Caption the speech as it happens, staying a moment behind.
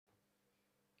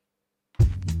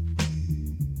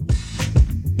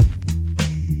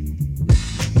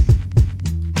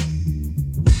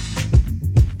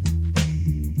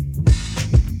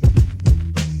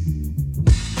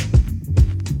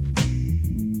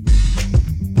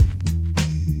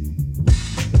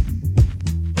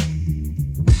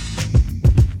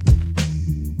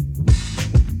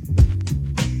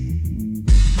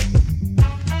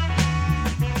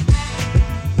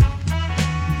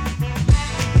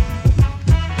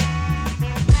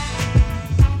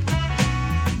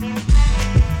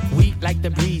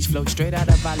flowed straight out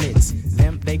of our lids.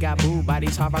 Them, they got booed by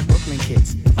these hard rock Brooklyn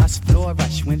kids. Us floor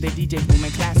rush when they DJ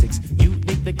booming classics. You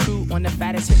dig the crew on the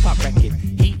fattest hip-hop record.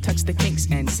 He tucks the kinks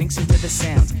and sinks into the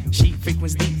sounds. She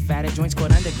frequents deep, fatter joints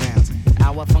called undergrounds.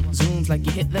 Our funk zooms like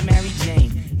you hit the Mary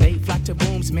Jane. They flock to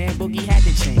booms, man, boogie had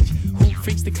to change. Who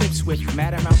freaks the clips with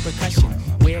mad amount percussion?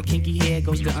 Where kinky hair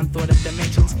goes to unthought of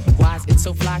dimensions. Why's it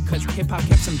so fly? Cause hip-hop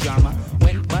kept some drama.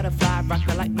 When Butterfly rocked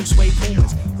the light blue suede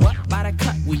pumas. What by the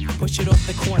cut? We push it off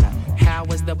the corner. How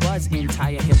was the buzz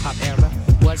entire hip-hop era?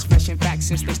 Was fresh in fact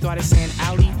since they started saying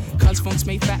Audi. Cause funk's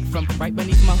made fat from right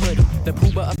beneath my hood. The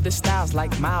pooba of the styles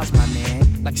like Miles, my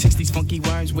man. Like 60s funky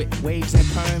worms with waves and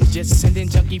perms. Just sending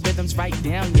junky rhythms right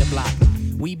down your block.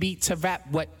 We beat to rap,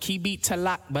 what key beat to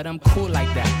lock. But I'm cool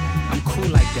like that, I'm cool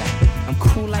like that. I'm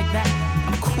cool like that,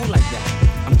 I'm cool like that.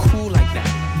 I'm cool like that,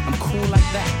 I'm cool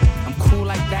like that. I'm cool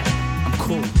like that, I'm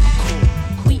cool, I'm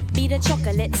cool. We be the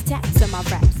chocolates, taps on my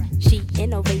raps. She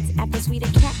innovates after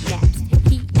sweeter cat naps.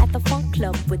 He at the funk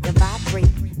club with the vibrate.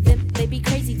 Them, they be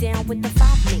crazy down with the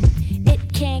 5-link.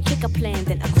 It can kick a plan,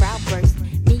 then a crowd burst.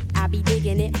 Me, I be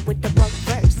digging it with the bug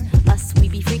verse. Us, we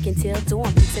be freaking till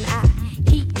dawn, peace and I.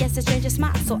 He gets a stranger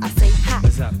smile, so I say hi.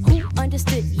 Who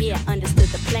understood? Yeah, understood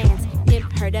the plans. Him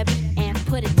heard a beat and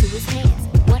put it to his hands.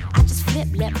 What I just flip,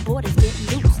 let borders get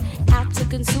loose. Out to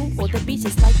consume all the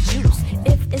beaches like juice.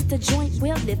 If it's the joint,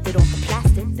 we'll lift it off the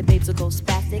plastic. The babes will go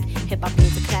spastic. Hip hop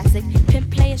is a classic. Pimp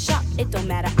play a shot, it don't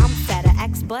matter. I'm fatter,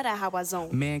 axe butter, how I zone.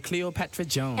 Man, Cleopatra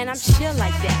Jones. And I'm chill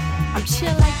like that. I'm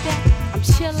chill like that. I'm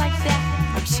chill like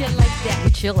that. I'm chill like that.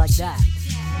 We chill like that.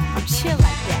 I'm chill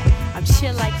like that. I'm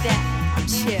chill like that. I'm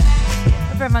chill.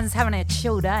 Hope everyone's having a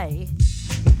chill day.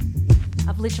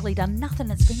 I've literally done nothing.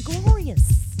 It's been glorious.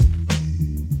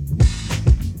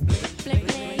 Bling,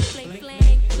 bling, bling,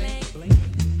 bling, bling.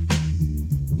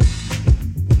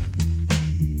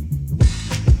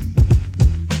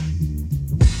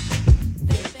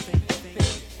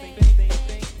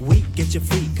 We get you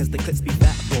free cause the clips be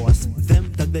fat boss.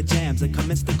 Them dug the jams and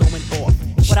commenced to going off.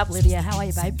 What up, Lydia? How are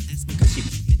you, babe?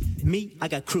 Me, I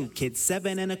got crew, kids,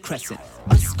 7 and a crescent.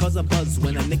 Us cause a buzz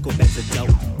when a nickel bets a dope.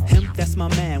 Him, that's my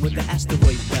man with the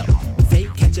asteroid belt. They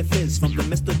catch a fizz from the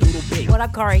Mr. Doodle Big. What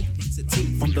up, Corey?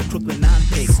 From the Brooklyn 9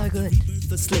 Pig. So good.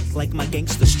 The slick like my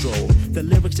gangster stroll. The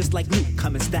lyrics just like Luke,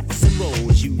 come in stacks and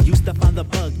rolls. You used to find the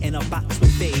bug in a box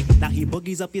with fade. Now he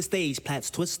boogies up your stage, plats,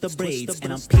 twist the braids.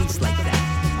 And I'm peace like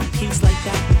that. I'm peace like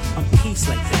that. I'm peace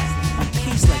like that. I'm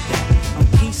peace like that. I'm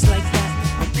peace like that.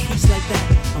 I'm peace like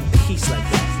that. I'm peace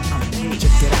like that.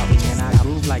 Check it out, man, I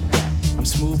groove like that. I'm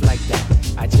smooth like that.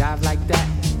 I jive like that.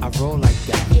 I roll like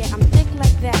that. Yeah, I'm thick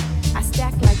like that. I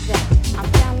stack like that. I'm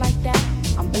down like that.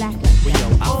 I'm black like that. Yo,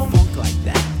 I'm funk like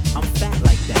that. I'm fat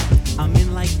like that. I'm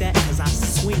in like that cause I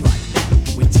swing like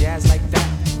that. We jazz like that.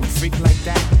 We freak like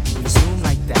that. We zoom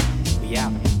like that. We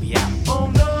out, we out. Oh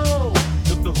no,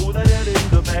 look the who that in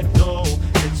the back door.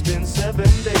 It's been 7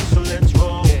 days, so let's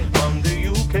roll. Yeah. From the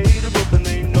UK to Brooklyn,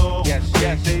 they know. Yes,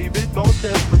 yes. David most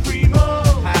ever primo.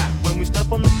 When we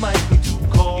step on the mic, we too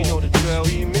cold. You know the drill.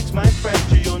 Remix my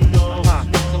fracture, you know.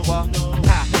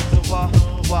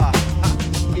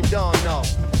 You don't know.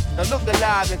 Now look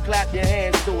alive and clap your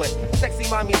hands to it. Sexy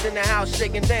mommies in the house,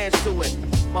 shake and dance to it.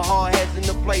 My hard head's in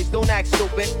the place, don't act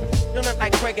stupid. Don't look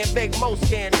like Craig and Big, most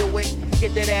can't do it.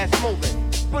 Get that ass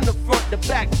moving, from the front to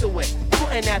back to it.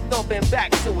 Putting that thumping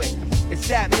back to it. It's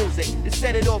that music, to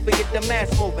set it off and get the mass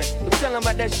moving. Don't tell them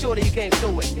about that shorty, you can't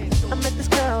do it. I met this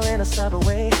girl in a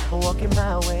subway, walking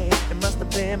my way. It must have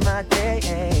been my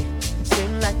day.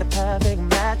 Seemed like the perfect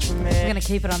match for me. We're going to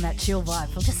keep it on that chill vibe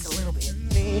for just a little bit.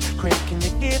 Quick, can you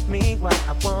give me what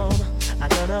I want? I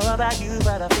don't know about you,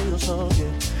 but I feel so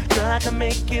good. Girl, I can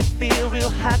make you feel real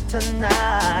hot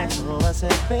tonight. So I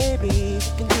said, baby, you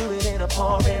can do it in a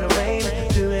pouring rain.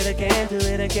 Do it again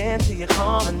till you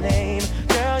call my name.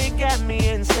 Girl, you got me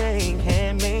insane.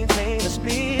 Can't maintain the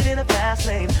speed in a fast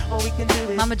lane. Or we can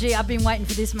do it. Mama G, I've been waiting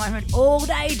for this moment all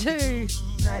day too.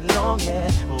 Night long,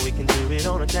 yeah. Or we can do it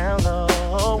on a down low.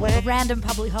 A random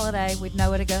public holiday with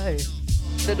nowhere to go.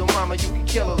 Little mama, you can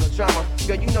kill all the drama.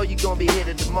 Girl, you know you gon' be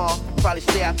here tomorrow. Probably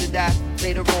stay after that.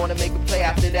 Later on and make a play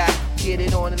after that. Get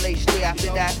it on and lay straight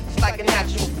after that. It's like a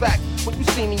natural fact. When you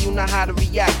see me, you know how to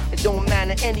react. It don't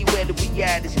matter anywhere that we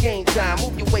at. It's game time.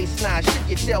 Move your waistline. Shift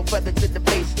your tail feather to the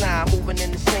baseline. Moving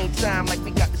in the same time like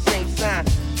we got the same sign.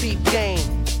 Deep game.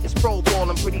 It's pro ball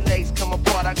and pretty legs come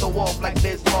apart. I go off like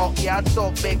Bismarck. Yeah, I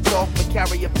talk big talk, but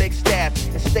carry a big staff.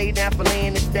 And stay down for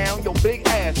laying it down, your big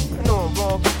ass. I know I'm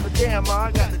wrong, but damn,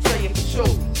 I got to tell you for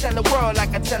sure. Tell the world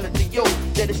like I tell it to you.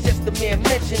 That it's just a mere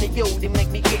mention of you. They make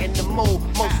me get in the mood.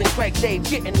 Most and Craig Dave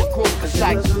get in the groove. It's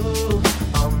like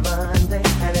on Monday,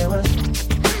 and it was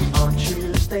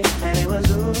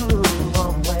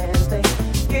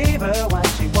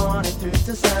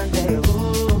to Sunday.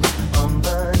 Ooh, on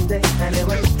Monday, and it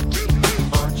was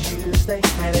on Tuesday,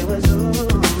 and it was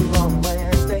ooh, on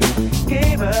Wednesday.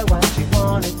 Gave her what she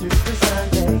wanted through the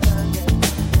Sunday.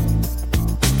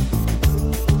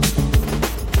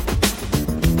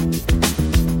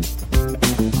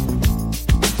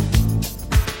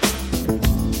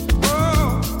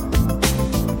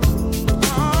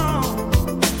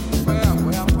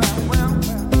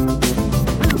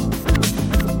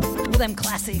 Them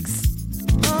classics.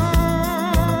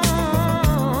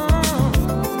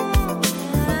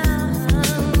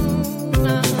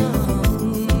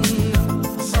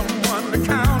 Someone to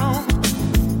count on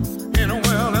in a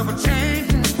world ever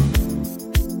changing.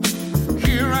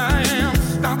 Here I am,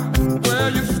 stop where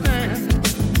you stand.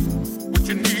 What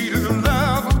you need is a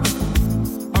lover,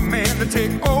 a man to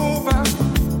take over.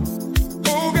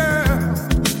 Oh girl,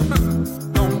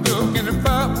 don't look any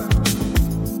further.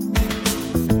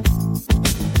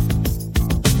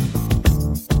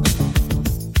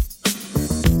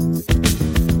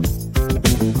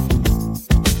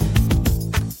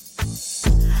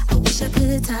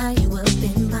 Tie you up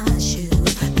in my shoe,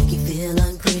 make you feel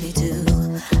unpretty too.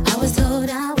 I was told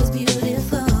I was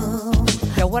beautiful.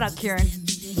 Yo, what up, Kieran?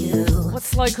 What's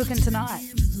slow cooking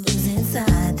tonight? Who's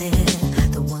inside there?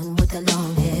 The one with the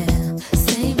long hair.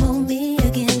 Same old me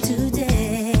again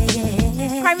today.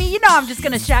 Cramey, you know I'm just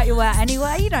going to shout you out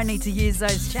anyway. You don't need to use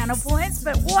those channel points.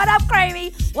 But what up,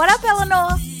 Cramey? What up,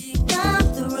 Eleanor?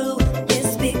 Come through,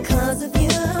 it's because of you.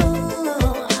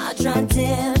 I tried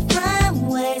different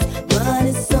ways, but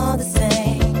it's all the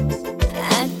same.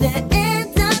 At the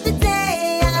end of the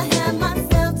day, I have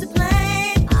myself to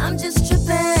blame. I'm just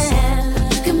tripping.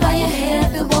 You can buy your hair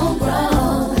if it won't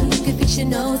grow. You can fix your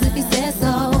nose if you said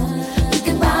so. You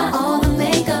can buy all the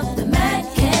makeup the Mac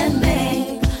can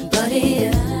make. But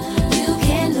if you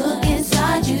can't look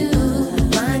inside you,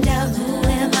 find out who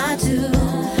am I to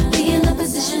be in the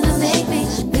position to make me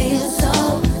feel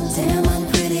so damn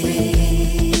unpretty.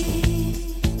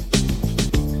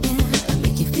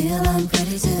 Make you feel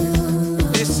unpretty too.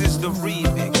 This is the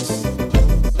remix.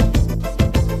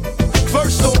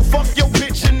 First off, fuck your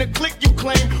bitch in the clique you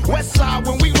claim. West side,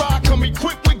 when we ride, come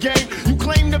equipped with game. You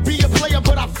claim to be a player,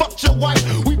 but I fucked your wife.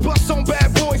 We bust on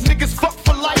bad boys, niggas fuck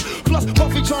for life. Plus,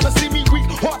 Puffy tryna see me weak,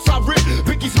 hearts I rip.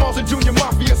 Biggie Smalls and Junior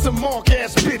Mafia, some mark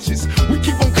ass bitches. We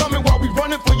keep on coming while we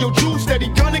running for your juice. Steady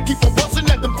gunning, keep on busting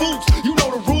at the boots. You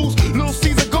know the rules. Little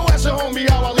Caesar, go ask your homie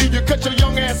how I leave you. Cut your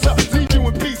young ass up, leave you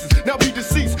in pieces. Now be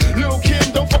deceased. Lil'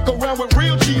 Kim, don't fuck around with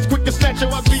real G's. Quick to snatch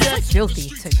your ugly ass. Filthy,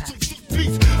 Tupac.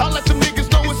 Peace. I let them niggas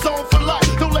know it's on for life.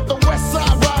 Don't let the west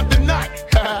side ride the night.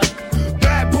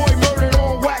 Bad boy murdered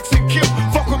on wax and kill.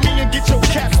 Fuck with me and get your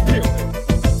caps peeled.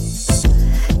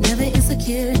 Never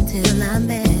insecure until I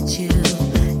met you.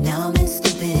 Now I'm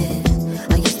stupid.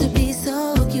 I used to be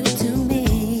so cute to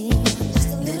me.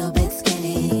 Little bit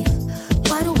skinny.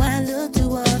 Why do I look to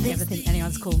all this? Never think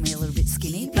anyone's called me a little bit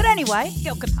skinny. But anyway,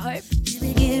 girl can hope.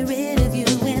 Get rid of you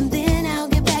and then I'll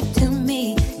get back to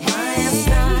me. I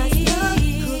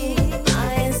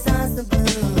am stars of blue.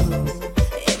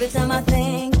 Every time I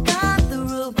think I'm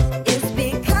through, it's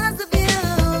because of you.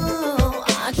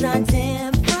 I tried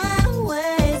different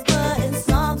ways, but it's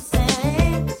all the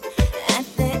same. At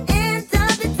the end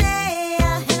of the day, I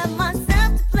have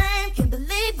myself to blame. Can't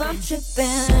believe I'm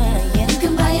tripping. You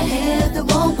can buy your hair that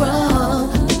won't grow.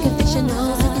 You can fix your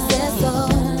nose if you said so.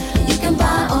 You can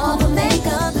buy all the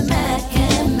makeup the Mac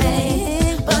can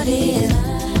make. But if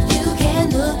you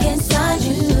can't look inside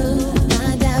you,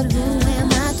 find out who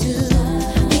am I to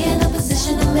be in a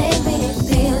position to make me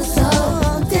feel so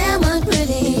damn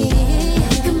unpretty.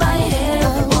 You can buy your hair if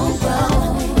it won't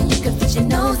grow. You can fix your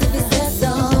nose if you said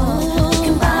so. You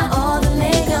can buy all the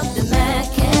makeup the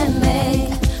Mac can make.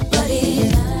 But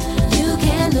if you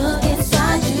can't look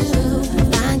inside you,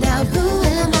 find out who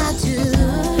am I to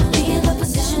be in a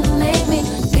position to make me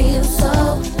feel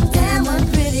so damn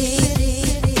unpretty.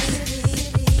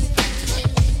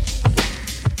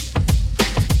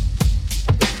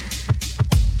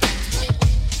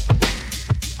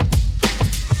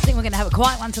 I think we're going to have a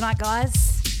quiet one tonight, guys.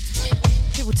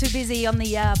 People too busy on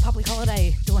the public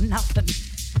holiday doing nothing.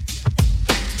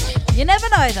 You never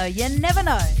know, though. You never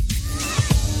know.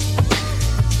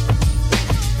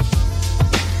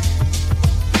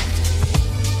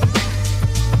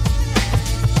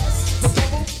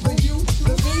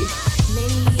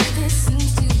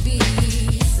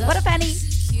 What up, Annie?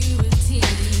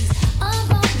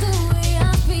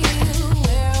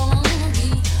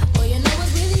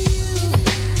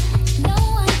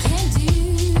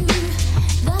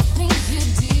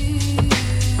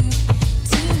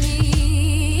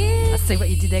 See what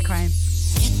you did there, Crane.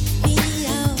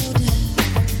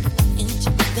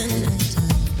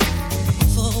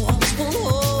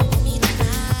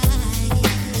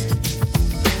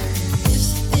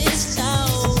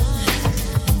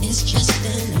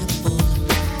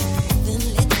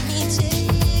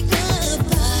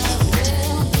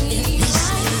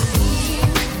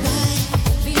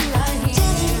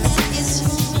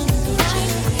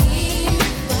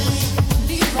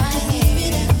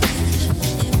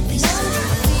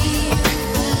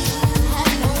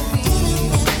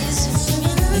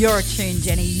 Your tune,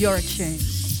 Jenny, your tune.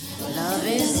 Love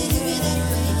is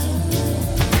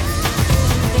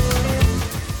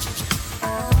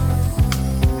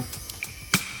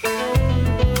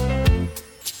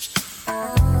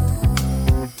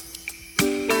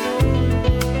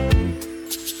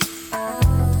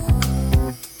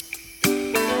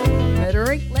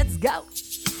Let's go.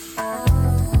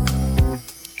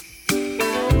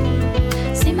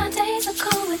 See, my days are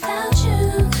cold without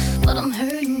you, but I'm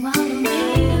hurting while I'm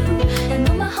with you. And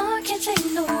though my heart can't take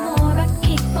no more, I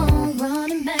keep on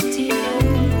running back to you.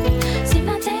 See,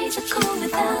 my days are cold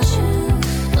without you,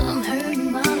 but I'm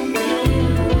hurting while I'm with you.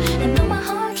 And though my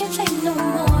heart can't take no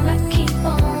more, I keep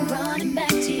on running back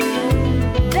to you.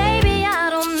 Baby, I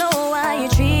don't know why you're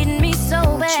treating me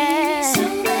so bad.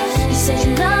 You said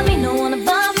you love me, no one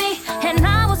above me, and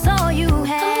I was all you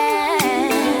had.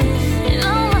 And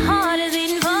all my heart is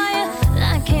beating for you,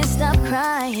 I can't stop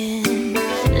crying.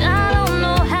 I don't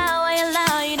know how I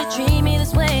allow you to treat me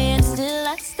this way, and still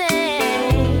I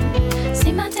stay.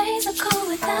 See, my days are cold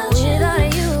without you,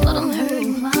 but I'm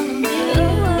hurting while I'm with you.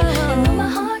 And though my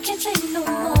heart can't take no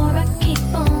more, I keep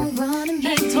on running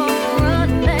back to you.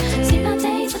 See, my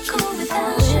days are cold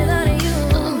without you,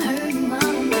 but I'm hurting while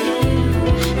I'm with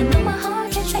you. And though my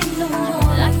heart can't take no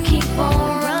more, I keep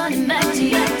on running back to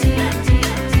you.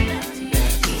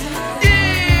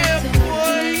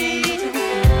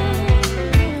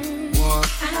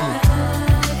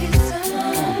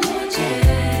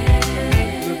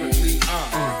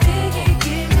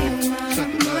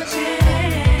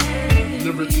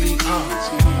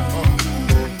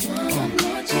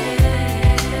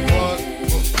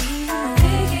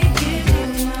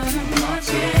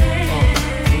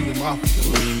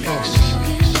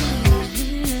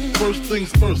 First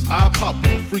things first, I pop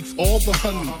freaks all the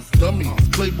honeys, dummies,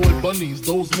 playboy bunnies,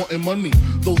 those wanting money.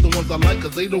 Those the ones I like,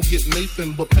 cause they don't get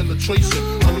Nathan but penetration,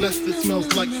 unless it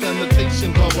smells like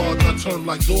sanitation. Garbage I turn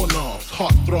like doorknobs,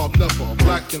 heart throb never,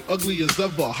 black and ugly as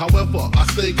ever. However, I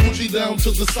stay Gucci down to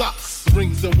the socks,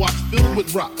 rings and watch filled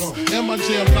with rocks. And my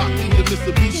jam knocking the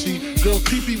Mitsubishi. Girls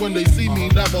pee-pee when they see me,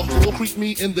 Navajo creep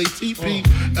me in they teepee.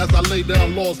 As I lay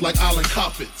down laws like Island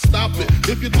Coppet. Stop it,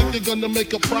 if you think you're gonna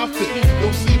make a profit.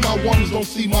 Don't see my ones, don't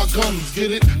see my guns,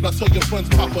 get it? Now tell your friends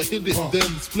Papa hit it,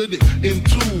 then split it in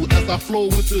two. As I flow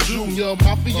with the Junior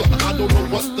Mafia, I don't know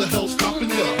what the hell's stopping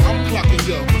ya. I'm clocking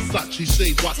ya, Versace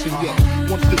shade watching ya.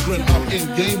 Once the grin, I'm in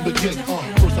game begin.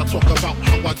 First I talk about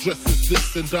how I dress is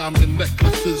this, and diamond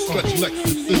necklaces, stretch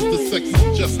Lexus is the sex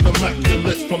is just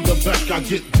immaculate. From the back I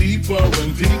get deeper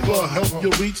and deeper, help you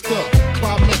reach the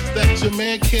climax that your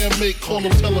man can't make. Call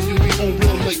him, tell him you be home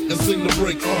real late and sing the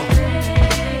break.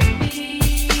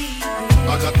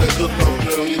 I got that good love,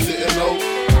 girl, you didn't know.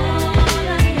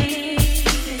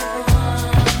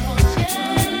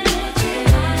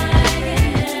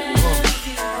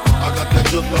 I got that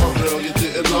good love, girl, you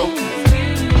didn't know.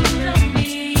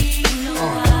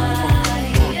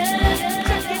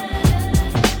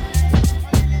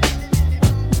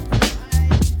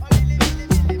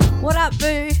 What up,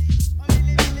 boo?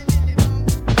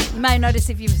 You may notice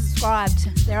if you've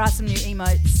subscribed, there are some new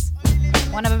emotes.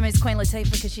 One of them is Queen Latifah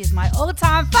because she is my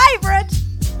all-time favourite.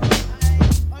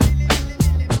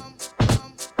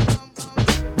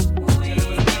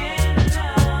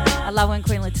 I love when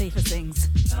Queen Latifah sings.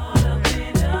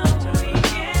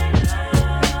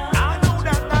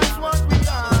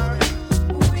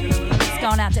 It's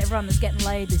going out to everyone that's getting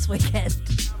laid this weekend.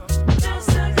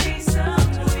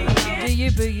 Do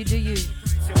you, boo, you do you.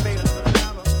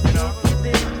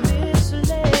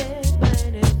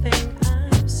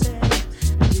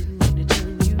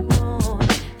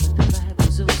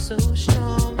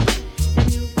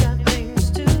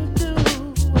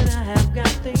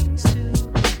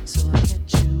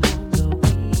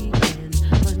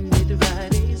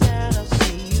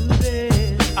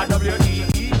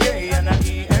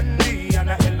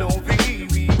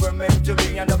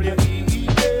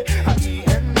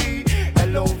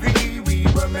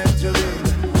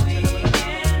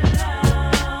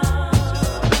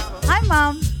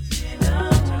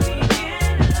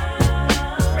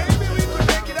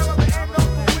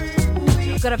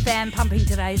 Got a fan pumping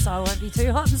today, so I won't be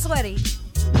too hot and sweaty.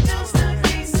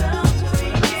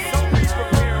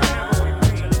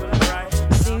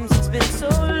 Seems it's been so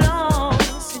long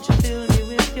since you filled me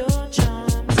with your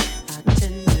charms. I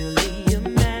tenderly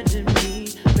imagine me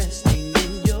resting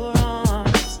in your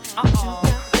arms. You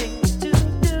got things to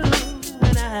do,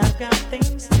 and I have got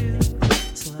things to.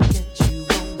 So I'll get you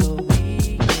on the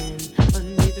weekend.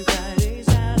 Monday through Fridays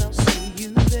out, I'll see you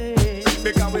there.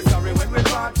 Because we're sorry when we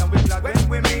part and we're glad when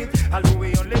we meet. Although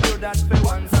we only do that for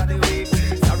once a week.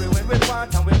 Sorry when we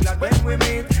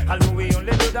And we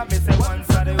only do that, me say once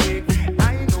a the week.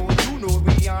 I know, you know,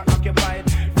 we are occupied.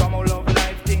 From our love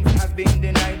life, things have been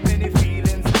denied. Many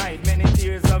feelings hide, many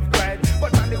tears of pride.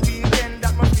 But on the weekend,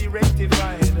 that must be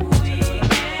rectified.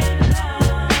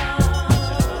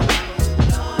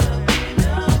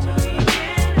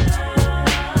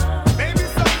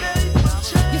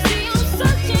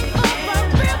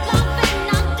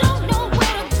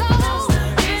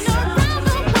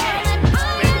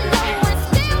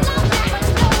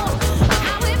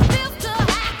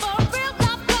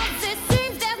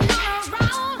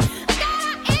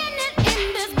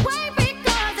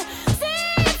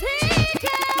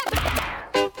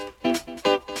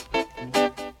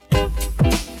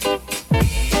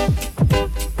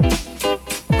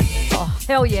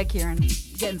 Hell yeah, Kieran.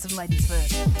 Getting some ladies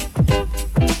first.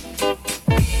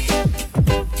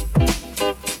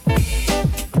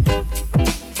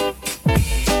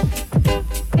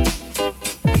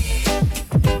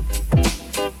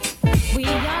 We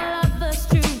are lovers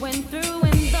true and through,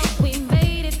 and though we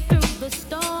made it through the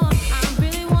storm, I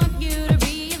really want you to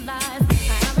realize,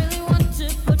 I really want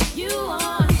to put you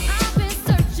on. I've been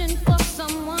searching for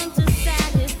someone to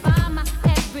satisfy my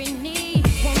every need.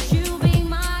 Won't you be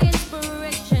my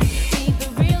inspiration? Be the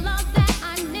real love that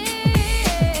I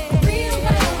need. Real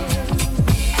love.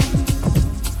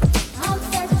 I'm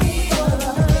searching for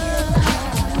a real love.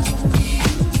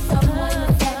 Someone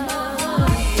to set my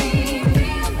heart free.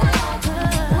 Real love.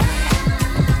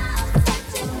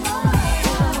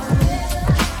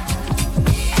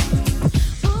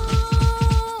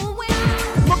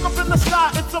 Look up in the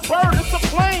sky, it's a bird, it's a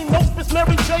plane. Nope, it's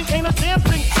Mary J, ain't a damn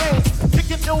thing changed.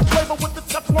 Kicking ill flavor with the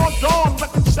Teflon Dawn.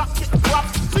 Record shot, getting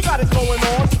props, she got it going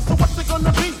on. So what's it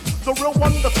gonna be? The real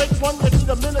one, the fake one? You need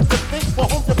a minute to think, for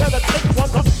whom you better take one.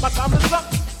 My time is up.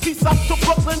 Peace out to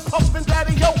Brooklyn, Puffin'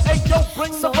 Daddy, yo, hey, yo,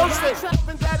 bring the verses.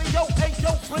 Puffin' Daddy, yo, hey,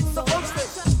 yo, bring the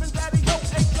verses. Puffin' Daddy, yo,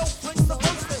 hey, yo, bring the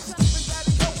verses. Puffin'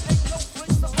 Daddy, yo, hey, yo,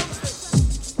 bring the verses.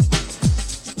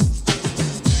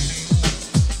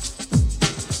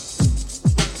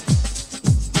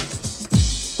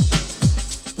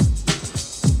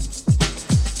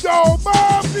 Yo,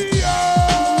 Mafia!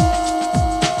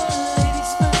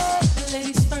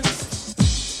 Ladies first.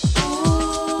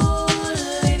 Ooh,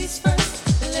 ladies first.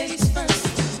 Ladies first.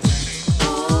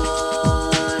 Ooh,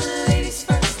 ladies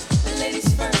first.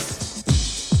 Ladies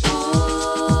first.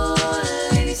 Ooh,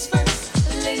 ladies first.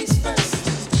 Ladies first.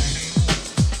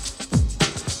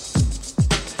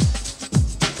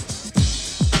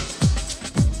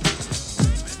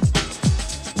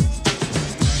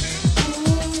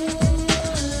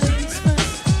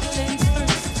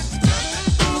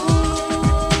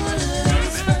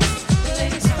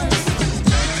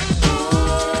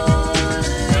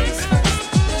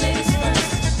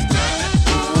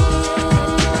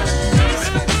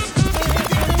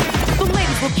 The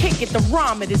ladies will kick it, the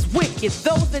rhyme it is wicked.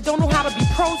 Those that don't know how to be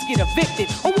pros get evicted.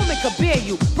 A woman could bear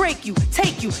you, break you,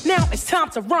 take you. Now it's time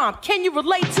to rhyme. Can you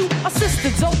relate to a sister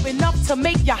dope enough to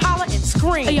make you holler and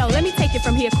scream? Yo, let me take it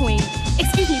from here, queen.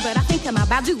 Excuse me, but I think I'm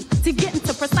about due to get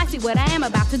into precisely what I am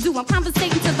about to do. I'm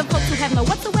conversating to the folks who have no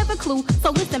whatsoever clue. So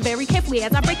listen very carefully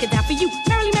as I break it down for you.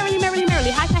 Merrily, merrily, merrily,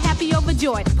 merrily, hyper, happy,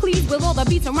 overjoyed. Please, with all the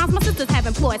beats and rhymes my sisters have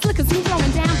employed. Slick and smooth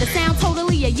rolling down the sound,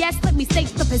 totally a yes. Let me state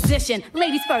the position.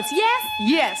 Ladies first, yes?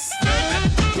 Yes.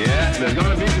 Yeah, there's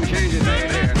gonna be some changes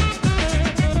here.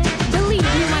 Believe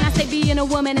me when I say being a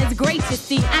woman is great, you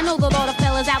see. I know that all the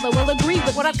fellas out there will agree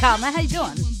with What up, Karma? How you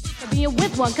doing? being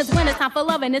with one. Cause when it's time for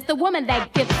loving, it's the woman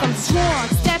that gets them strong.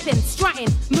 Stepping, strutting,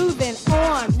 moving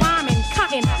on, rhyming,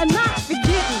 cutting, and not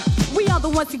forgetting. We are the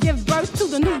ones to give birth to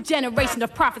the new generation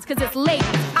of prophets, cause it's ladies.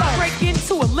 I break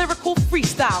into a lyrical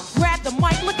freestyle. Grab the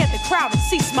mic, look at the crowd and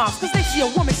see smiles. Cause they see a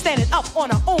woman standing up on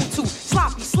her own too.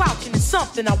 Sloppy slouching is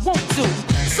something I won't do.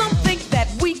 Some think that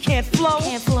we can't flow.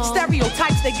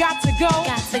 Stereotypes, they got to go.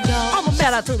 I'm a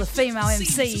shout out to the female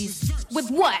MCs. With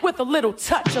what? With a little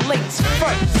touch of ladies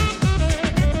first.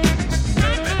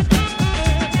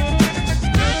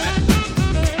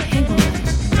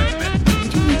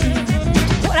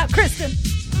 What up, Kristen?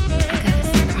 I got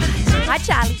a surprise. Hi,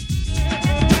 Charlie.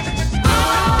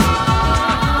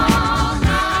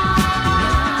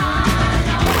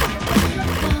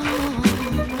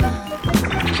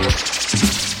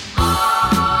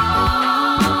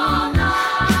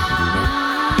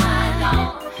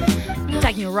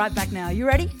 Taking you right back now. You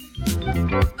ready?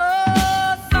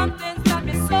 Oh, something's got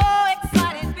me so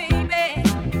excited, baby.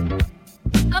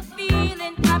 A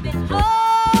feeling I've been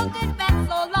holding back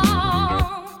so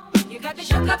long. You got me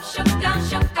shook up, shook down,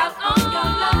 shook out on your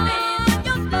loving,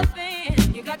 your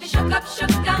loving. You got me shook up, shook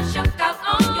down, shook out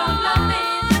on your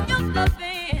loving, your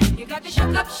loving. You got me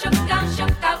shook up, shook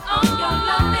shook out on your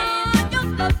loving, your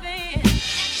loving.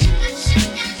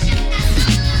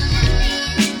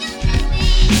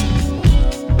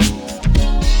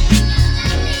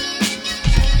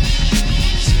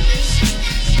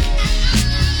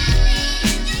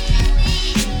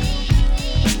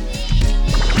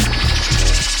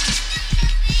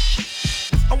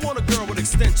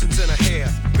 Extensions in her hair,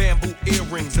 bamboo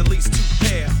earrings, at least 2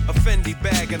 pair, a Fendi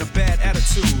bag and a bad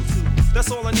attitude. That's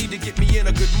all I need to get me in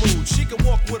a good mood. She can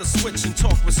walk with a switch and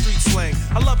talk with street slang.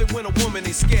 I love it when a woman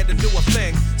ain't scared to do a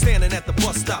thing. Standing at the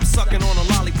bus stop, sucking on a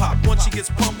lollipop. Once she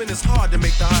gets pumping, it's hard to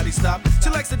make the hottie stop.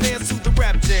 She likes to dance to the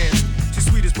rap jam. She's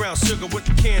sweet as brown sugar with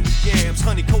the candy yams.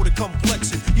 Honey coated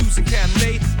complexion, using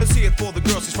Cabernet. Let's hear it for the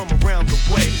girl, she's from around the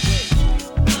way.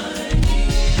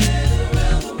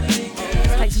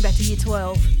 Takes him back to year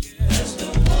 12.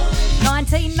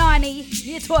 1990,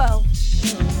 year 12.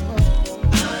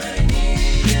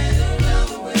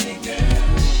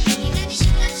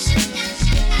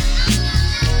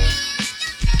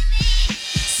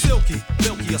 Silky,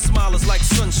 milky, her smile is like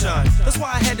sunshine. That's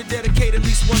why I had to dedicate at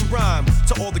least one rhyme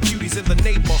to all the cuties in the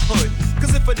neighborhood.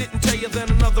 Cause if I didn't tell you, then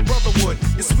another brother would.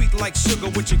 You're sweet like sugar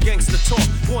with your gangster talk.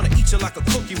 Wanna eat you like a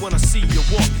cookie when I see you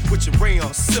walk. With your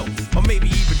rayon silk, or maybe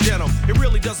even denim. It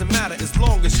really doesn't matter as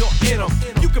long as you're in them.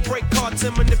 You can break cards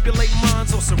and manipulate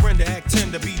minds, or surrender, act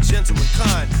tender, be gentle and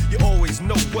kind. You always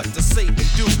know what to say and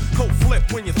do. Cold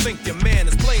flip when you think your man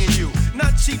is playing you.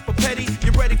 Not cheap or petty,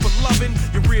 you're ready for loving.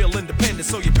 You're real independent,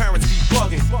 so your parents be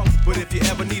bugging. But if you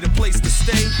ever need a place to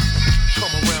stay,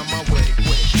 come around my way.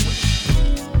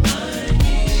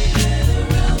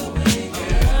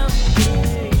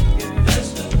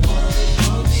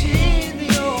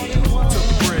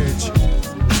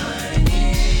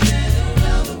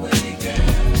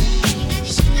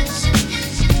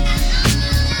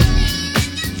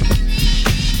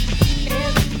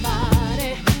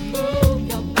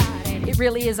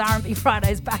 Really is R&B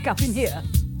Fridays back up in here.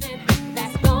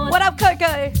 What up,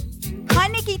 Coco? Hi,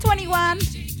 Nikki 21.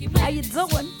 How you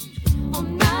doing? All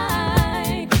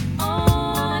night,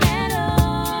 on and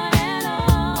on and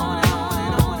on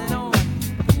and on.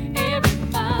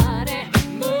 Everybody,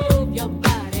 move your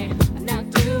body. Now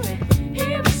do it.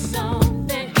 Here is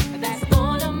something that's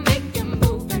gonna make you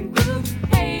move and groove.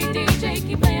 Hey, DJ,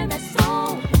 keep playing that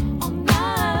song all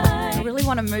night. I really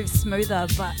want to move smoother,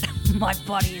 but my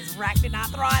body is racked in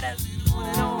arthritis.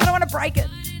 I don't want to break it.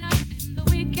 The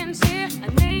weekend's here, I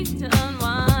need to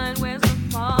unwind. Where's the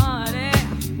party?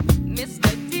 Mr.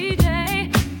 DJ,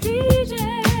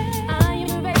 I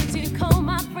am ready to call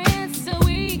my friends so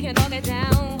we can all get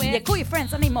down with. Yeah, call your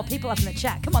friends. I need more people up in the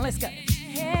chat. Come on, let's go.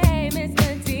 Hey,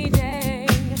 Mr. DJ.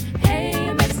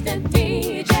 Hey, Mr.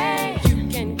 DJ. You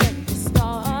can get this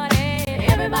started.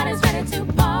 Everybody's ready to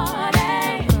party.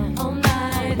 All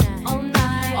night, all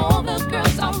night. All the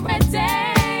girls are ready.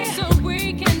 So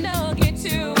we can all get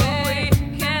to it.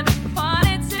 We can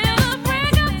party till the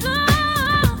break of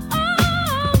dawn.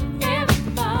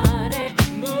 Everybody,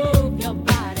 move your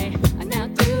body. Now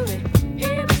do it.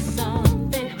 Here's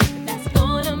something that's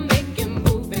gonna make you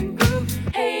move and groove.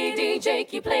 Hey, DJ,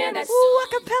 keep playing that song. Ooh,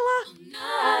 acapella.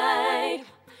 Night.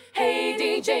 Hey,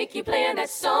 DJ, keep playing that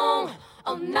song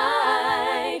all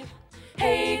night.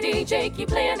 Hey, DJ, keep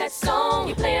playing that song.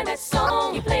 Keep playing that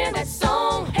song. Keep playing that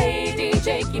song. Hey,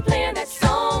 DJ, keep playing that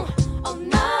song all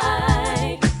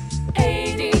night.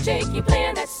 Hey, DJ, keep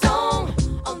playing that song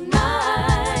all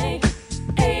night.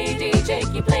 Hey, DJ,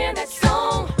 keep playing that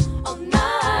song all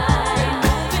night.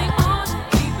 Moving on,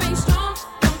 keeping strong.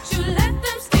 Don't you let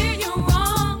them steer you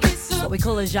wrong. It's What we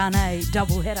call a Jeanne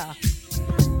double header.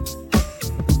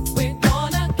 we're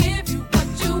gonna give you what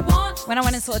you want. When I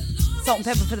went and saw Salt and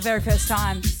Pepper for the very first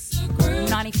time, in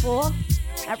 94,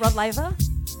 at Rod Laver,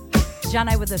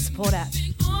 Jeanne with the support act.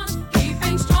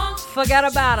 Keeping strong. Forget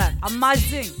about it.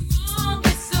 Amazing.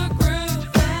 It's a groove.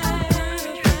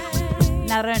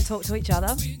 Now they don't talk to each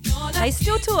other. They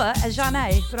still tour as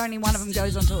Jeanne, but only one of them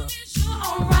goes on tour.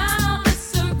 Around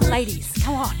it's a groove. Ladies,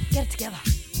 come on, get it together.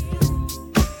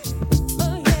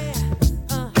 Oh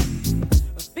yeah.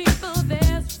 People,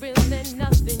 there's really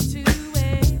nothing to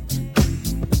it.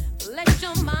 Let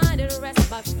your mind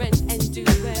rest, my friend, and do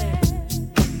it.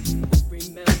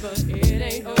 Remember, it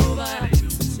ain't over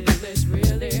till it's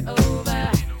really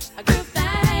over. A good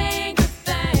thing, good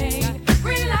thing.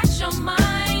 Relax your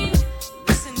mind.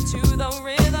 Listen to the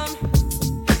rhythm.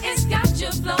 It's got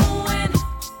you flowing.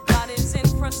 Body's in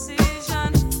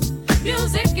precision.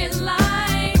 Music is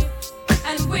life,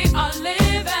 and we are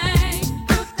living.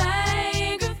 Good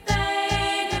thing, good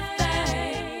thing, good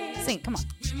thing. Sing, come on.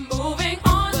 Moving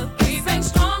on, keeping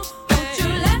strong. Don't you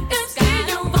let them steer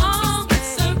you wrong.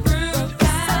 It's a groove.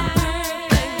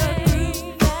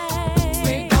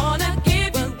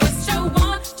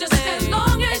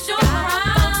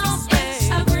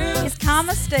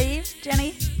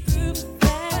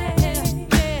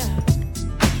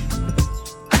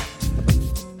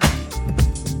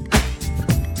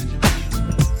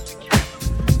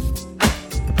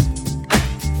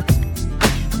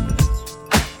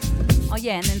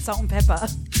 yeah, and then salt and pepper.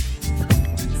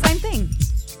 Same thing.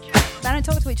 They don't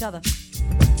talk to each other.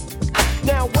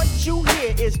 Now what you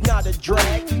hear is not a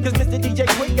drag, cause Mr. DJ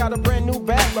Quick got a brand new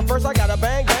bag. But first I got a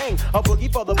bang bang, a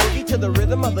boogie for the boogie to the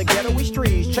rhythm of the ghetto-y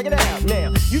streets. Check it out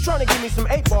now, you tryna give me some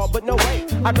 8-ball, but no way.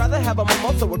 I'd rather have a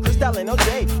mimosa with Cristal and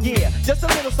OJ. Yeah, just a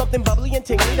little something bubbly and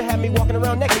tingly to have me walking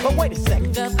around naked. But wait a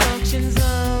second. The function's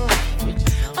on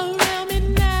around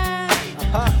midnight.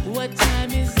 What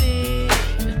time is it?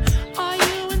 Are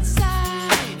you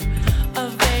inside?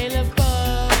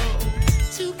 Available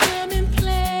to come and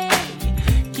play?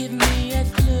 Give me a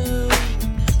clue.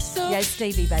 So Yeah,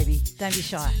 Stevie, baby. Don't be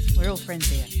shy. We're all friends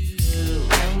here.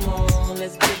 come on,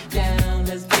 let's get down,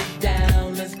 let's get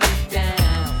down, let's get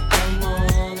down. Come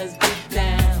on, let's get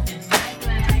down.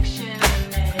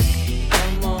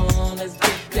 Come on, let's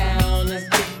get down, let's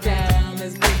get down,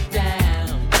 let's get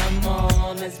down. Come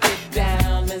on, let's get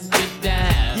down, let's get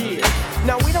down. Yeah.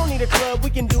 Now we don't need a club, we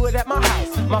can do it at my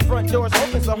house. My front door's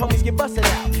open so homies get busted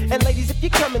out. And ladies, if you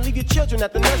come and leave your children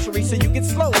at the nursery so you get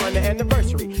slow on the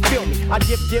anniversary. Feel me, I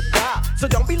dip, die. So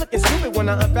don't be looking stupid when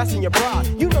I unfasten your bra.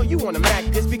 You know you wanna mac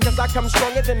this because I come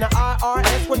stronger than the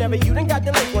IRS whenever you done got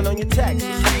delinquent on your taxes.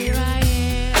 Now here I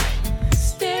am,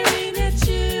 staring at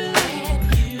you.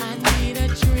 I need a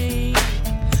drink.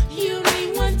 You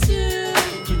need one too.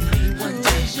 One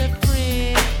too's your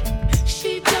friend.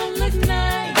 She don't look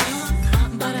nice,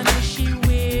 but I know she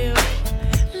will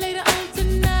later on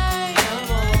tonight.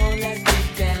 Come on, let's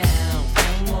get down.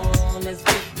 Come on, let's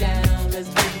get down. Let's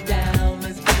get down.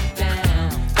 Let's get down.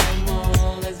 Come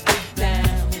on, let's get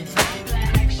down.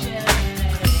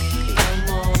 Come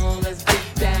on, let's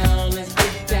get down. Let's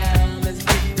get down. Let's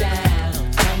get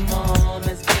down. Come on,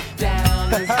 let's get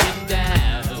down. Let's get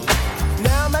down.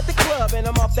 Now I'm at the club and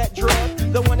I'm off that drug.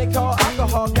 The one they call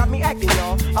alcohol got me acting,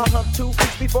 y'all. I hump 2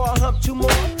 weeks before I hump 2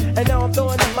 more. And now I'm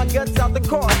throwing up my guts out the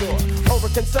corridor.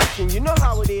 Overconsumption, you know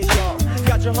how it is, y'all.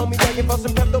 Got your homie begging for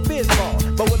some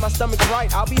Pepto-Bismol. But when my stomach's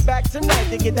right, I'll be back tonight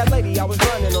to get that lady I was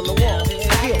running on the wall.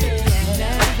 Feel me.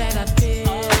 Now that I feel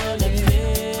a little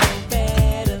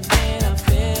better than I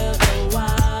felt a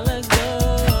while ago.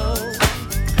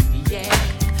 Yeah,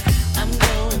 I'm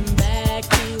going back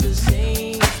to the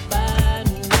same spot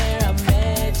where I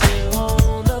met you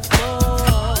on the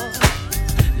floor.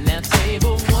 Now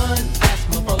table 1, that's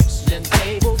my folks. Then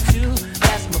table 2,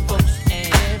 that's my folks.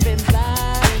 And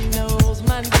everybody knows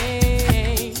my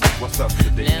name. What's up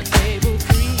today? Now table 3,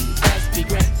 that's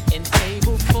Big Red. And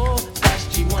table 4, that's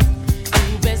G1.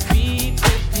 You best be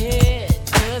prepared,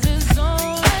 'cause it's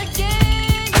on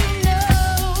again, you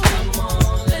know. Come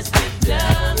on, let's get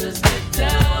down, let's get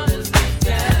down, let's get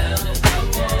down.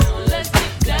 Come on, let's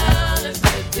get down, let's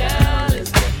get down,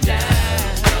 let's get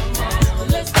down. Come on,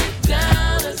 let's get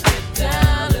down, let's get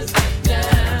down, let's get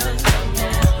down. Come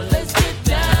on, let's get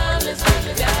down, let's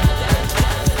get down.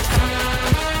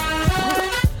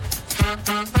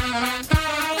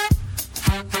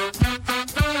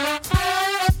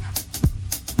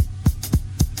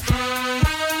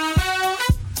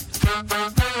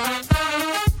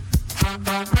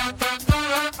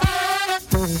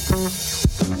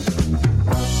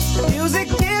 Music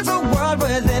is a world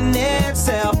within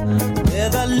itself,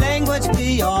 with a language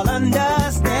we all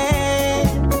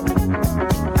understand,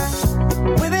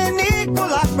 with an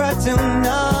equal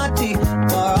opportunity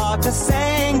for all to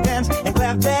sing, dance, and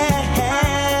clap their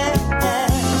hands.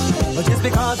 But just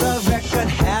because a record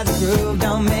has a groove,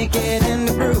 don't make it in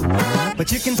the groove.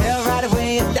 But you can tell right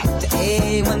away it's Dr.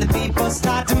 A when the people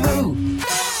start to move.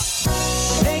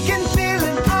 They can feel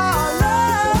it all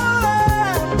over.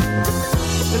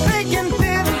 They can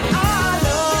feel it all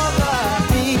over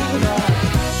people.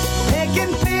 They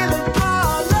can feel it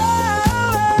all over.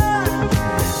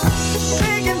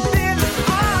 They can feel it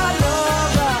all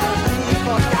over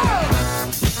people.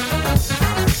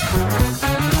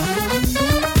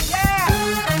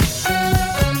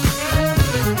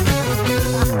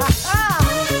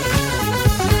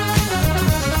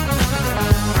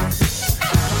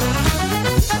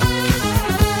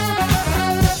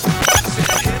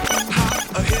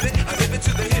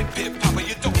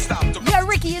 Yo,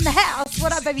 Ricky in the house.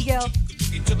 What up, baby girl?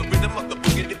 To the rhythm of the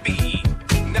boogie to beat.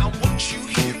 Now what you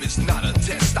hear is not a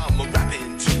test. I'm a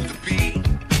rapping to the beat.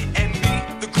 And me,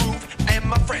 the groove, and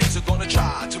my friends are gonna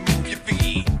try to move your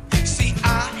feet. See,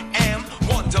 I am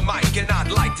Wonder Mike, and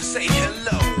I'd like to say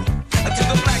hello. To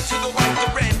the black, to the white,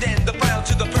 the red, and the brown,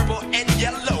 to the purple and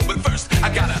yellow. But first, I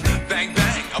gotta bang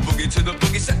bang, a boogie to the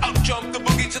boogie. Set up, jump the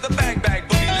boogie to the bang bang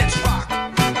boogie. Let's rock.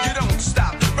 You don't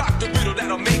stop. Rock the riddle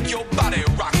that'll make your body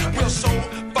rock. Well, so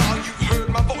far you've heard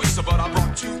my voice, but I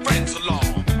brought 2 friends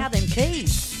along.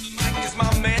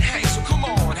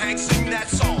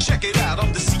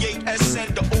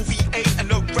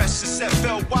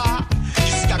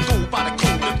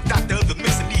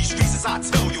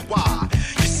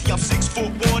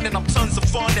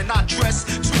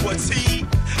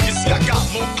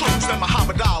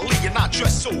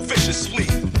 just flee.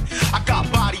 I got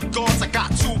bodyguards, I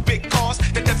got 2 big cars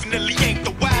that definitely ain't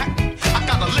the whack. I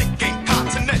got a Lincoln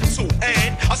Continental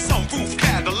and a sunroof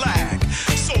Cadillac.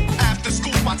 So after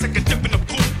school, I take a dip in the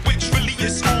pool, which really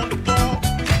is on the wall.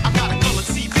 I got a color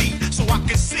TV so I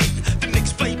can see the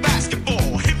Knicks play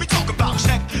basketball. Hear me talk about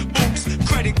checkbooks,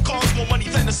 credit cards, more money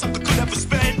than a sucker could ever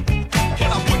spend.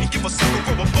 But I wouldn't give a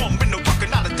sucker or a bum in the rock,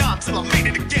 not a dime till I made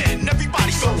it again.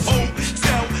 Everybody go home,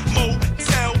 tell,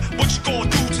 motel, what you gonna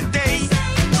do today?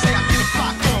 Say I get a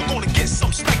block on, gonna get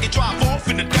some spank and drive off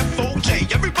in the Def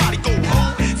OJ. Everybody go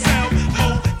home, tell,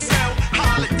 motel,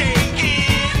 holiday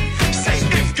in. Say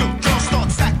if your girl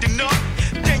starts acting up,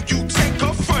 then you take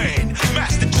her friend,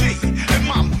 Master G, and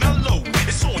my mellow.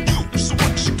 It's on you, so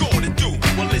what you gonna do?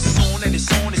 Well, it's on and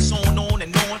it's on, it's on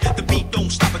and on. The beat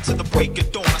don't stop until the break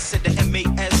of dawn. I said the MASTERAG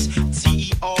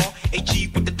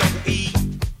with the double E.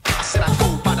 I said I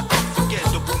go by the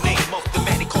unforgettable name of the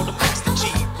man he called the Master G.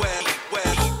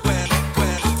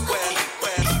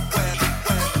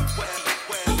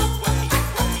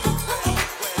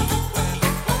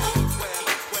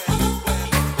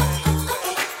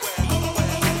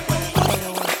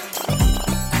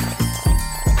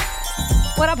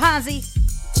 What up, Hansi?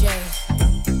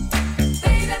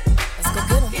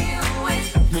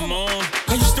 Come on.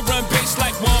 I used to run bass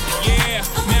like Wampa, yeah.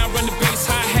 Now I run the bass,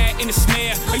 hi-hat, and the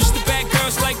snare. I used to bag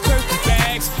girls like Birkin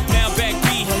bags. Now back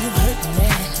B.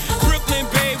 Brooklyn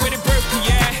Bay, where the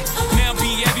Berkeley at. Now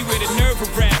be everywhere, the nerve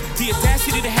of rap. The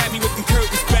audacity to have me with them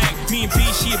curtains back. Me and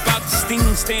B, she about to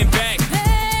sting, stand back.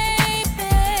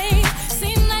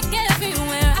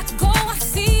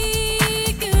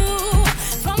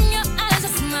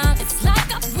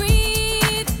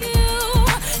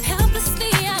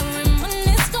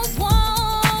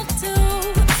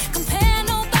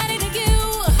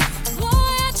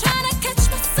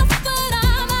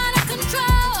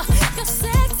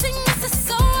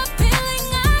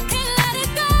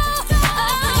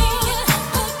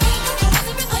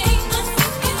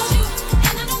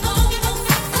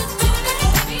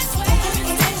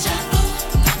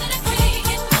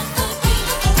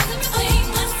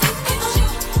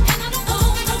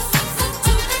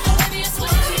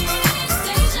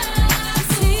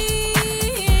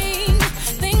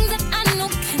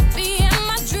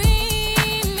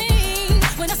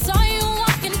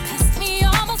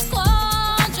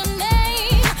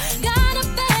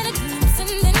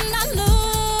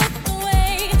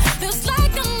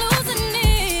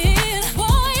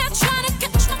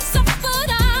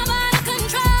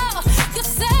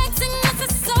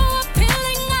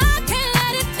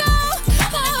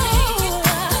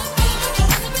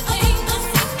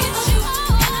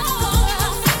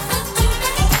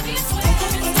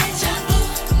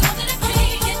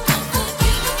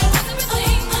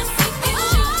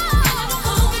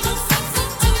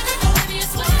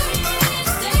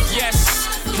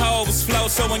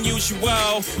 So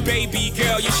unusual, baby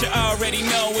girl, you should already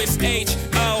know it's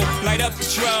H-O. Light up the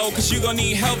tro, cause you gon'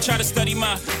 need help. Try to study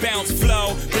my bounce,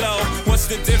 flow, blow. What's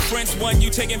the difference? One you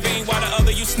take in vain, while the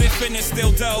other you sniffing and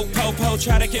still dope. Po-po,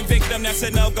 try to convict them, that's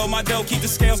a no-go. My dough, keep the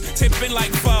scales tipping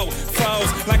like foes.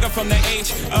 Like I'm from the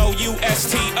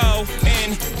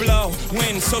H-O-U-S-T-O-N. Blow,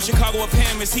 win, so Chicago of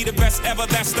him. Is he the best ever?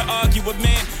 That's the argument,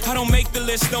 man. I don't make the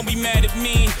list, don't be mad at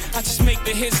me. I just make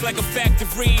the hits like a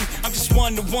factory. I'm just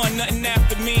one-to-one, nothing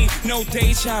after me. No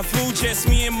deja vu, just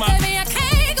me and my... Baby, I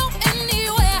can't go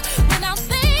anywhere without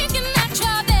thinking that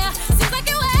you're there. Seems like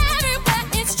you're everywhere,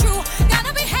 it's true.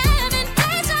 Gotta be having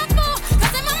deja vu,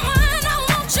 cause in my mind I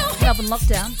want you. Love and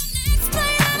Lockdown.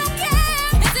 Explain, I don't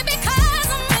care. Is it because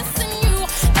I'm missing you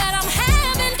that I'm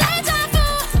having deja vu?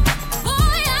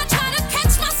 Boy, I try to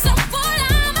catch myself, but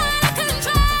I'm out of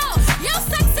control. Your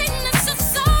sexiness is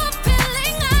so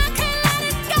appealing, I can't let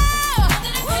it go.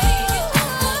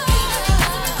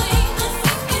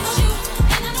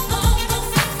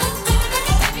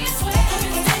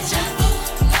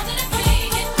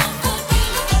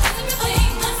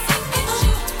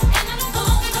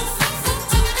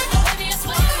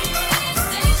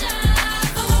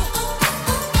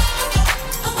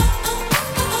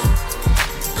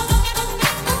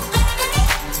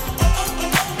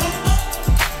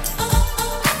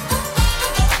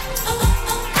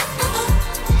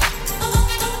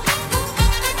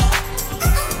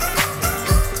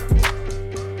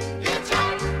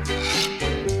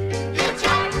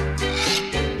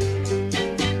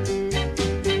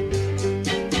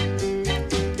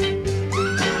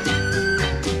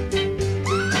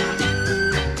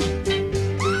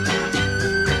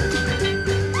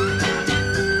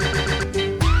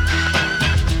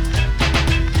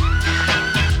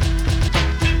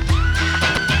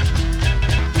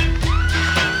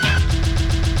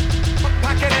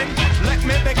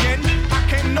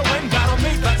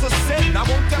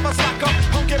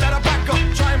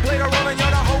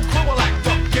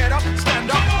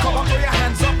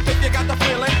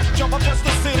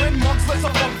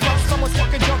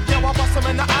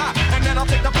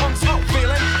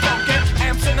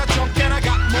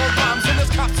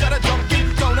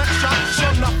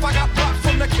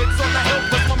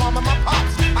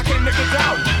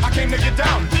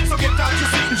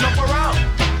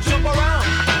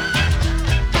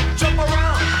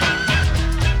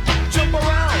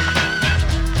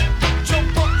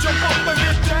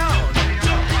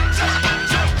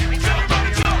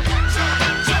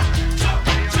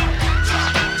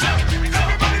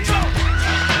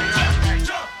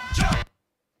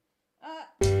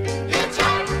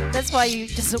 That's why you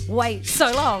just wait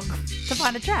so long to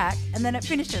find a track and then it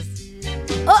finishes.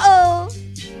 Uh-oh!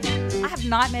 I have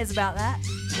nightmares about that.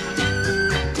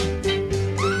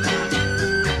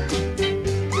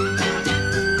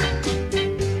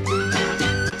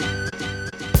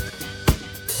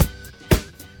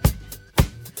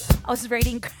 I was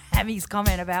reading Grammy's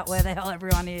comment about where the hell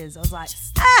everyone is. I was like,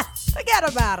 forget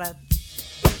about it.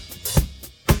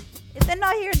 If they're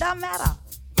not here, it doesn't matter.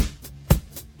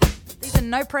 These are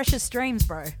no pressure streams,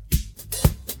 bro.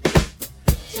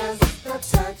 Just a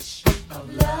touch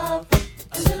of love,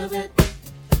 a little bit.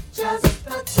 Just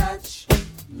a touch,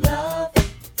 love.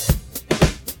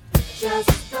 Just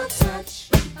a touch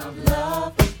of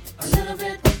love, a little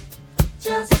bit.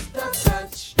 Just a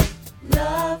touch,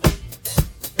 love.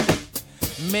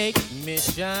 Make me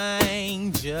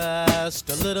shine just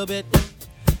a little bit,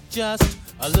 just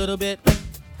a little bit.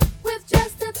 With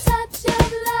just a touch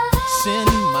of love. Send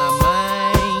my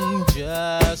mind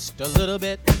just a little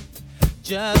bit,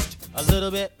 just a little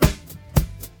bit.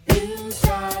 You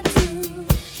got to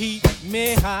keep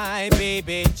me high,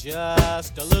 baby,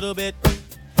 just a little bit,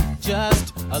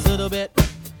 just a little bit.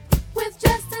 With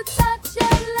just a touch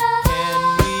of love.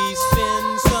 Can we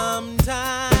spend some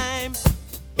time?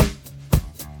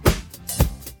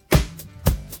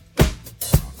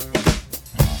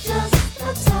 Just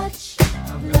a touch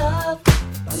of love,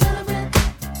 a little bit.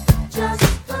 Just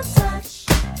a touch,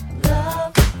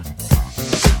 love.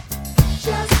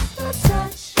 Just a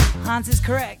touch. Hans is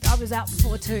correct. I was out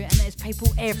before too, and there's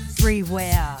people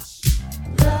everywhere.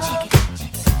 Love.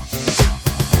 Check it out.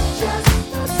 Just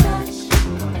a touch,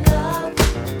 love,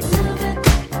 a little bit.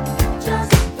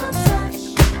 Just a touch,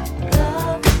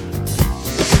 love.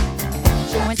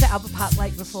 I went to Albert Park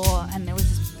Lake before, and there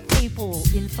was people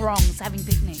in throngs having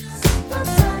picnics.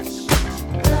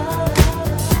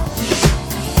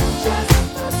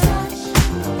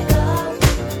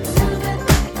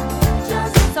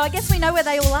 So I guess we know where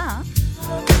they all are.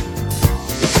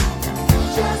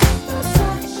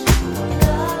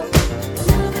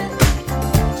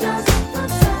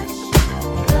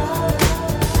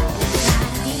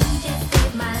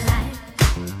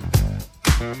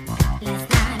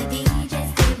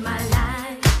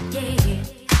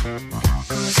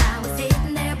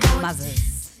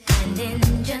 Mothers. And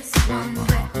in just one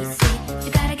breath you say,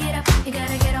 you gotta get up, you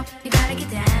gotta get off, you gotta get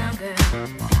down, girl.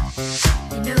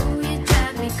 You know you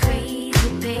drive me crazy,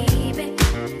 baby.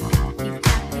 You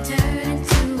got me turning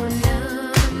to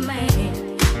another man.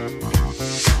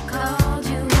 Called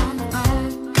you on the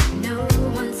phone, no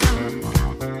one's home.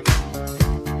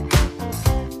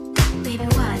 Baby,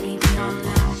 why leave me all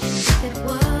alone? And if it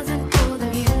wasn't for the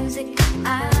music, I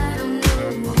don't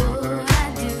know what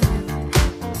I'd do.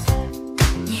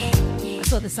 I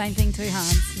saw the same thing too,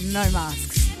 Hans. No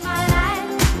masks.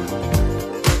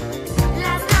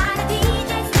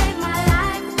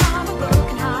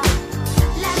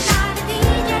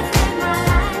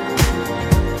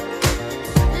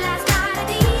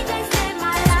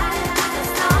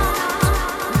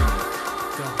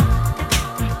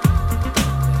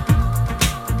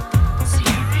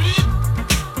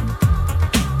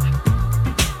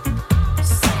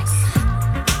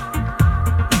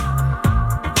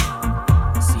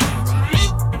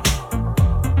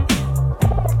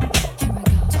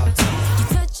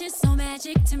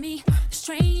 To me, the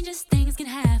strangest things can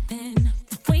happen.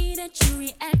 The way that you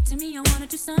react to me, I wanna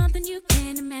do something you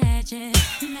can't imagine.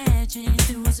 Imagine if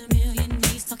there was a million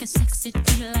ways talking sexy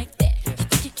to you like that. You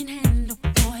think you can handle,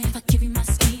 boy? If I give you my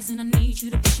squeeze and I need you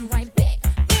to push it right back.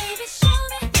 Baby, show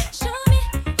me,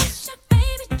 what's your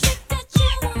favorite trick that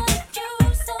you wanna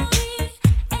use on me?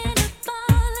 And I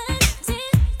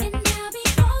volunteer, and I'll be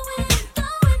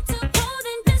going to cold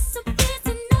and disappear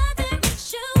to nothing but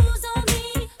shoes on me.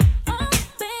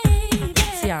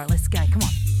 Ciara, let's go. Come on.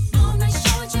 All night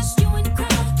show, just you and the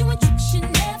crowd doing tricks you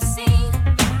never seen.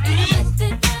 And I bet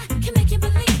that I can make you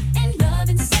believe in love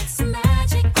and sex and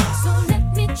magic. So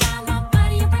let me try my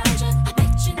body around you. I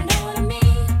bet you know what I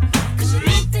mean. 'Cause you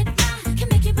know that I can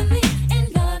make you believe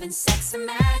in love and sex and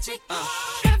magic.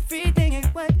 Everything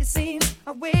ain't what it seems.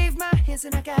 I wave my hands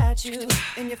and I got you.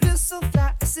 And you feel so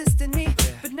fly assisting me.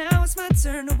 But now it's my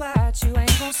turn to watch you. I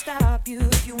ain't gonna stop you.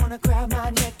 If you wanna grab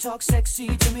my neck, talk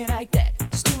sexy to me like that.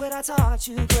 Just do what I taught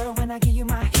you, girl. When I give you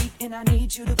my heat and I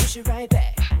need you to push it right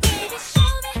back. Baby, show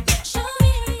me, what's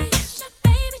your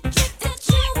favorite trick that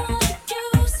you wanna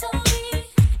use on me.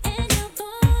 And I'll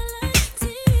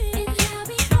volunteer, and I'll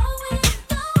be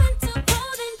going to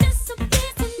cold and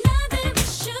disappear to nothing but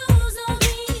shoes on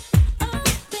me. Oh,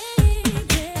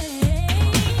 baby.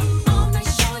 All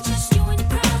night show, just you and the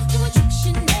crowd doing tricks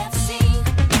you never seen.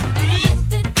 And I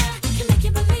bet that I can make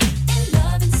you believe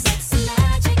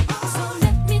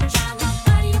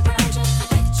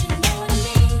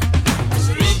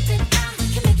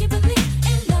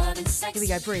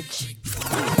bridge.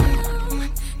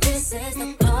 This is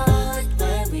the part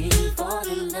where we fall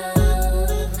in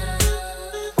love.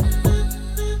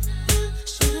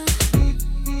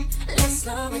 Let's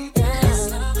slow it down.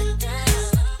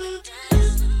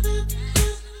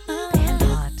 Band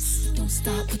vibes. Don't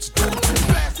stop what you're doing.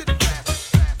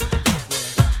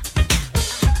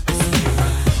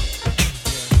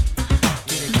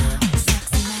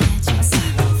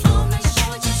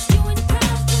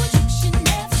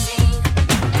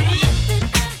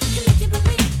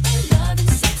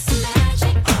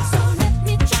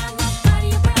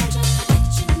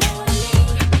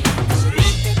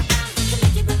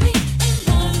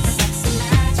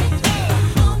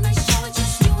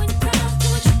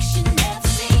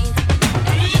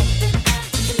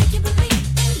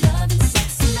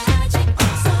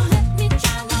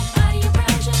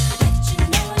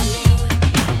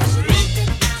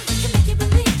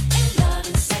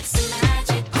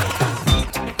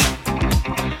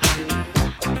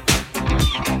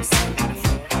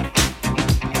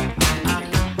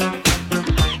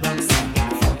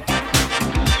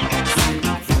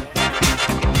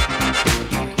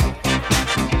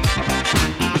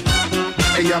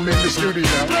 I'm in the studio.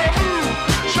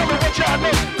 Show me what y'all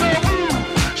know.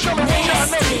 Show me what y'all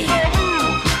know.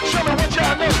 Show me what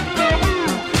y'all know.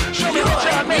 Show me what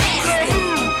y'all know.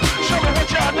 Show me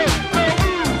what y'all know.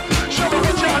 Show me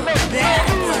what y'all know.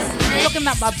 Talking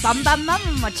about my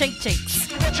bum, my cheeks.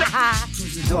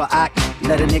 Do a act,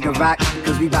 let a nigga rock,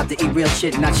 cause we about to eat real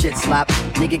shit, not shit slop.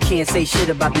 Nigga can't say shit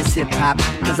about this hip hop,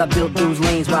 cause I built dudes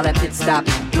lanes while at pit stop.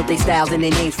 Built they styles and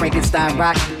their names, Frankenstein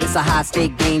rock. It's a high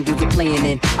stake game dudes are playing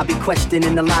in. I be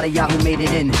questioning a lot of y'all who made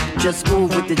it in. Just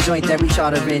move with the joint that we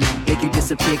charter in. Make you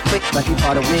disappear quick like you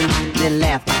part of win. Then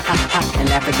laugh, ha ha, and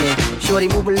laugh again. Shorty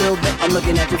move a little bit, I'm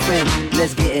looking at your friend.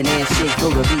 Let's get an handshake,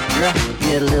 go to beat, girl.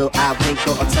 Get a little eye wink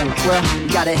or a tongue twirl. You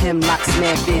got a hemlock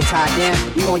smacked in, tied down.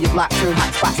 You on your block, turn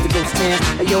hot spots to ghost town.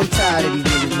 Hey, yo, I'm tired of these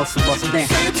niggas muscle bustle down.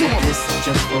 This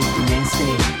just for the nasty.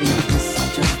 This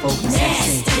just for the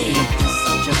nasty.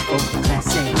 This just for the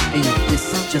classy. This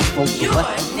just for the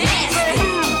what?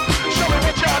 Show me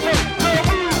what y'all know.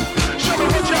 Show me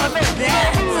what y'all know.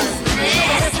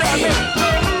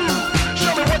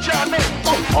 Show me what y'all know.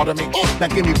 Pardon me, now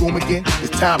give me room again. It's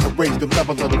time to raise the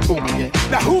level of the boom again.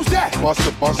 Now who's that? Bust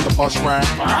rhyme.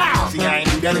 See, I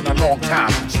ain't do that in a long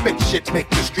time. Spit shit, make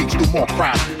the streets do more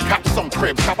crime. Cop some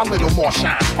cribs, cop a little more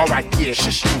shine. Alright, yeah,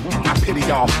 shush. I pity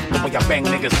y'all, the way I bang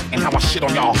niggas and how I shit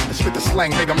on y'all. And spit the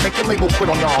slang, nigga, make your label quit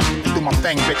on y'all. Do my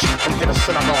thing, bitch, from here to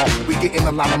Senegal. We getting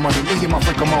a lot of money, me and my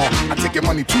freak 'em all. I take your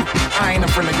money too, I ain't a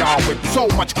friend of y'all with so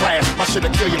much class. My shit'll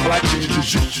kill you black,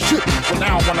 but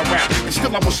now I wanna rap. And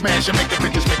still I will smash and make the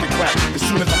bitches make it clap. As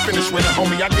soon as I'm finished with it,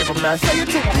 homie, I give a mess. Say it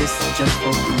to me. This just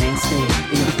for the nasty.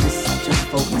 This just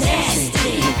for the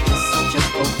nasty. This just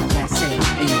for the classy.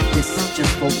 This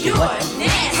just for the what?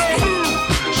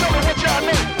 Show me what y'all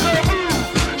know.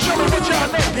 Show me what y'all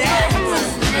know.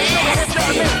 Show me what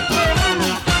y'all know.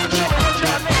 Show me what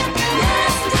y'all know.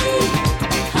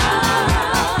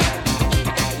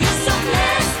 You're so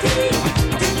nasty.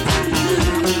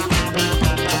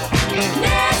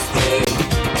 Nasty.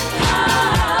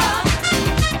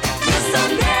 You're so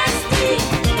nasty.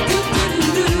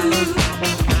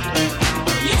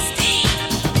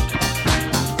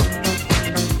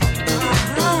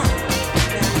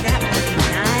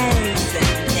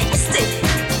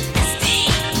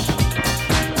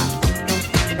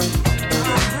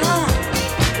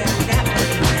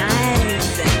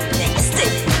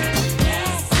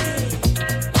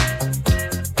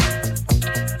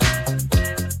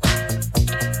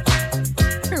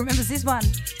 Who remembers this one?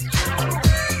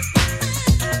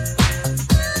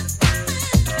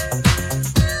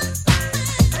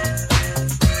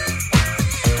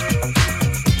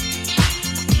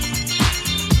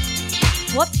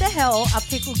 What the hell are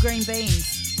pickled green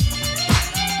beans?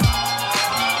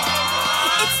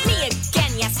 It's me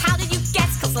again, yes. How did you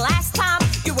guess? Cause last time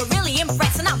you were really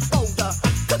impressed and I'm bolder.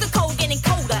 Cook a cold getting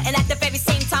colder, and at the very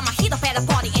same time I heat up at a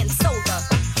party and soda.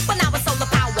 But now it's solar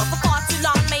power. For far too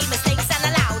long made mistakes and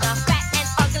allowed a fat and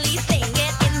ugly thing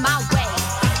get in my way.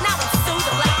 Now it's too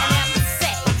late and have to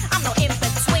say I'm no in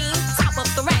between. Top of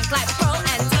the rank like Pearl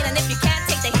and Dean. And if you can't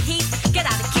take the heat, get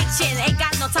out of the kitchen. Ain't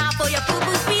got no time for your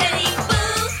boo-boo feet.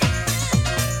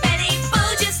 Betty Boo,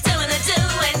 just doing the do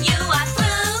and you are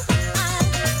through.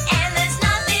 And there's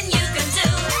nothing you can do.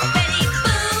 Betty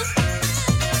Boo,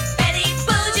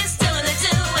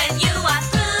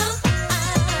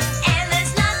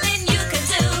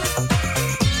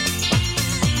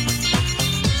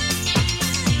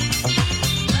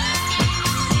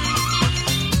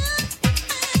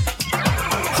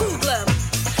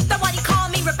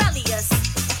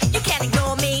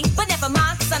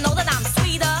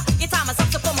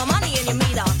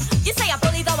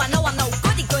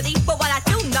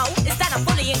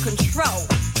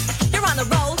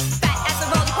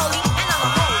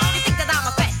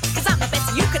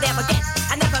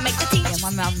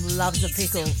 mum loves a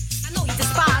pickle. I know you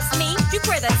despise me. You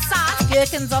criticize.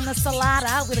 Gherkins on the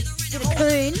salada with a bit of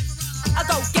coon. I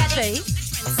go get it.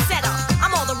 Set up.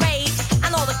 I'm all the rage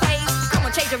and all the craze. Come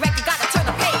on, change the record. Gotta turn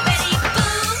the page. Betty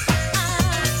Boo,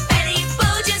 Betty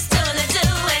Boo, just doing the do,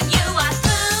 and you are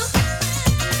through.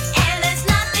 And there's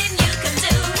nothing you can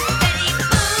do.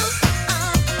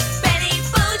 Betty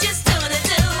Boo, just doing the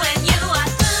do, and you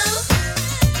are through.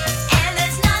 And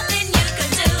there's nothing you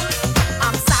can do.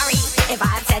 I'm sorry if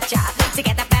I upset ya. To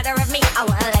get the better of me, I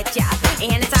won't let ya.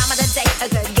 Any time of the day, I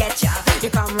could get ya. You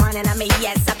come running at me,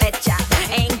 yes, I bet ya.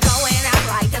 Ain't going out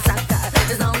like a sucker.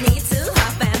 There's no need to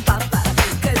huff and puff.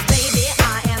 Cause baby,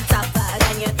 I am tougher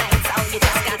than you think. So you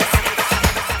just gotta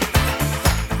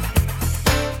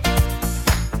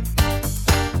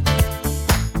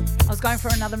I was going for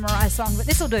another Mariah song, but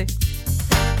this'll do.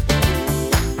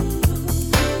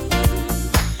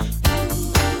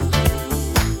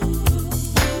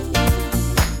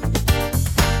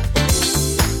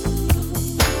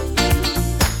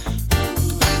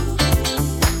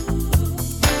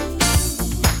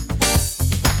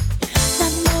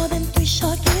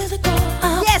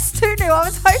 Yes, Tunu, I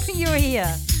was hoping you were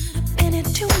here. Pin it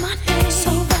to my head.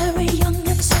 So very young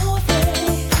and so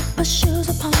afraid. But shoes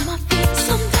upon my feet.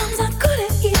 Sometimes I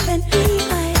couldn't even eat.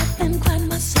 I often cried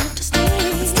myself to sleep.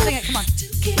 Sing it, come on.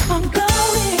 Keep on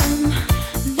going,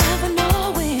 never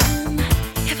knowing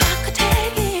if I could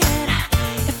take it,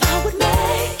 if I would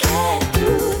make it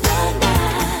through the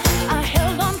night. I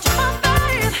held on to my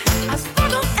faith, I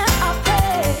struggled and I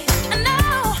prayed, and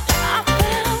now I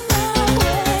found my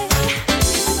way.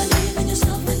 Believe in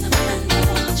yourself and no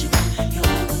matter what you want, you're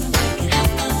gonna make it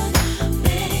happen,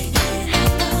 make it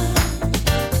happen.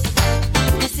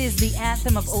 This is the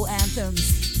anthem of all anthems.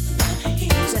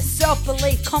 The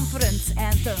self-belief, confidence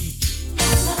anthem.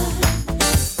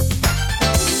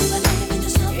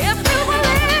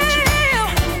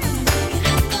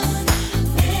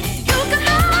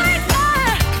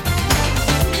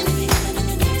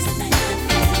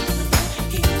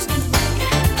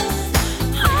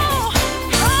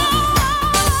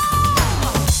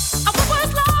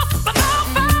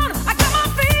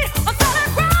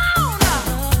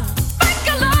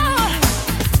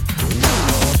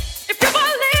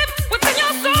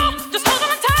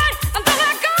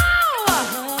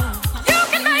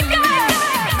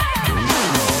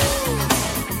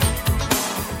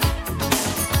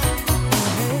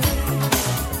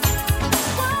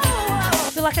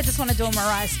 I just want to do a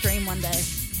Mariah stream one day.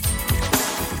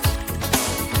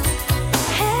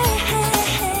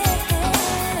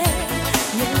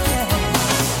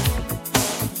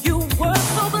 You were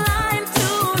so blind to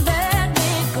let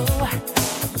me go.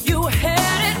 You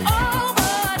had it all,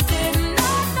 but did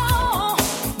not know.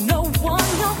 No one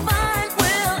you'll find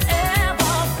will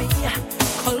ever be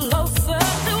closer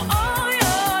to all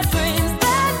your dreams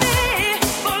than me.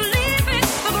 Believing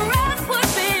the grass would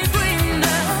be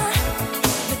greener.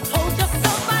 You told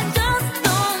yourself I just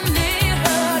don't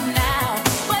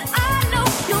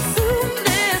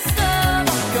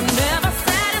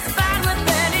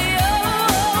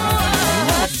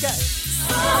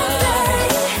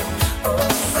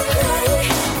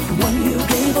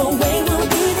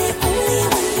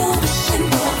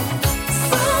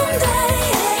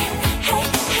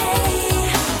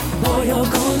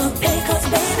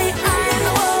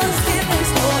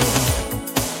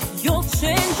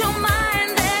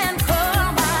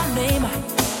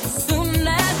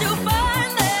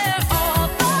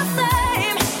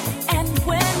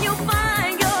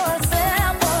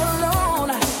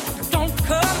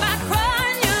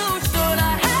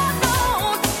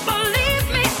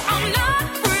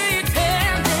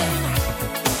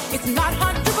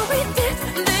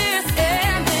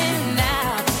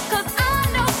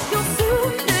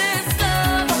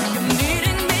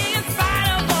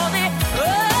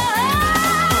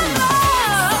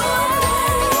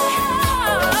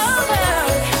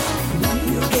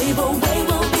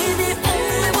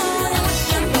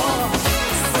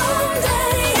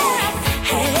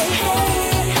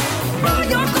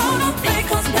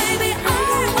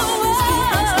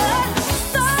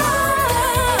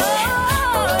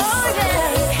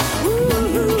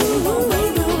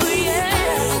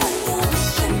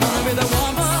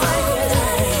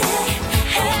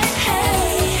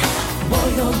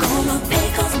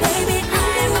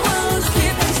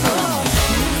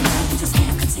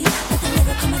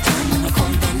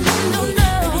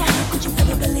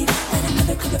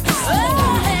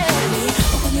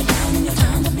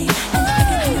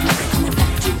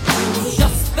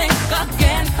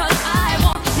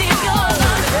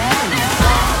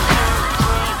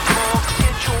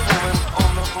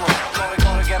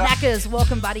Bunkers,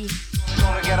 welcome, buddy.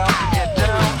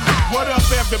 What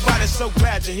up, everybody? So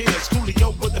glad you're here. It's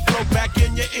Coolio with the flow back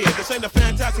in your ear. This ain't a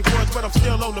fantastic words, but I'm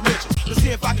still on the mission. Let's see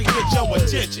if I can get your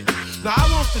attention. Now, I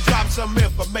want to drop some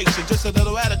information, just a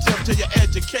little additive to your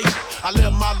education. I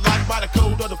live my life by the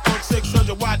code of the funk,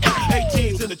 600 watt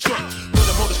F18s in the trunk. When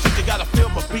I'm on the street, you gotta feel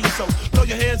my beat. So throw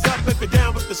your hands up if you're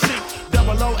down with the seat.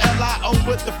 Double O-L-I-O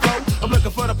with the flow. I'm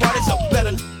looking for the party, so let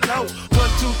it know. 1,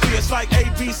 2, 3, it's like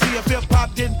ABC. If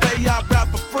hip-hop didn't pay, I rap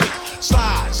for free.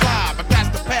 Slide, slide, but that's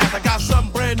the path. I got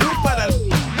something brand new for the... 1,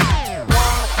 2,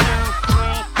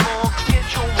 3, 4, get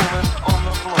your woman on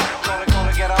the floor.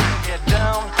 Gonna get up, get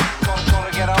down.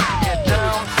 Gonna get up, get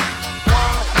down. 1,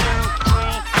 2,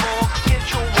 3, 4, get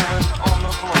your woman on the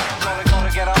floor.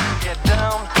 Gonna get up, get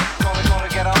down. Gonna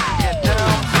get up, get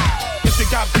down. If you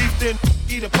got beef, then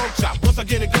eat a pork chop. Once I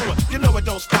get it going, you know it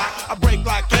don't stop. I break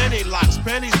like any locks.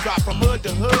 Pennies drop from hood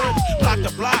to hood, block to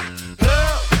block.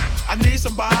 I need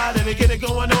somebody to get it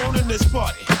going on in this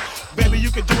party. Baby, you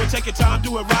can do it, take your time,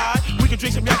 do it right. We can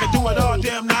drink some, y'all can do it all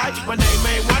damn night. My name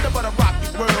ain't Wonder, but I rock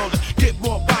the world. Get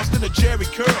more bounce than a Jerry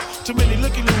curl. Too many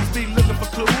looky-loos be looking for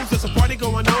clues. There's a party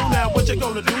going on now, what you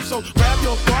gonna do? So grab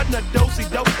your partner,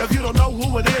 dosey-dope. If you don't know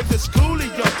who it is, it's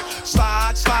Coolio.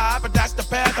 Slide, slide, but that's the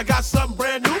path. I got something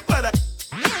brand new for that.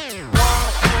 1, 2,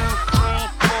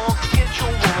 3, 4, get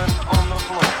your woman on the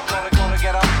floor. Gonna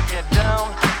get up, get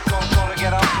down. Gonna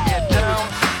get up, get down.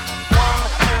 1,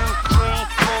 2, 3,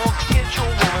 4, get your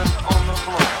woman on the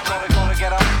floor. Gonna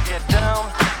get up, get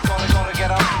down. Gonna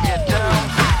get up, get down.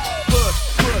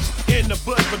 Push in the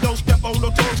bush, but don't step on no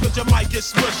toes, cause you might get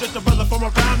smushed. It's the brother from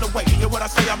around the way. Hear what I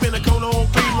say, I'm in a cone on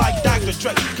green like Dr.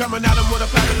 Dre. Coming at him with a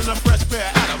packet and a fresh pair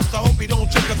of atoms. I hope he don't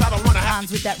trip, cause I don't wanna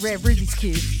have with that rare Rubik's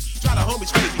Cube. Try the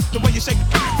homies crazy, the way you shake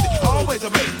it, always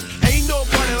amazing. Ain't no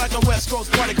party like a West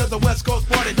Coast party, cause the West Coast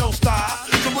party don't stop.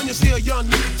 So when you see a young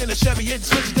in a Chevy hitting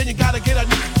switches, then you gotta get a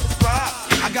ride.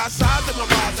 I got sides in my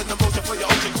rise and the motion for your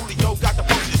ocean. Coolio got the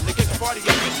potion to get the party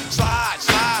open. Slide,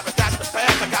 slide, but that's the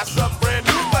path. I got something brand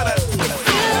new for that.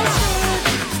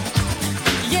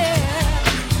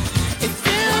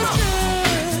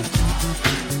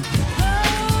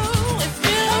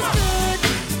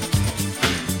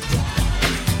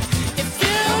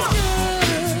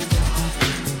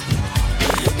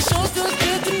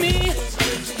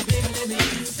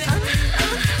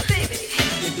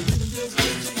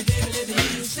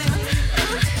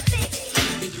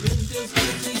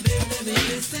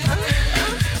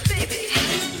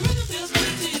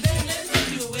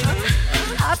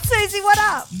 Susie, what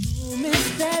up?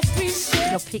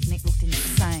 Your picnic looked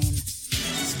insane.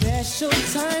 Special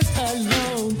times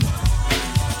alone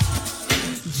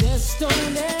just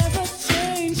don't ever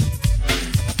change.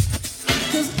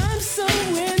 'Cause I'm so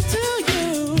into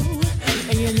you.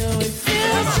 And you know it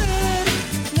feels good.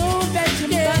 Know that you're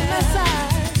by my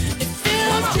side. It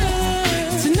feels good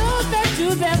to know that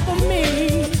you're there for me.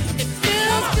 It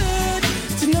feels good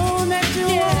to know that you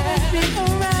always be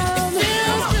around. It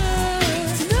feels good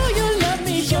to know you love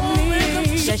me for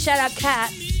me. So shout out Kat.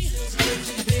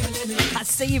 I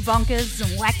see you bonkers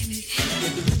and wacky.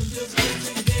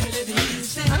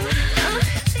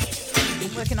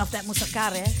 Working off that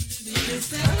musakare.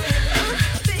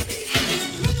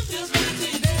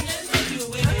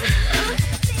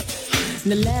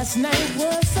 The last night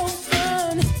was so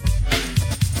fun.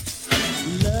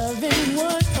 Loving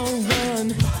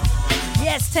 101.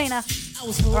 Yes, Tina.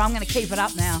 Or I'm going to keep it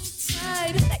up now.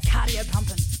 That cardio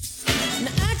pumping.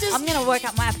 I'm going to work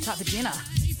up my appetite for dinner.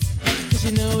 Cause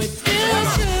you know it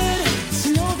feels good to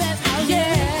know that I'll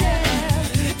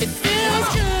It feels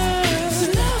good to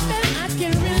know that I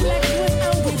can relax when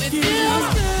I'm with you. It feels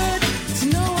good to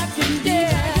know I can be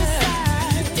by your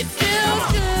side. It feels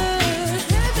good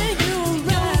having you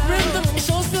around. It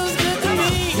sure feels good to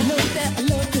me. You know that I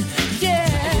love you. Yeah.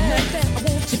 You know that I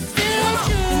want you. It feels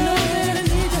good. You know that I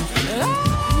need you.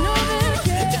 You know that I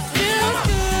care. It feels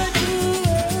good.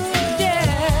 Yeah.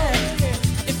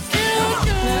 It feels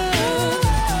good.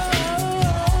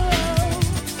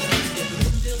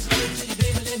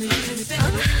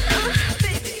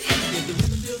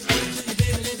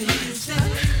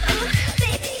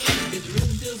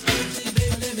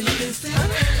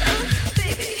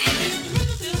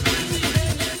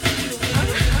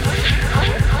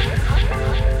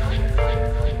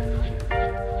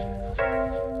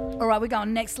 All right, we're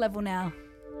going next level now.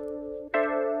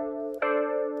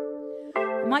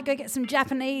 I might go get some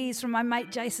Japanese from my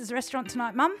mate Jace's restaurant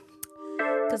tonight, Mum,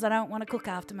 because I don't want to cook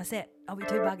after my set. I'll be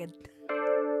too buggered.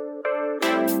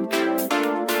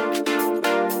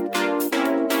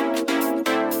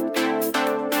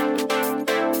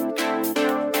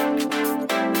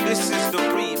 This is the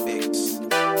remix.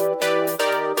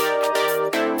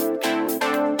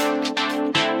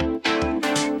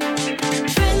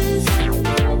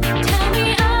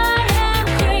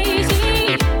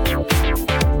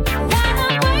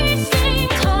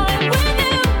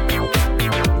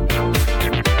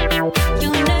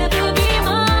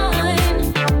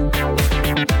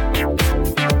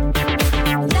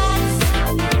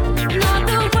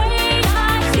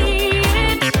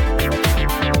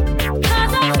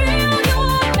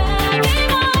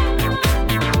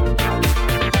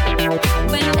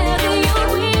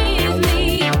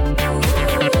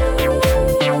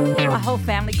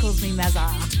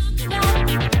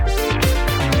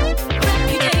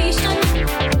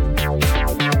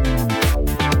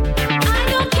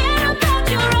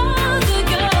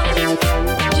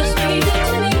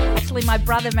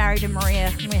 brother married a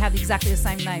Maria, and we have exactly the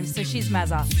same name, so she's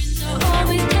Mazza.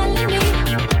 Always telling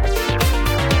me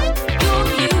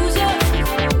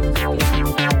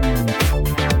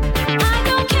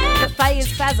But Faye is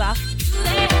Fazza.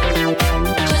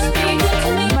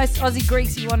 Most Aussie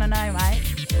Greeks you want to know, mate.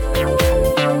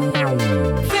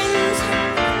 friends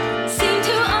seem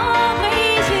to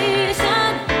always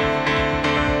listen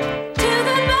to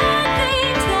the bad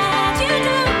things that you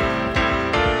do.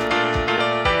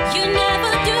 You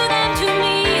never do them to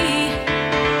me.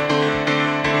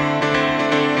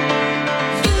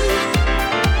 You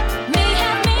may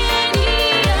have many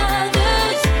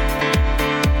others,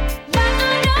 but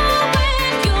I know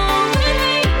when you're with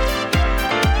me,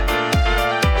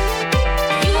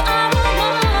 you are all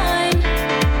mine.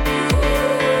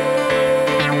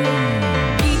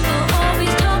 People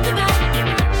always talk about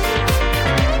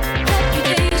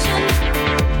reputation.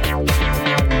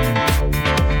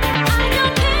 I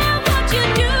don't care what you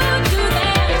do to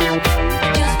them,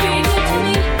 just be good to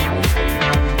me.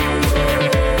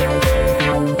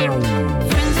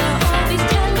 Friends are always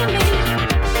telling me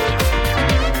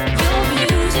you're a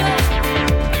loser.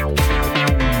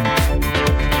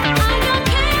 I don't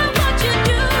care what you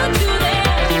do to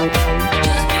them,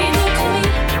 just be good to me.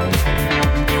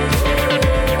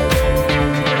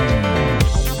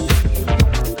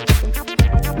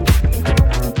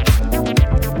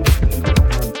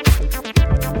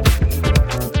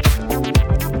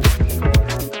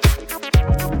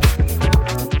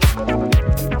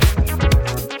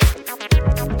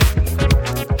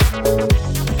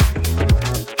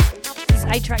 This is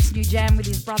A-Track's new jam with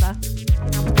his brother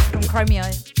from Chromeo.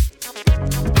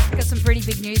 Got some pretty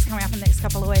big news coming up in the next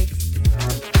couple of weeks.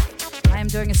 I am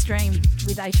doing a stream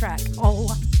with A-Track.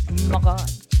 Oh my god.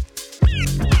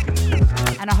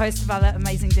 And a host of other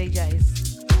amazing DJs.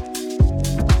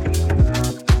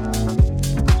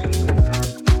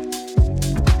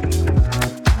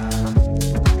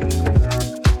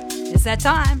 It's that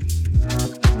time.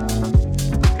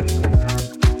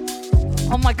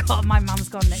 Oh my god, my mum's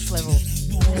gone next level.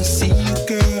 Wanna see you,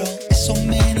 girl. There's so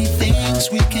many things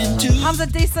we can do. Hamza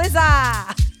D. Souza.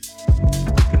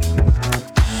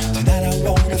 Tonight I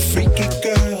wanna freak it,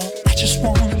 girl. I just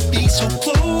wanna be so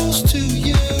close to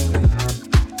you.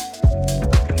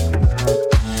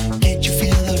 Can't you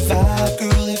feel the vibe,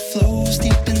 girl? It flows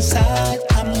deep inside.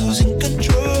 I'm losing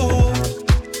control.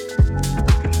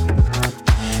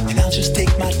 And I'll just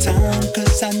take my time,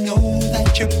 'cause I know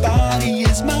that your body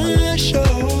is my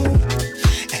show.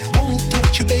 And I wanna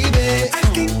touch you, baby. I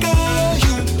can call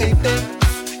you, baby.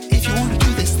 If you wanna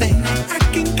do this thing, I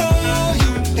can call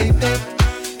you, baby.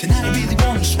 Tonight I really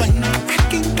wanna swing. I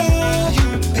can call you,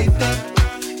 baby.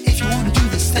 If you wanna do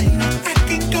this thing, I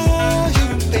can call you,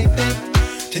 baby.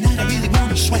 Tonight I really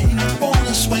wanna swing,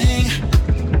 wanna swing.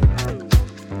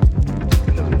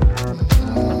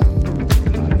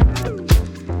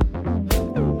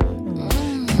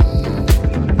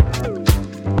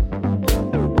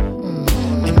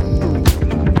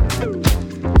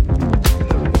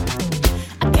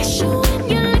 I kiss you when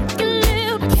you lick your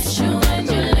lip. Kiss you when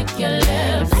you lick your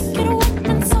lips. Like it wet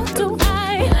and so do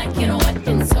I. Like it wet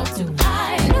and so do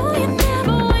I. No, you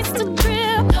never waste a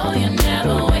trip. No, you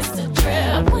never waste a trip.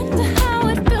 I wonder how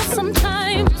it feels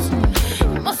sometimes.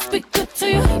 It must be good to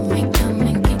you. Keep me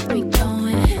coming, keep me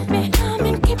going. Keep me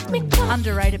coming, keep me going.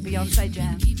 Underrated Beyonce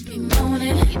jam. Keep me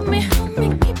moaning, keep me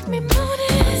humming, keep me moaning.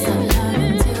 Stop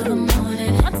loving till the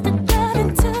morning. Wants to love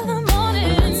until the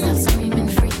morning. Stop screaming,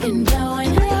 freaking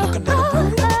blowing.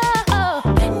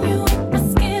 Then you eat the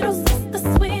Skittles, it's the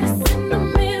sweetest in the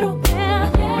middle. Yeah,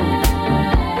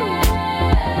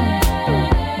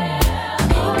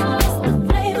 pink is the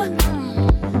flavor,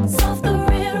 solve the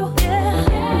riddle. Yeah,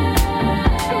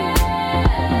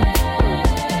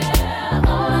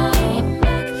 lean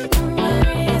back, don't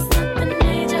worry, it's nothing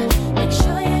major. Make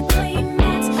sure you clean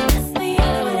it. That's the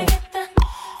only way to get the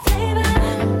flavor.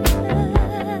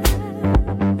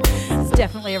 It's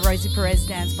definitely a Rosie Perez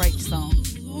dance break song.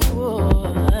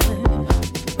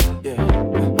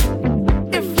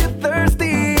 If you're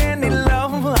thirsty and need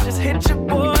love, just hit your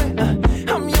boy.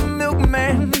 I'm your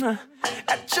milkman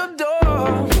at your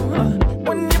door.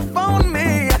 When you phone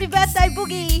me, Happy birthday,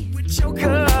 Boogie. with your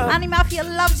cup. Annie Mafia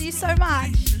loves you so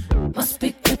much. Must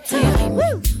be good to you.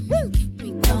 Woo, woo. Keep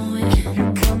me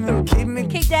going, Come and keep me,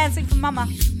 Keep dancing for Mama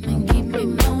keep me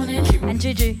moaning. and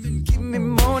Juju. keep me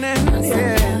moaning.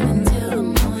 Yeah, Until the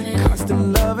morning.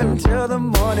 constant love until the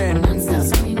morning. Stop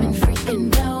screaming, freaking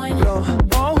blowing. Blow.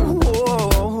 Oh, oh,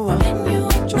 oh. Then you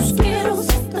eat the Skittles,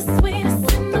 it's the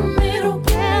sweetest in the middle.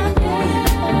 Yeah,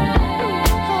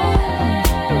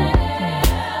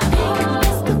 pink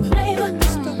is the flavor,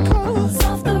 solve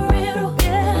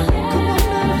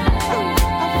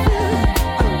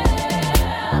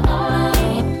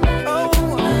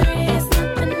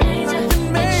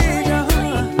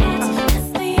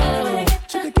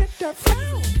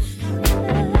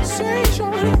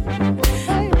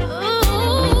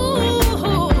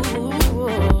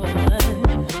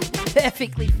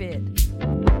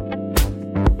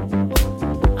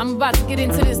I'm about to get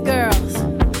into this, girls.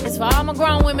 It's for all my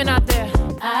grown women out there.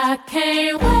 I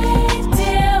can't wait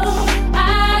till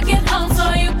I get home so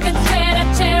you can tear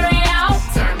that cherry out.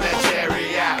 Turn that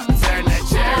cherry out. Turn that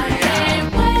cherry out. I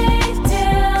can't wait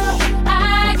till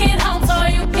I get home so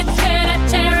you can tear that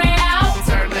cherry out.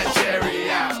 Turn that cherry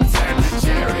out. Turn that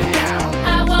cherry out.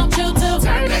 I want you to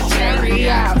turn that cherry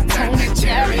out. Turn that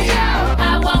cherry out.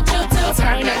 I want you to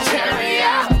turn that cherry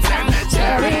out. Turn that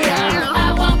cherry out.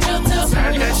 I want you to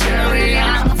turn that cherry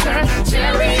out. Turn that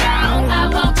cherry out. I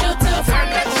want you to turn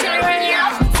that cherry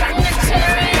out. Turn that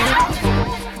cherry out.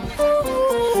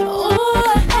 Ooh, I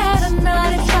had a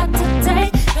naughty thought today,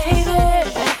 baby.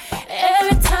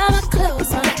 Every time I close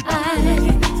my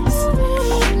eyes,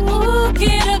 ooh,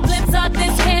 get a glimpse of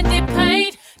this candy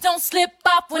paint. Don't slip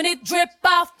off when it drip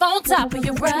off on top of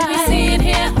your eyes. Let me see it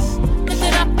here, lift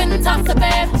it up and toss it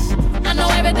back. I know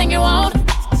everything you want.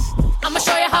 I'ma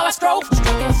show you how I stroke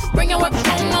it. Bring your work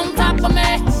on top of me.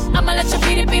 I'ma let you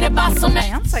beat it, boss on me.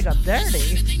 Beyonce got dirty.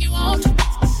 Everything you want.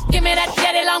 Give me that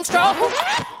daddy long stroke.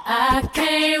 I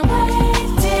can't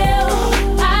wait till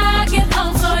I get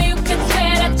home so you can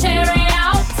tear that cherry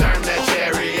out. Turn that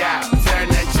cherry out. Turn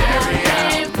that cherry out. I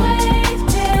can't wait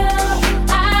till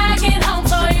I get home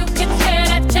so you can tear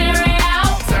that cherry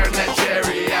out. Turn that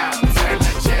cherry out. Turn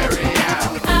that cherry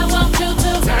out. I want you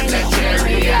to turn that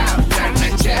cherry out. Turn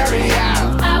that cherry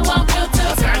out. I want you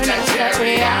to turn that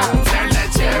cherry out. Turn that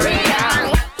cherry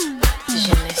out.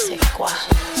 Je ne sais quoi.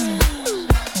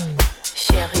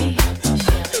 Chérie,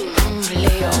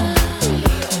 Léo.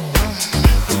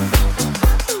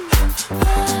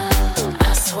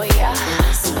 Assoya,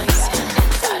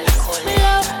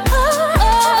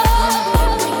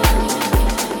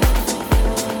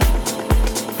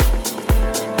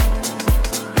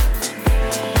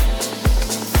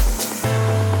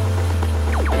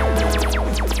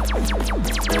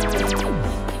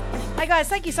 Hey guys,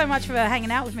 thank you so much for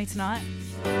hanging out with me tonight.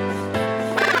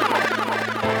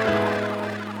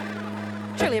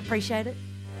 Truly appreciate it.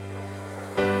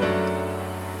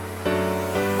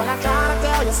 Well, I try to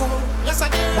tell you so, yes I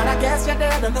did, but I guess you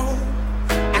didn't know.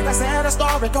 As I said, the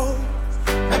story goes,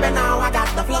 maybe now I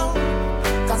got the flow,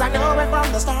 cause I knew it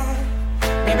from the start.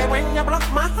 Maybe when you broke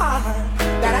my heart,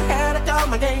 that I had to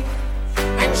come again,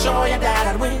 and show you that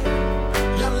I'd win.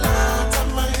 You lied to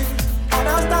me. All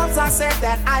those times I said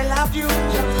that I loved you.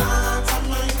 You lied to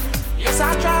me. Yes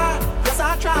I tried,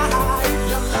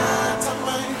 you lied to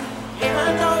me.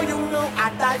 Even though you knew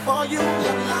I'd die for you.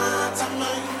 You lied to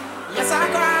me. Yes I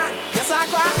cried,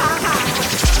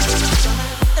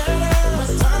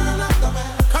 Return of the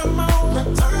man. Come on,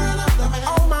 return of the man.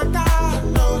 Oh my God, you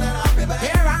know that I'll be back.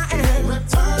 Here I am,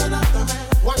 return of the man.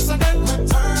 Once again,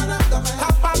 return of the man.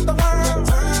 Top of the world,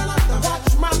 return of the man.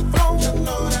 Watch my flow, you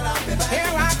know that I'll be back.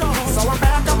 Here I go, so I'm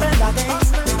back up in the game.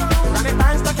 Running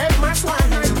bands to take my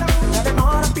swing. Letting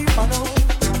all the people know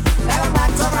that I'm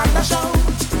back to run the show.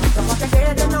 The fuck you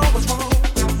did, you know what's wrong.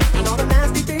 And all the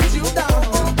nasty things you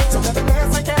done. So never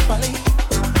dance and carefully.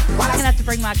 I'm gonna have to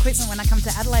bring my equipment when I come to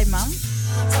Adelaide, Mum.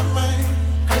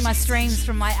 Do my streams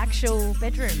from my actual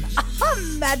bedroom.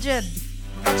 Imagine.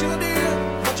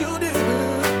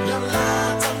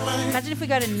 Imagine if we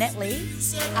go to Netley.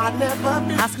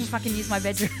 Ask them if I can use my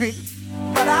bedroom.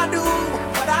 But I do.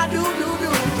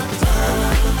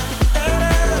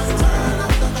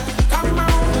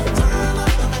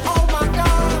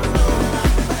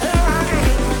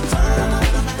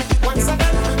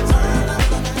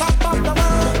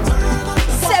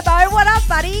 Sebo, what up,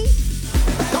 buddy?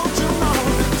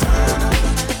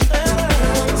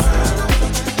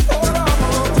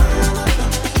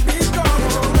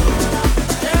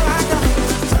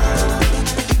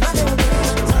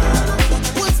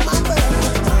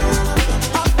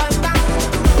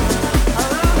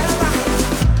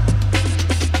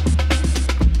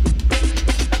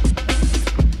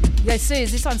 Yo,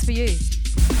 Suze, this one's for you.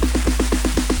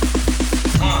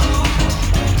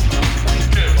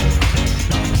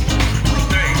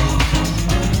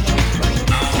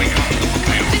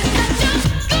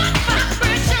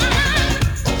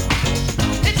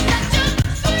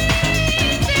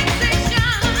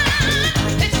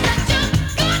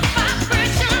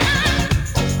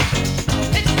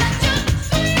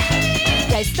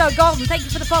 Okay, Stowe Golden, thank you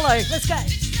for the follow. Let's go.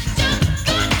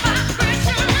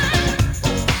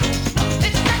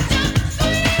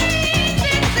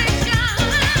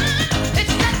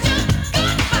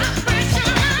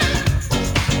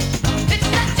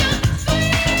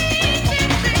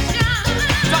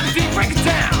 Break it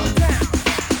down.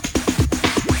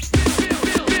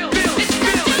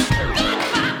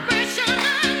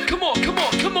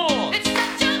 Come on.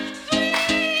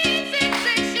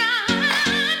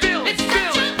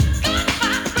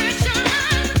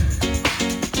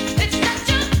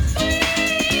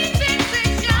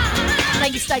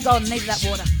 Oh, needed that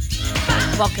water.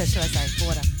 Vodka, should I say?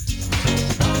 Water.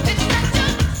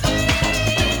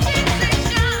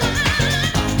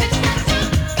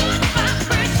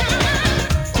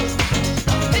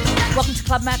 Welcome to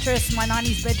Club Mattress, my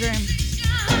 90s bedroom.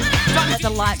 That's the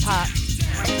light part.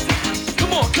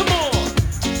 Come on, come on.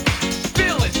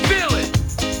 Feel it, feel it.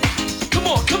 Come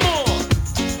on, come on.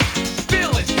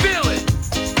 Feel it, feel it.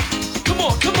 Come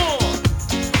on, come on.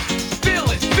 Feel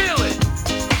it, feel it.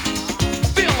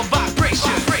 Feel the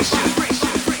vibration, vibration, vibration.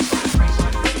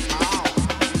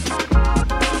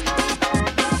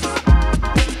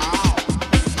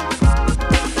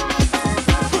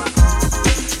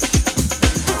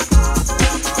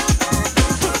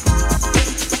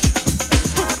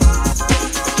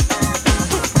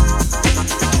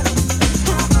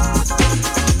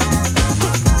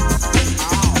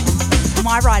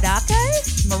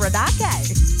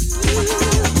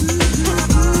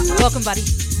 Welcome, buddy.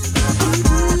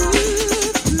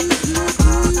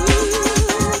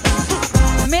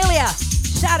 Amelia,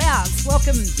 shout outs.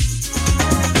 Welcome.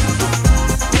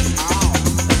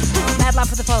 Mad love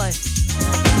for the follow.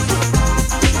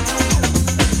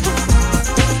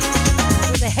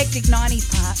 With a hectic 90s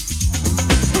part.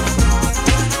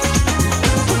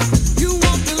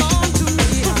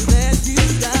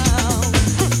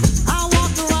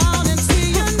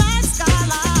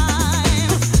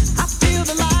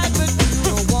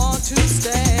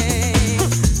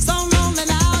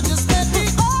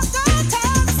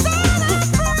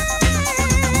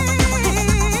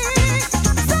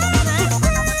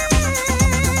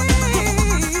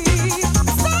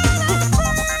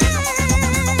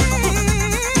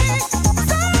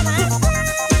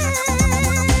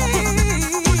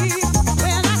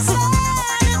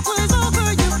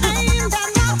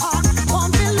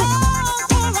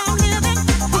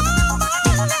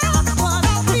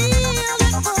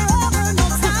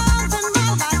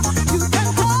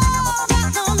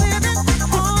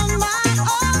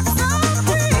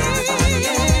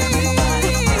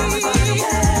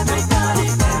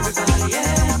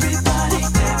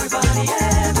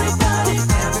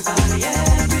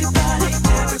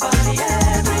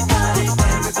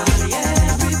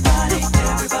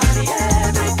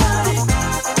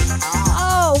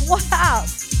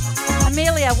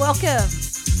 Welcome.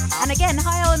 And again,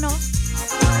 hi Eleanor.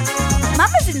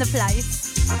 Mama's in the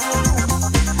place.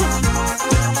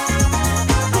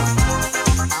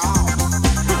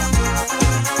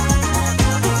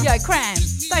 Yo, Cram,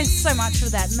 thanks so much for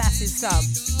that massive sub.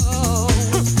 Oh,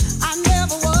 I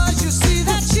never was, you see,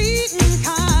 that cheating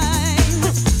kind.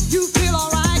 You feel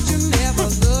alright, you never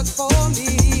look for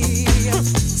me.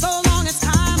 So long as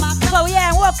time I... Chloe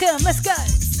Ann, welcome, let's go.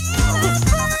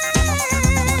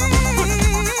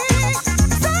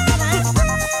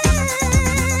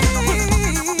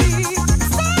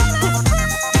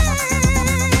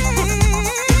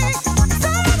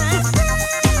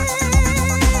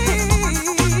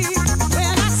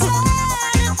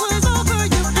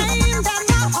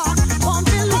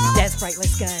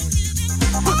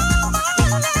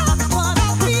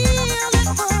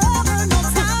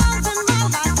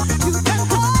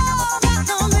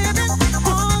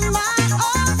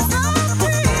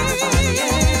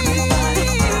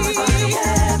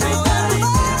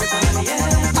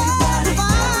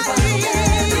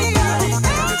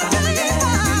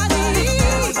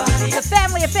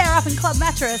 Club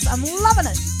Mattress, I'm loving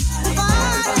it.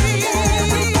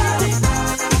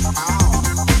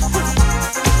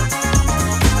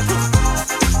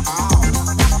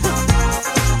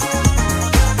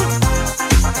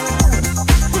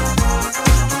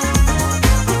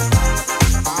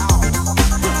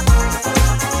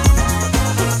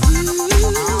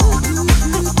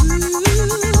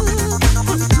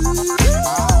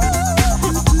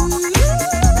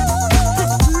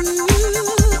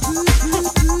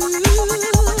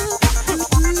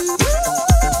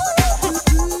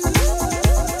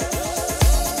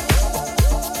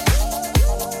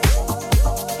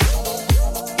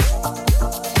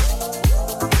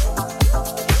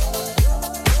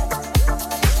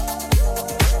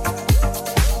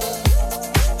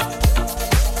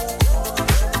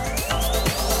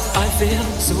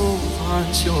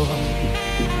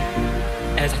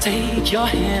 Your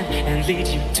hand and lead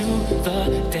you to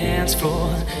the dance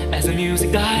floor as the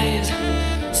music dies.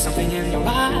 Something in your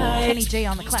eyes. Kenny G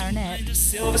on the clarinet.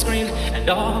 Silver screen and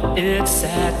all it's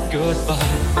sad goodbye.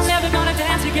 I'm never gonna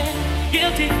dance again.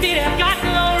 Guilty feet have got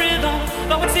no rhythm,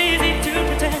 though it's easy to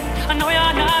pretend. I know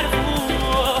you're not a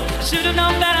fool. I should have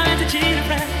known better than to cheat a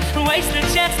friend and waste the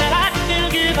chance that I still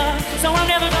give up. So I'm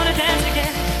never gonna dance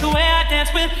again the way I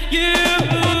dance with you.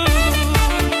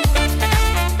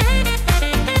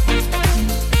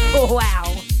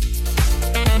 Wow.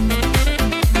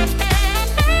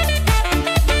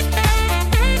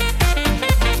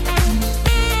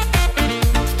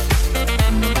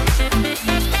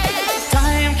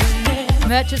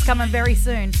 Merch is coming very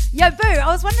soon. Yo, Boo, I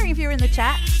was wondering if you were in the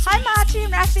chat. Hi, Marty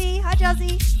and Rafi. Hi,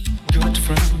 Jazzy. Good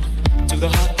friend to the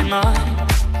heart and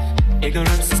mind.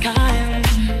 Ignorance is kind.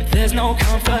 If there's no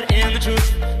comfort in the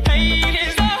truth, pain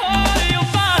is the whole you'll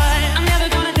find. I'm never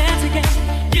gonna dance again.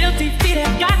 Guilty feet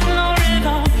have got no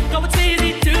rhythm. Though it's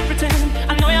easy to pretend.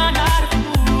 I know you're not a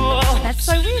fool. That's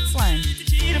so weird, Sloan.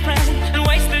 Cheat a friend and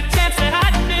waste the chance that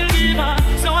I didn't give up.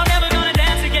 So I'm never gonna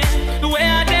dance again the way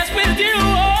I danced with you.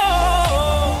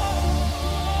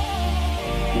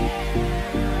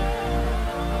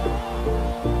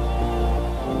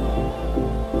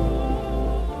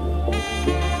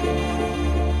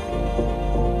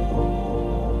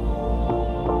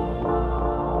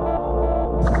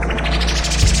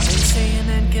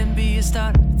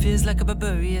 Start feels like a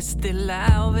barbarian still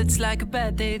alive. It's like a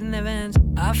bad day that never ends.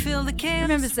 I feel the chaos.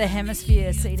 Remembers the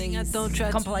Hemisphere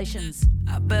CDs, compilations.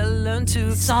 I better learn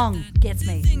to. Song gets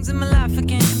me. Things in my life I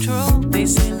can't control. They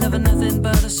say love is nothing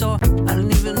but a sore. I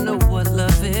don't even know what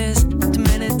love is. Too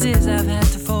many tears I've had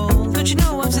to fold. Don't you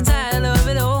know I'm so tired of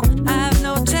it all? I have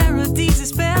no terror, these are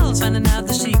spells. Finding out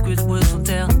the secret words won't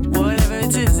tell. Whatever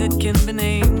it is, it can be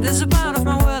named. There's a part of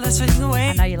my world that's fading away.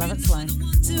 I know you love it, Sloan.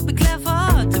 To be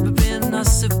clever, to be being or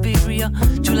superior.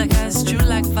 True like ice, true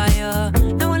like fire.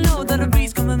 Now I know that a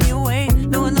breeze coming me away.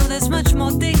 Now I know there's much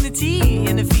more dignity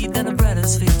in defeat than a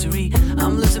brother's victory.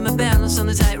 I'm losing my balance on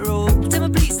the tightrope. Tell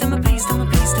me please, tell me please, tell me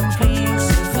please, tell me please.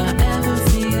 If I ever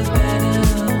feel better,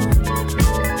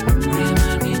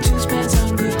 remind me to spend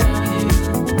some good time with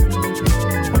you.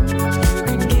 You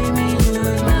can give me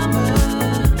your number.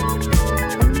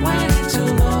 When it's all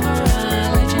over,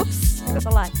 I'll let you. Oops, got the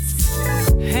lights.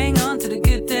 Hang on to the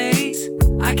good days.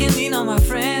 I can lean on my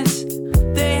friends.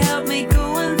 They help me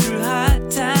going through hard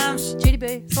times. Judy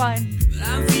Boo, Sloan. But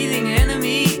I'm feeling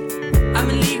enemy. I'm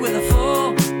in league with a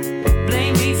foe.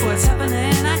 Blame me for what's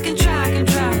happening. I can try, can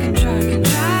try, can try, can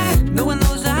try. Knowing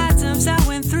those hard times I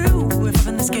went through. If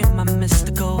in this game I missed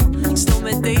the goal.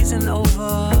 Stormy days and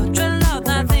over. Dreading out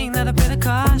that thing that I paid a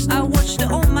cost. I watched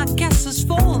all my castles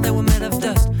fall. They were made of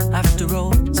dust. After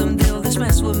all, someday all this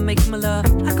mess will make my love.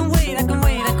 I can wait, I can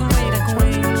wait, I can wait, I can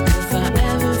wait. If I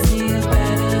ever feel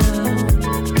better,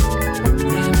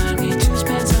 remind me to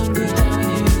spend some good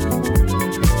time with you.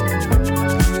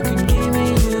 You can give me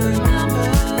your number.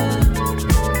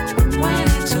 When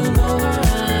it's all over,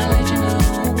 I'll let you know.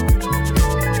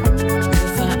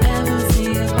 If I ever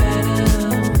feel better,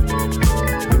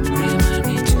 remind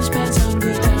me to spend some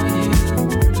good time with you.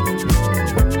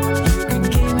 You can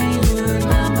give me your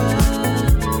number.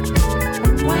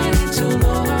 When it's all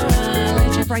over, I'll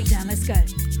let you. Breakdown, let's go.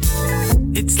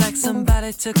 It's like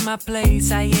somebody took my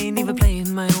place. I ain't even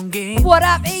playing my own game. What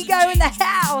up, Ego in the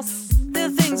house? There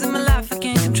are things in my life I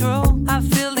can't control. I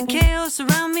feel the chaos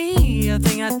around me. A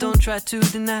thing I don't try to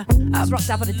deny. I was rocked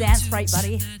up at a dance break,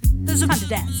 buddy. There's a time to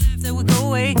dance. That would go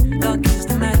away. Dark is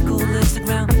the night, cold is the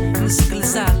ground. And the sickle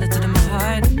is silent in my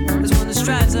heart. There's one that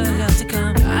strives a hell to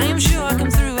come. I am sure I come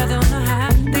through, I don't know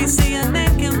how. They say a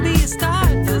name can be a start.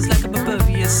 Feels like a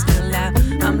barbarian still alive.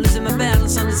 I'm losing my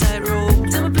balance on the tightrope.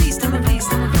 Tell me please, tell me please,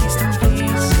 tell me please, tell me please.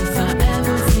 If I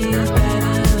ever feel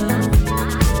better,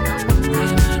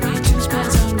 remind me to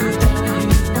spend some good time with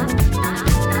you.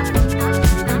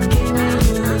 You can give me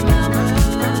your number.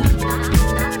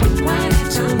 When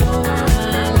it's all over,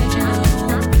 I'll let you know.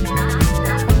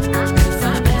 If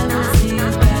I ever feel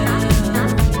better,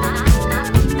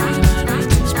 remind me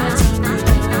to spend some good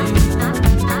time with you.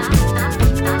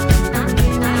 You can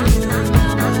give me your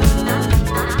number.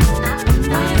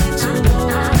 When it's all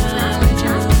over, I'll let you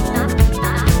know.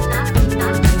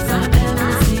 If I ever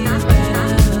feel better,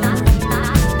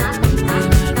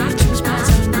 remind me to spend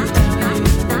some good time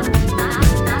with you.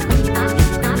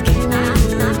 You can give me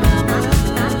your number.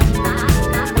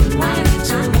 When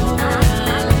it's all over,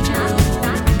 I'll let you know.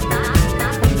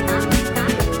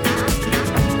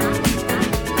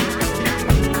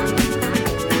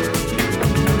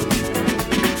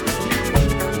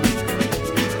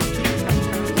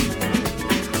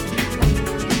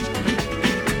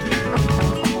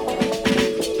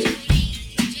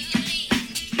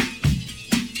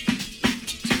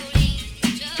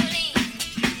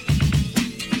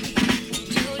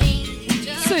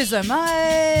 Suzumo!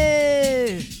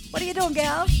 What are you doing,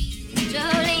 girl?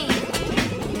 Jolene,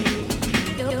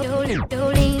 Jolene,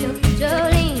 Jolene,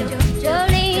 Jolene,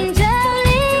 Jolene,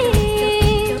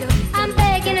 Jolene. I'm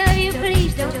begging of you,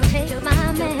 please don't take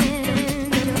my man.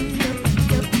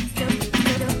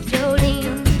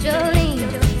 Jolene, Jolene.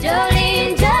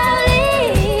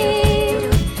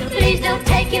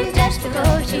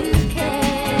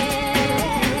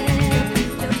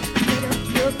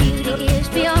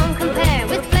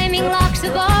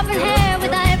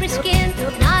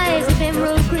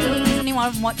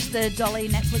 haven't watched the Dolly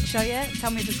Netflix show yet,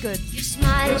 tell me if it's good.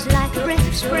 Smile is like a breath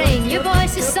of spring. Your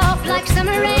voice is soft like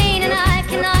summer rain, and I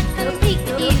cannot compete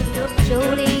with you,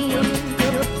 Jolene.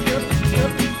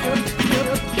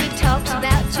 He talks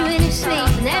about you in his sleep,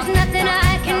 and there's nothing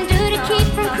I can do to keep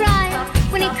from crying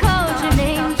when he calls your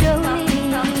name, Jolene.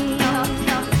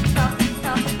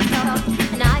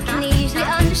 And I can easily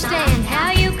understand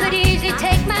how you could easily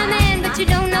take my man, but you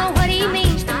don't know what he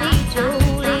means to me,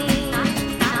 Jolene.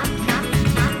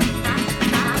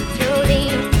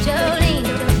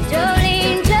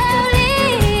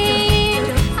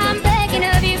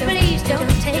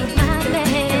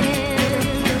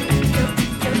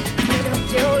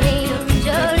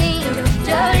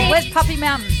 Puppy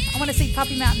Mountain. I want to see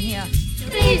Puppy Mountain here.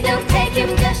 Please don't take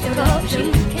him just because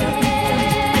you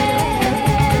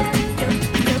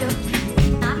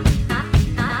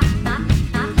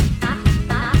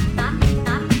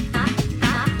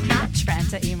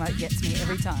Tranta emote gets me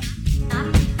every time.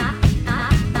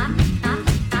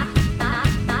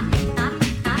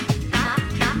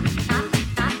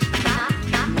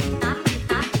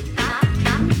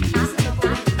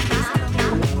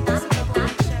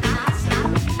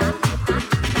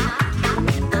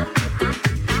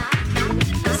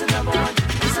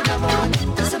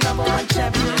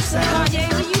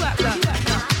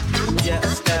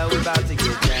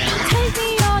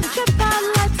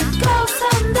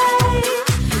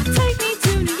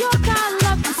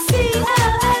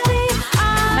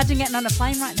 On a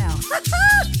plane right now.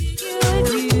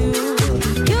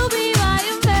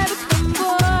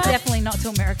 Definitely not to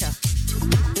America.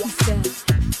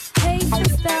 Hey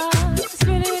sister, it's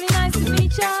really, really nice to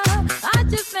meet ya. I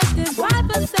just met this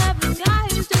 5'7" guy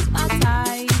who's just my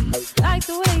type. Like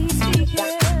the way he's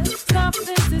speaking,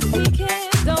 confidence is speaking.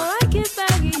 Don't like his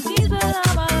baggy jeans, but I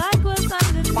like what's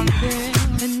underneath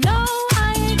it. And no,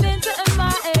 I ain't been to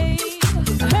MIA.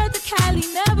 I heard the Cali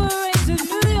never rains in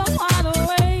New York all the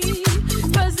way.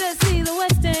 See the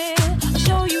West End, I'll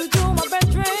show you to my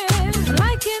bedroom.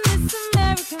 Liking this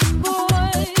American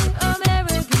boy,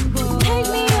 American boy. Take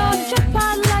me on a trip,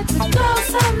 I'd like to go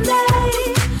someday.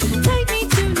 Take me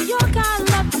to New York, I'd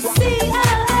love to see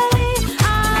LA.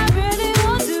 I really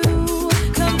want to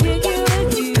come kick it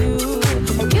with you.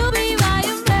 You'll be my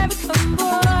American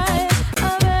boy,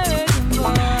 American boy. La,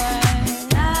 la, la,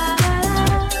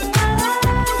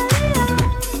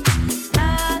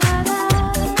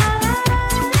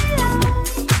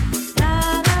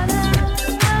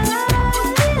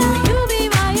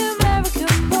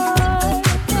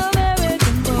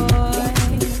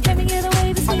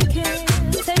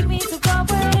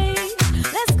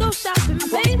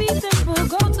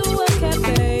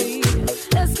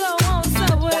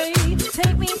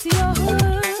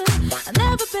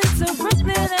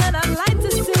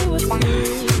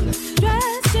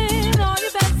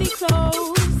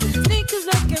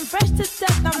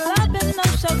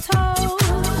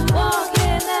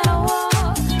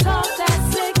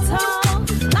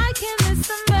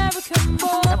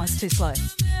 That one's too slow.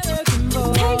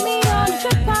 Take me on a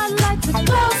trip, I'd like to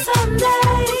go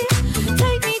someday.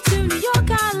 Take me to New York,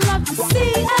 I'd love to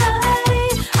see LA.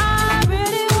 I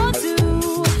really want to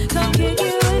come kick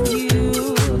it with you.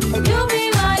 You'll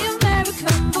be my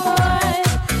American boy.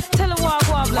 Tell her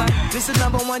walk like this is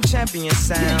 #1 champion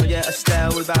sound. Yeah,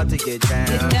 Estelle, we about to get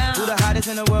down. Who the hottest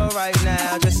in the world right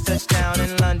now? Just touched down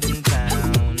in London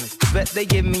town. Bet they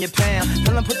give me a pound.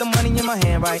 Tell them put the money in my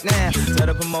hand right now. Tell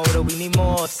the promoter we need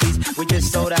more seats. We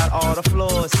just sold out all the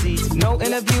floor seats. No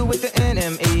interview with the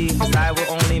NME, cause I will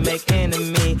only make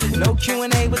enemy. No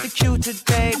Q&A with the Q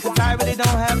today, cause I really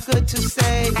don't have good to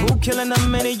say. Who killing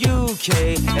them in the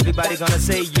UK? Everybody gonna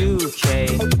say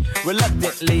UK.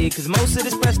 Reluctantly, cause most of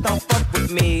this press don't fuck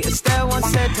with me. Estelle once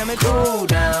said, tell me cool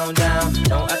down, down.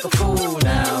 Don't act a fool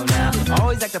now, now.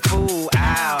 Always act a fool,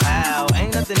 ow, ow.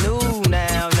 Ain't nothing new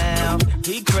now, now.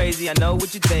 He crazy, I know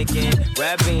what you're thinking.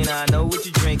 Rappina, I know what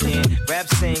you're drinking. Rap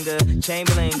singer,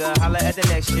 Chamberlinger. Holla at the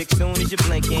next chick soon as you're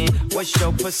blinking. What's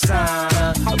your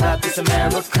persona about this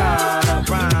Americana?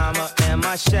 Rhymer, am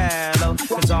I shallow?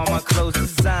 Cause all my clothes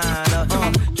designer.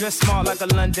 Dress smart like a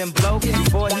London bloke.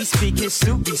 Before he speak, his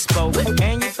suit be spoke.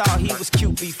 And you thought he was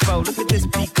cute before. Look at this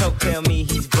peacoat, tell me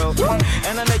he's broke.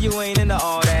 And I know you ain't into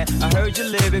all that. I heard your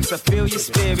lyrics, I feel your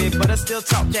spirit, but I still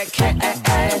talk that cat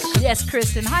ass. Yes,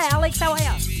 Kristen. Hi, Alex. How are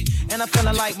you? And I'm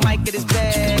feeling like Mike at his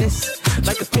baddest.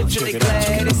 Like a picture they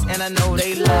Gladys. And I know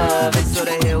they love it, so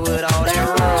they here with all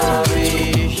that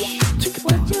rubbish. Check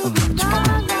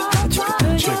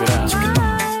it out.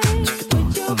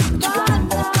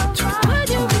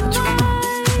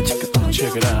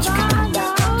 Check it out.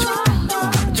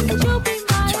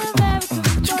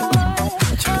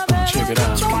 Check it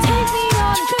out.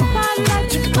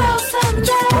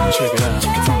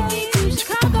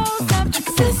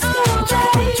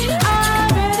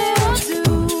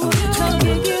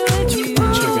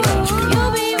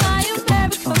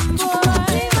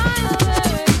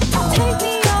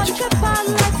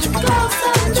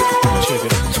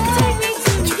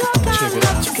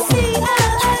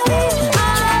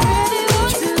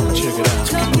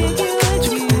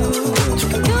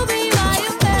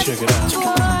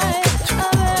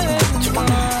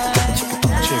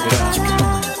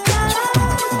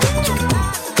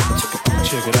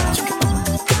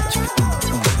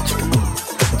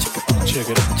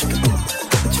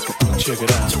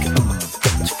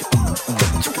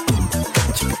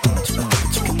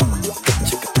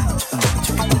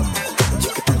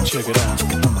 Check it out.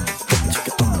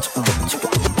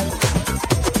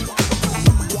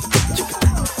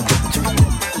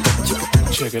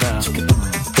 Check it out.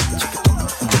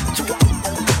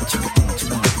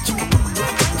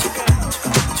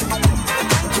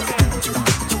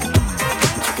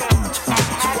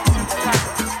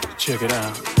 Check it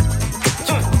out.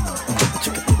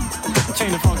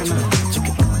 Ain't it funkin' now?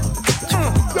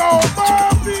 Yo,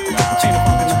 Mafia!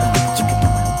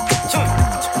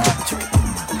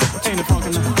 Ain't it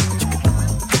funkin' now?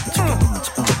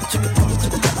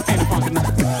 Ain't it funkin' now?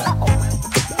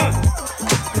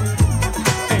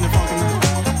 Ain't it funkin' now? Ain't it funkin' now?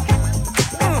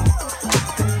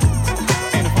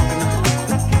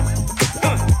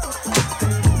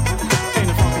 Ain't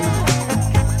it funkin'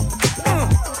 now?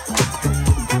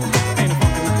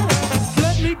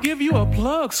 Let me give you a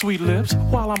plug, sweet lips,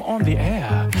 while I'm on the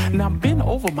air. Now bend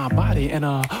over my body and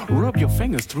rub your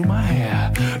fingers through my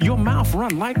hair. Your mouth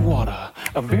run like water,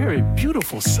 a very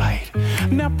beautiful sight.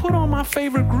 Now put on my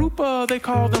favorite group, they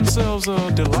call themselves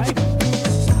Delight.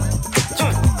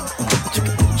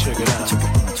 Check it out.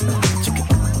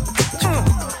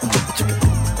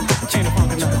 Ain't it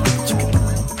funky now?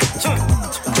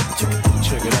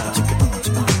 Check it out.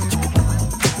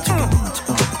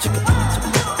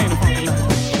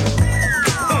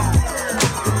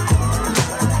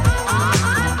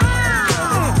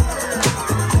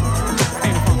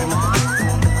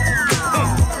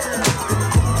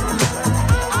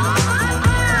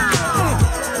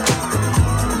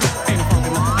 Ain't it funky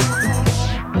now?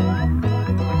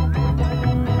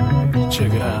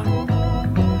 Check it out.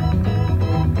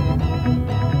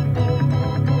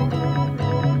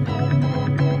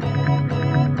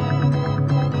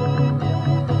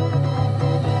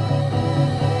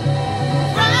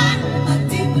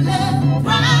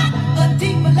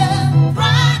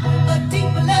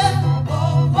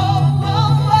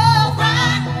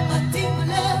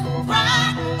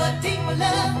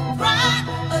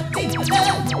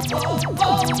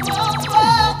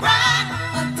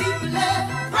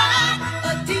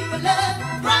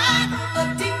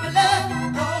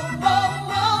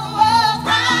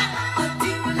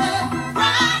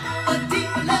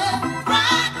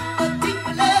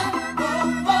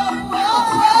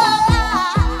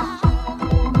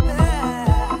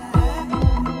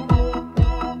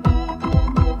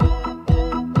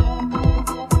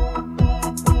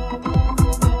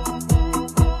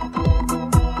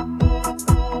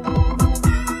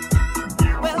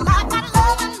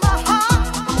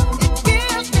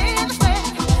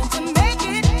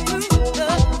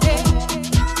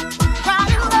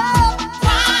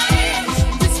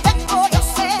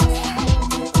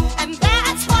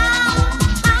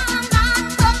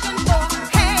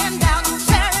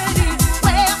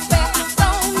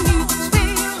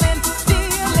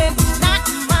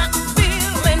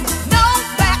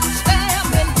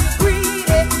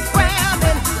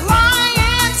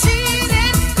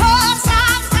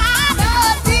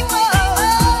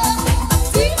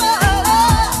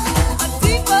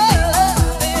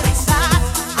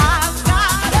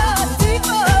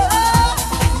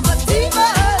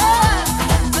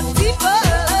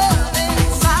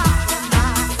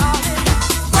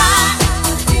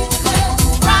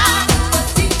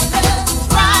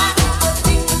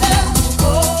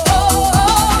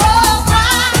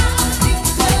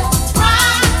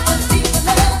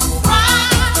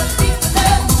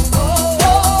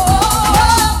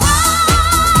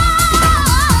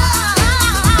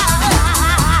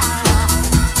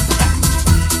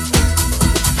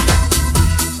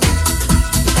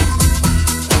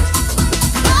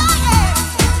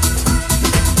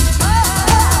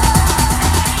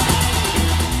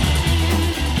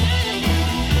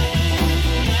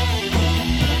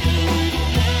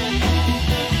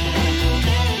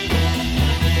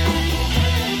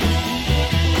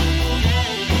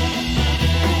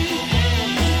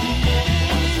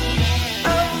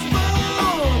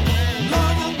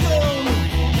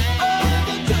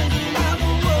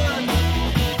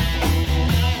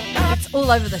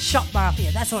 Over the shop, Mafia.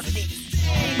 That's what it is.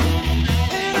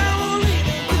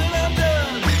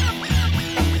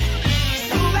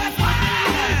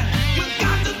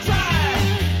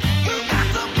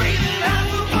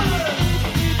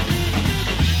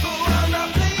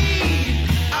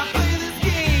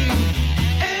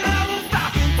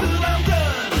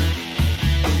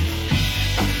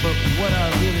 But what I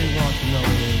really want to know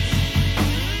is,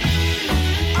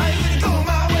 I go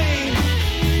my way,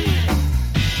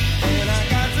 and I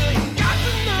got to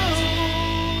know.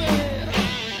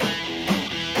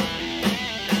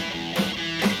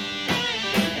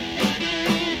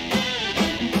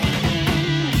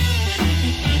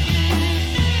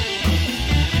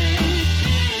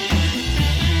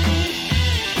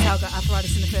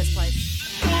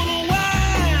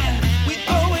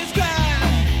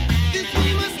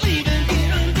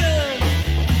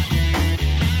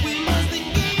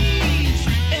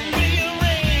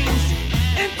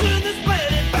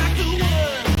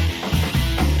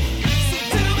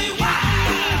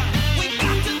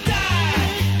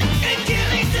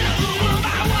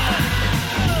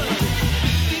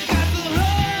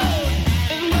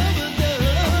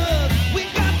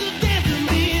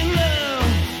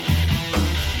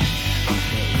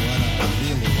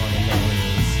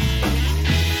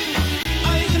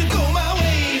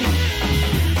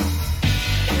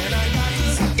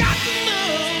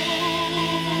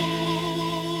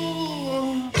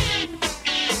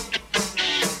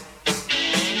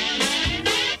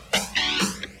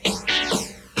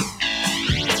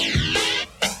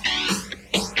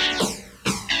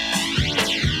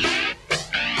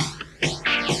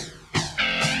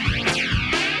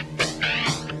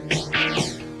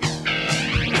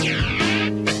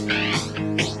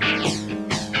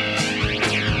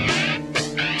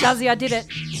 Duzzy, I did it.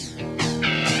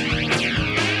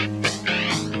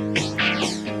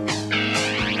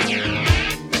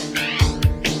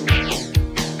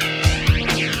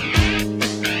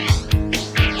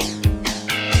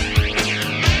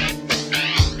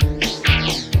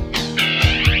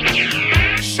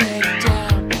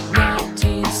 Shakedown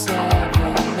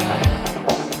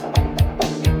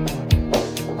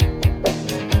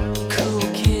 1979. Cool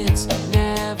kids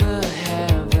never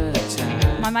have a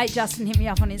time. My mate Justin hit me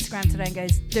up on Instagram today and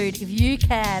goes, dude, if you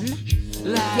can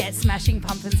get Smashing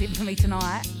Pumpkins in for me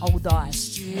tonight, I will die. I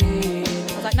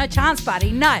was like, no chance,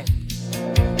 buddy, no.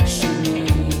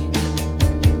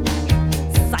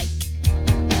 Psych.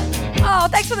 Oh,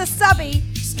 thanks for the subby.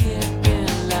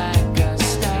 Skipping like a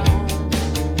stone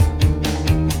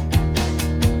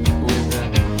with the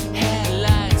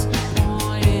headlights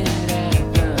pointed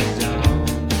at the dome.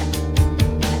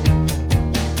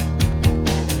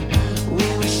 We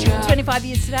were sure 25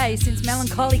 years today since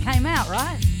Melancholy came out,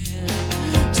 right?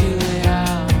 to it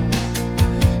all.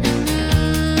 And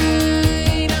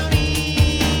I don't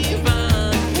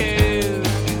even care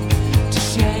to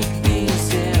shake these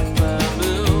zipper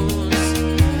moons.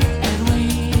 And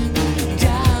we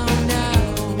don't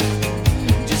know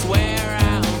just where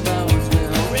our bones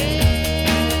will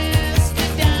rest the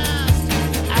dust.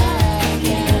 I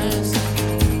guess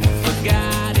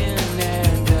forgotten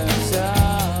echoes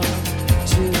of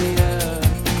to the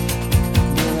earth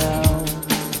below.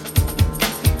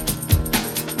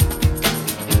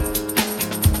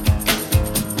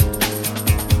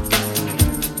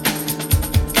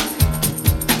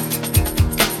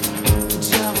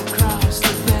 Double cross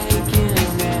the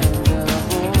bacon and the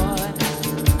board.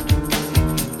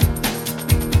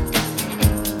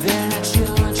 They're not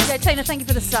sure Yeah, Tina, thank you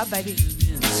for the sub, baby.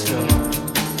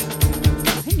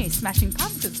 Who knew Smashing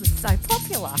Pumpkins was so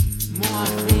popular?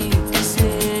 morphine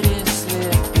city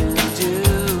slipping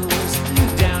dues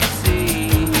down to sea.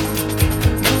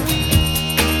 We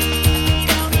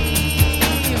don't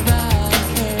even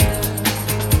care,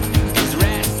 as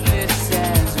restless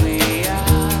as we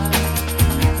are.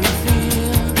 We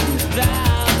feel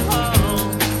that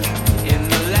home in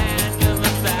the land of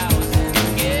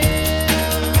 1,000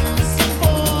 gifts.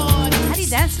 How do you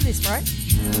dance to this, bro?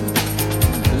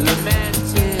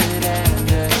 Lamented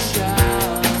and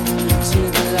assured to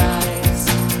the lights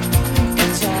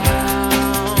and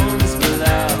towns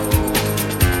below.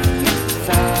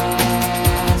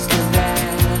 Faster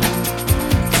than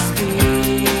the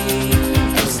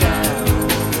speed of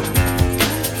sound.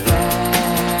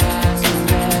 Faster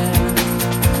than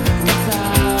we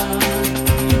thought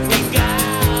we go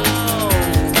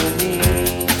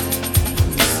beneath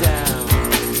the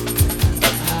sound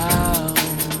of how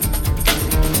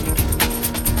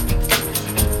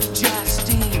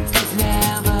Justine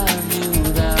never knew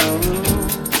the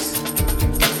rules.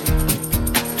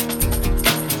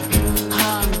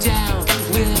 Hung down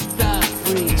with the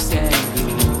freaks and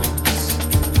ghouls.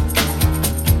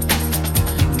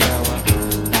 No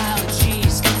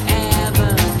apologies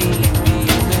ever need be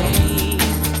made.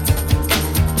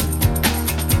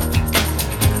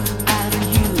 I know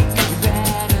you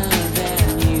better than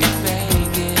you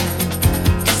fake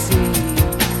it to see.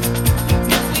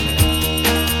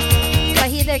 I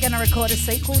hear they're going to record a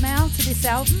sequel now to this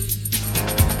album.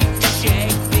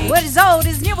 What is old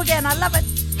is new again. I love it.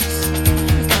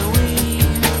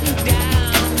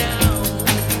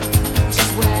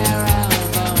 Just where our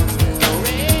bones will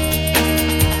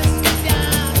rest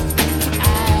down. I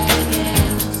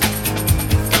guess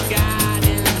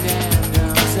forgotten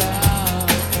echoes of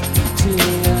to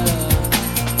the earth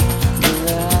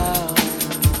below.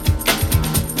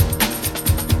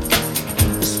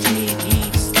 The street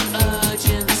heats the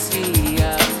urgency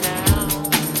of now.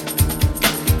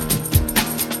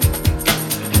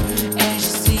 As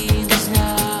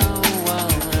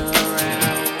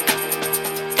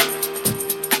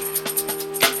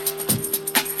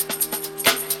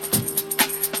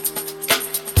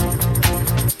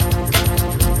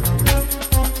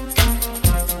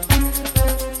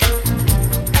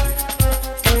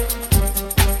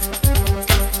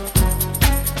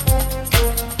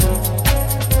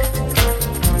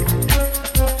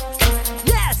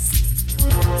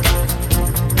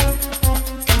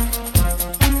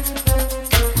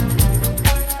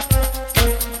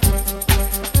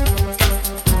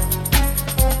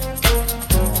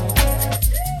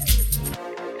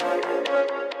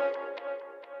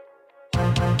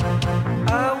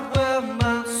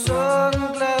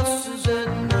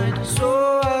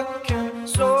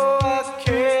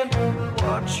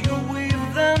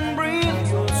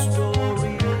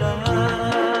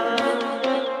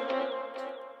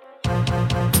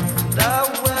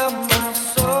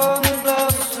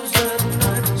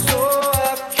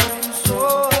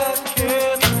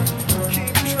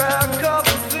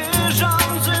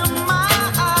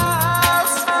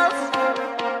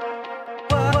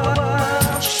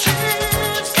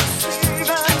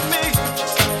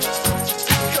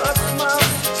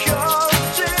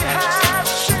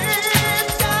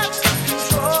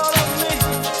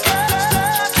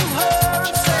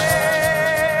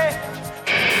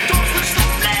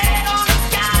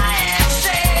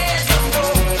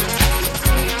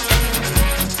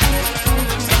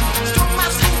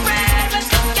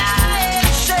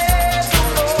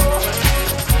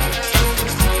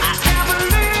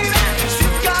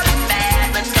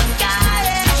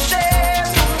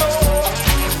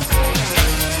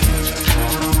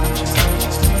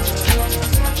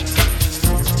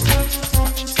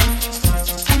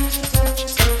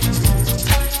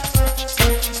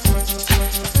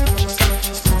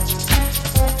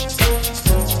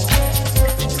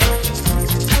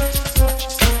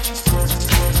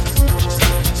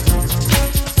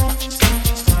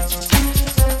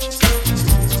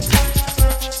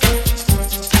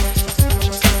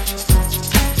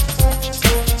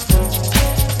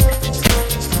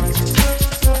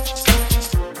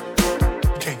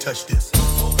touch this.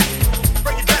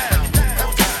 Break it down.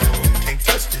 Can't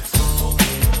touch this.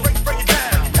 Break it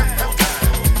down.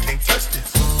 Can't touch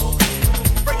this.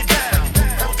 Break it down.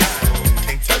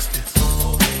 Can't touch this.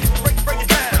 Break it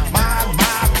down. My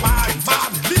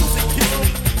music hits me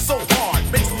so hard,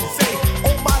 makes me say,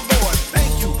 oh my Lord,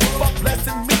 thank you for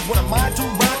blessing me. What a mind to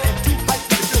run and do like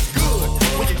it feels good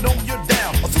when you know you're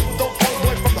down. A super dope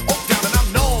homeboy from the Oak Town, and I'm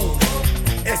known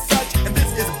as such. And this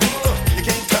is a beat you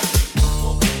can't touch.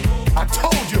 I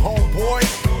told you, homeboy,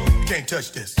 you can't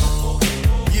touch this.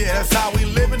 Yeah, that's how we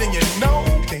living, and you know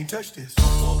you can't touch this.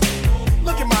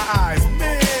 Look in my eyes,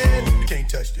 man, you can't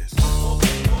touch this.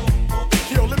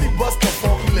 Yo, let me bust the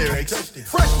funky lyrics.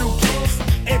 Fresh new kicks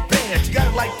and bands, you got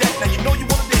it like that. Now you know you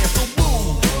wanna dance, so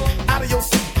move out of your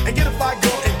seat and get a fire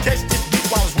girl and catch this beat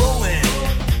while it's rolling.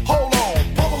 Hold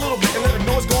on, pump a little bit and let them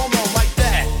know what's going on like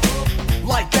that,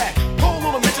 like that. Hold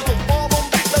on a minute, just don't fall on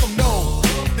back. Let them know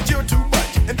that you're too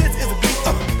much, and this is a beat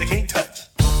they can't touch.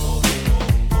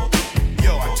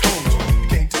 Yo, I told you, you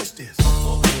can't touch this.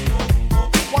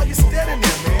 Why you standing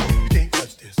there, man? You can't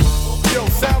touch this. Yo,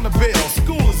 sound the bell,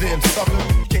 school is in, sucker.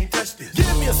 You can't touch this.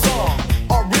 Give me a song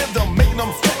or rhythm, making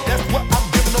them sweat. That's what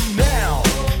I'm giving them now.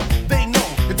 They know.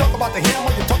 You talk about the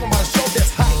hammer, you're talking about a show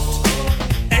that's hype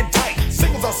and tight.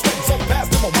 Singles are sweating so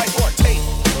fast, them a white or a tape.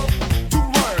 To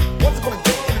learn what's it gonna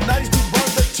take in the 90s to burn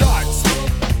the charts.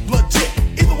 Legit.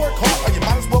 Either work hard or you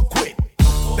might as well quit.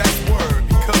 That's word,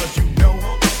 because you know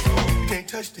you can't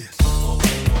touch this.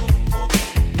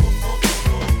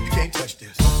 You can't touch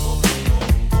this.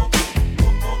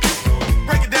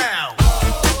 Break it down.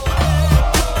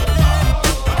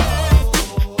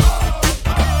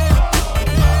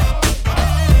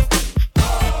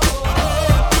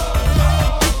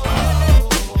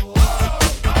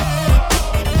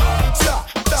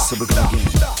 So we're gonna get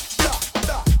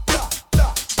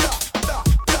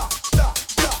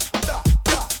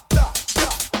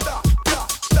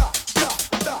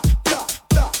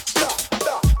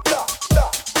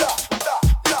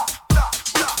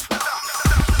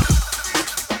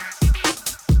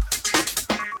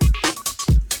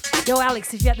Yo,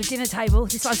 Alex, if you're at the dinner table,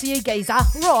 this one's for you, geezer.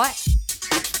 Right.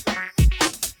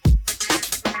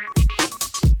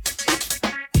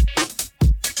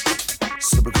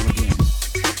 So we're gonna get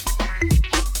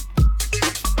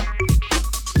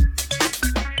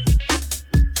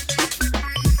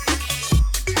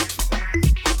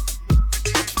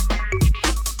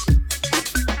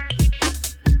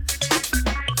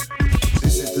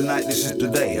This is the night, this is the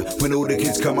day when all the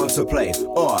kids come out to play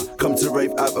or come to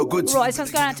rave, have a good time. Right, this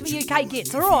one's going out to the UK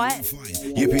gits, alright?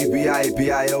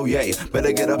 Yippee-bi-bi-o, yay.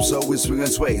 Better get up so we swing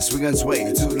and sway to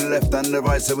the left and the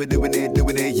right. So we're doing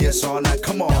it, yes, all night.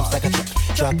 Come on. Bounce like a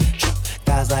truck,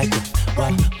 guys like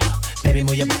what? Baby,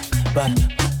 move your butt.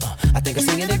 I think I'm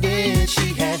singing again.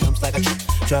 She had humps like a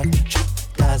truck,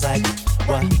 guys like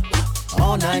what?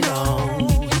 All night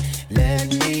long. Let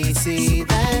me see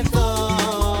that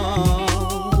thong,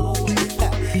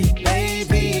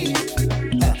 baby.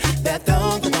 That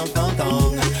thong.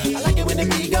 I like it when the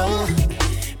beat go.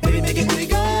 Baby, make it really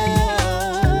go.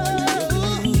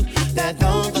 That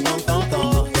thong. Come on,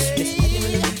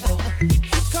 baby.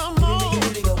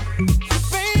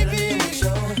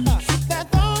 That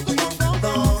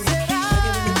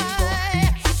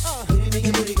thong. Baby, make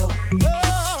it really go.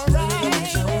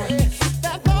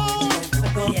 That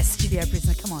thong. Yes, studio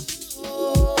prisoner, come on.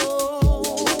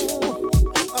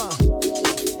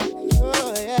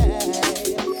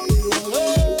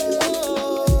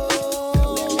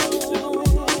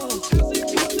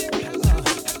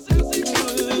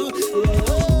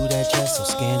 So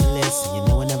scandalous, and you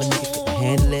know another nigga couldn't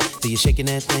handle it. So you're shaking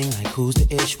that thing like who's the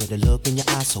ish, with a look in your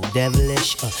eyes so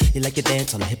devilish. You like to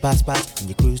dance on the hip hop spots, and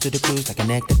you cruise to the cruise like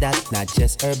an actor dot. Not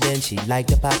just urban, she liked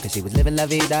the pop, cause she was living la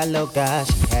vida loca.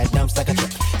 She had dumps like a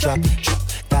truck,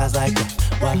 guys like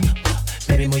what?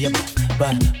 Baby, move your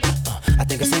butt. I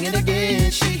think I'm singing again.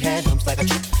 She had dumps like a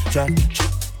truck,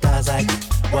 guys like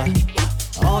what?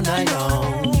 All night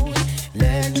long.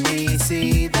 Let me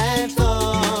see that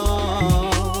thong.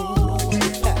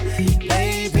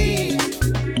 Baby,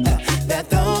 that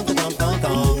thong.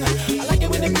 I like it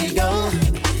when the beat go.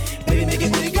 Baby, make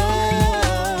it really go.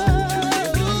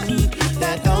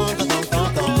 That thong.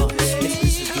 This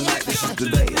is the night, this is the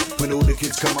day when all the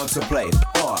kids come out to play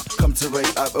or come to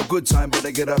rave, have a good time.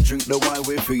 Better get up, drink the wine,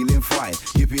 we're feeling fine.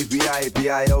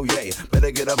 Yippee-bi-bi-o, yay.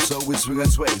 Better get up so we swing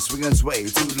and sway to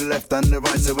the left and the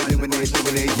right. So we're doing it,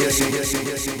 yes.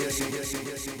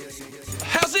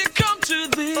 How's it come to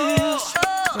this?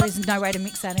 There isn't no way to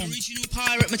mix that in. Original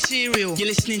pirate material. You're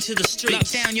listening to the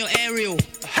streets. Lock down your aerial.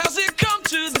 How's it come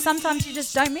to this? Sometimes you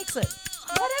just don't mix it.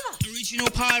 Whatever.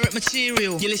 Original pirate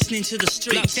material. You're listening to the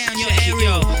streets. Lock down your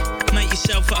area. Make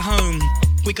yourself at home.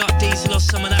 We got diesel or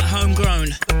some of that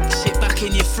homegrown. Sit back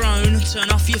in your throne, turn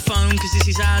off your phone, cause this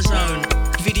is our zone.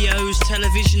 Videos,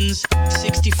 televisions,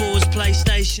 64s,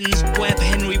 PlayStations, Webb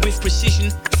Henry with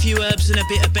precision, a few herbs and a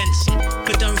bit of Benson.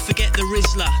 But don't forget the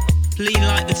Rizzler. Lean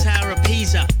like the Tower of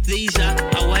Pisa. These are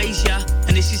Oasia,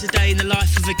 and this is a day in the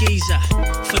life of a geezer.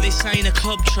 For this ain't a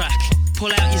club track.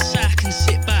 Pull out your sack and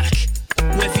sit back.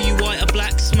 Whether you white or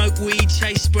black, smoke weed,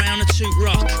 chase brown or toot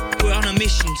rock. We're on a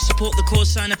mission, support the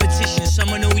cause, sign a petition,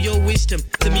 summon all your wisdom.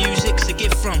 The music's a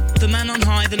gift from the man on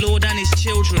high, the Lord and his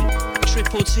children.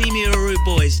 Triple team here, rude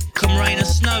boys. Come rain or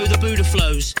snow, the Buddha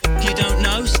flows. You don't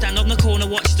know? Stand on the corner,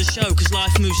 watch the show, cause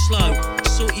life moves slow.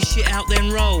 Sort your shit out,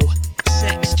 then roll.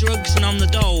 Sex, drugs, and I'm the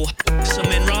dole. Some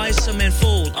men rise, some men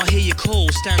fall. I hear you call,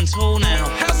 stand tall now.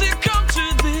 How's it come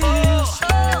to this?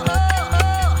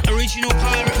 Original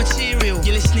pirate material.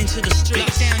 You're listening to the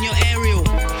streets. Lock down your aerial.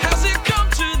 How's it come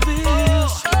to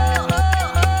this?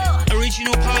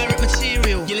 Original pirate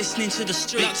material. You're listening to the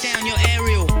streets. Lock down your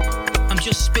aerial. I'm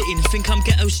just spitting. Think I'm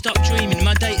ghetto, stop dreaming.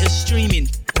 My data's streaming.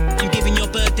 I'm giving your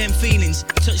bird them feelings.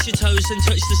 Touch your toes and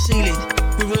touch the ceiling.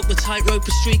 We walk the tightrope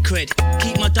of street cred.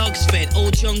 Keep my dogs fed.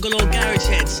 All jungle or garage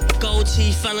heads. Gold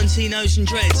teeth, Valentinos and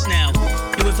dreads now.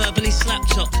 You were verbally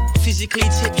slapped up. Physically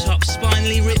tip-top.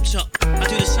 Spinally ripped up. I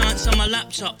do the science on my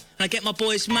laptop. And I get my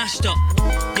boys mashed up.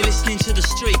 You're listening to the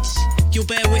streets. You'll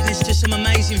bear witness to some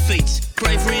amazing feats.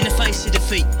 Bravery in the face of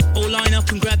defeat. All line up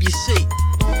and grab your seat.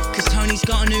 Cause Tony's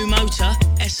got a new motor,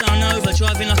 SR Nova,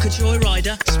 driving like a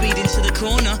joyrider, speeding to the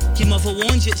corner, your mother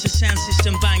warned you it's a sound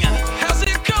system banger. How's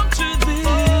it come to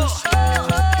this?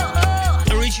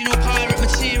 Original pirate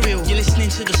material, you're listening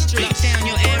to the streets. Lock down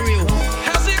your aerial.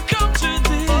 How's it come to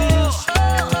this?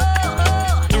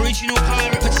 Original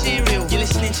pirate material, you're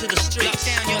listening to the streets. Lock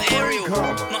down your aerial.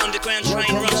 My underground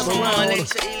train runs from Ireland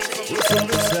to Ealing. Listen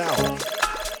this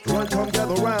out. Run, come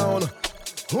gather round.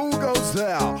 Who goes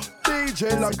there?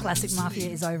 DJ The classic Mafia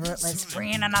is over it. Let's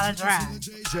bring in another track.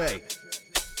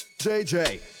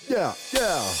 JJ, yeah.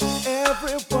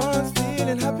 Everyone's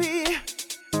feeling happy.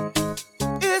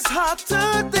 It's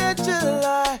hotter than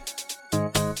July.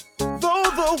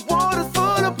 Though the water's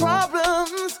full of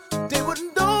problems, they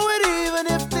wouldn't know it even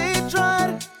if they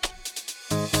tried.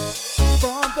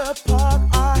 From the park,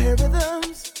 I hear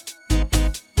rhythms.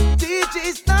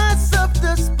 DJs lights up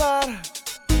the spot.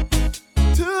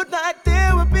 Tonight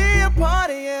there will be a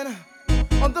party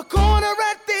on the corner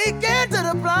at the end of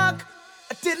the block.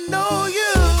 I didn't know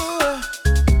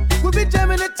you would be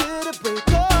jamming it till the break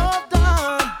of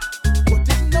dawn. But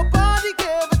didn't nobody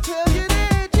ever tell you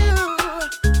that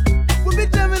you would be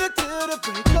jamming it till the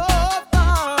break of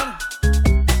dawn.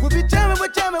 We'll be jamming, we're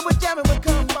jamming,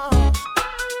 come on.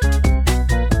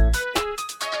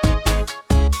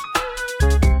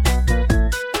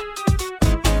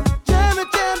 Jamming,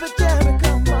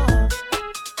 come on.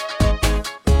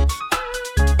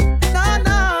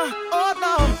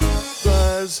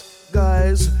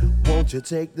 Guys, won't you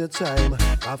take the time?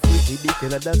 I freaky dick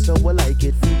and that's how we like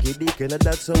it. Freaky dick and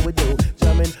that's how we do.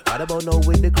 Jamming, right about now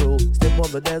with the crew. Step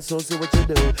on the dance floor, see what you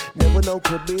do. Never know,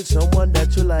 could be someone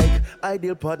that you like.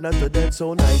 Ideal partner to dance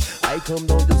all night. I come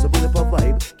down just a bit of a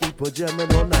vibe. Keep her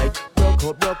jamming all night. Rock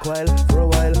out, rock while, for a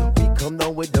while. We come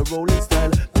down with the rolling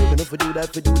style. Big enough to do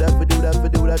that,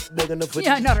 Big enough for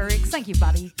Yeah, not a Rick. Thank you,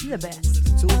 buddy. You're the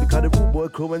best. So because the rude boy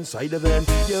crew inside of it.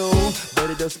 Yo,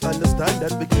 better just understand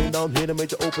that we came down here to make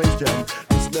the open jam.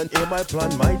 This man ain't my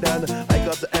plan, my Dan. I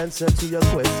got the answer to your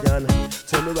question.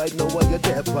 Tell me right now what you're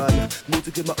deaf on.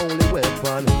 Music is my only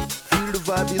weapon. Feel the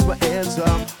vibe is my answer.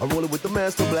 I'm rolling with the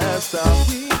master blaster.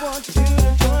 We want you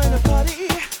to join the party.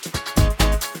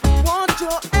 Want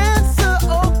your answer,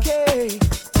 okay?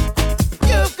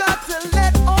 You've got to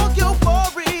let all your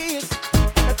worries,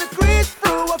 let the grease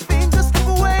through a finger slip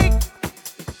away.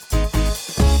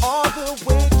 All the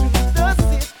way to the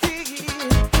city.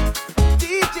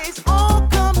 DJs all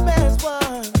come as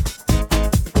one.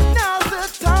 Now's the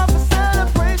time for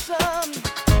celebration.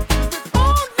 We've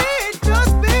only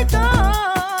just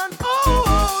begun.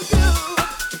 Oh,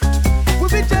 you will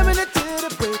be jamming it till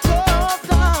the break of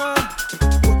dawn.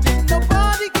 What did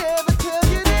nobody get?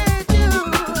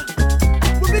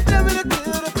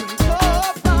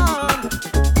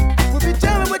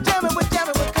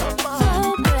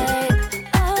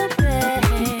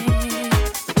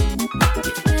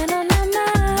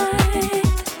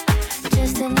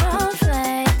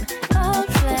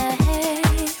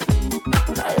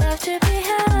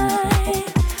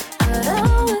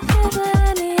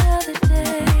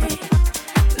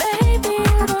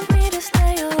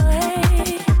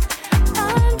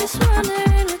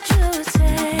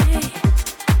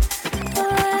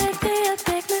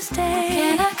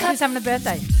 having a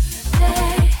birthday.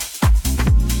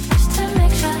 Just to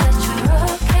make sure that you're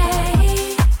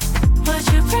okay. Would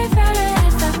you prefer it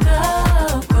if I go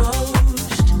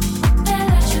ghost? Then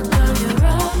let you go your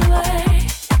own way.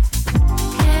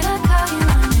 Can I call you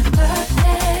on your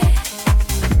birthday?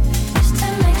 Just to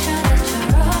make sure that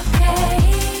you're okay.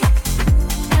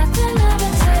 Got the number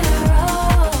to your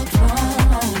old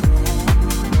phone.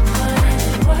 But is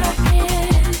it working?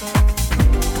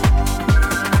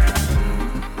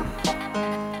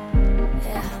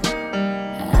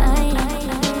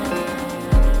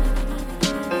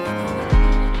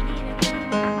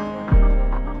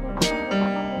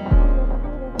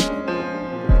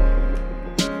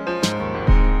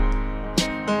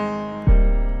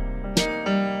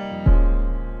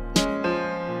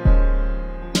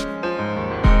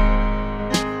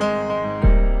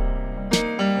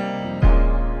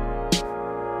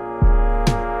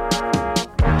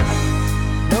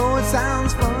 Know it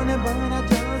sounds funny, but I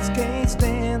just can't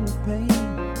stand the pain.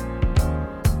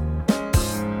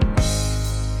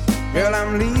 Girl,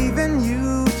 I'm leaving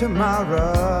you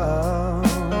tomorrow.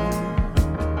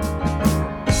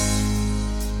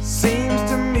 Seems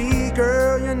to me,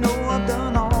 girl, you know I've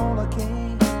done all I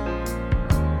can.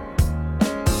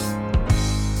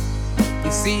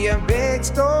 You see, I beg,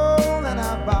 stole, and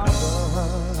I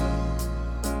borrowed.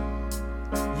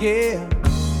 Yeah.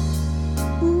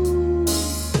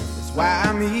 That's why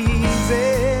I'm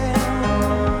easy.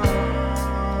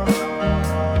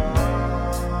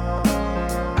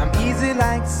 I'm easy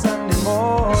like Sunday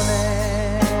morning.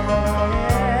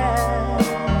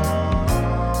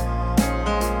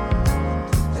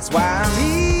 That's why I'm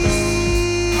easy.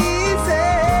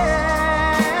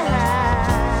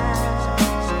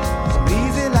 I'm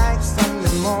easy like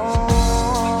Sunday morning.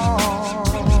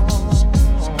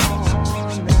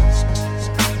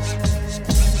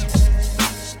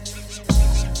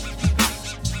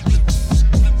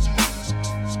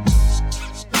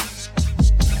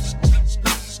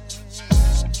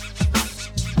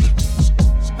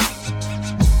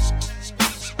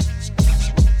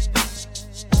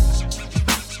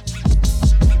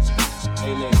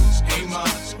 Hey ladies, hey ma,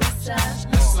 What's up?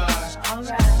 let's slide.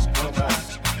 Alright. Alright,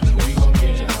 we gon'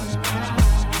 get it on the ride.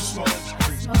 You smoke,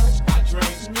 I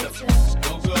drink,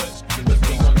 go good, because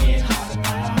we gon' get hot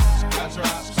tonight. Got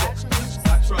drops,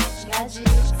 got trucks,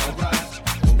 alright,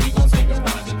 and we gon' take a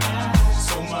ride tonight.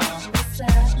 So ma,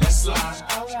 let's slide.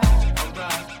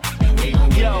 Alright, and we gon'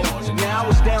 get Yo, it on the now I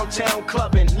was downtown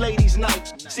clubbing, ladies'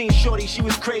 night. Seen shorty, she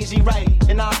was crazy, right?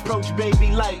 And I approached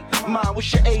baby like, Mom,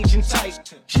 what's your age and type?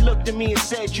 She looked at me and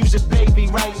said, you's a baby,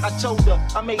 right? I told her,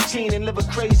 I'm 18 and live a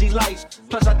crazy life.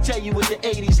 Plus I tell you what the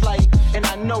 80s like, and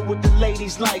I know what the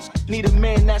ladies like. Need a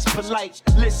man that's polite,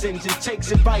 listens and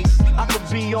takes advice. I could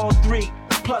be all three,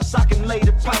 plus I can lay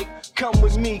the pipe. Come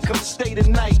with me, come stay the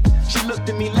night. She looked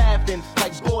at me laughing,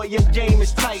 like boy, your game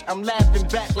is tight. I'm laughing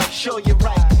back like sure you're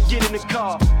right. Get in the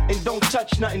car, and don't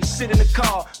touch nothing, sit in the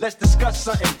car. Let's discuss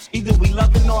something, either we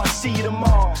loving or I see you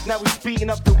tomorrow. Now we speeding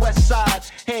up the west side,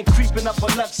 hand creeping up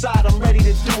on left side. I'm ready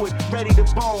to do it, ready to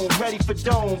bone, ready for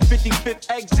dome. 55th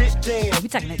exit, damn. We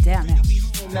taking it down now.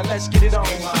 Now let's get it on.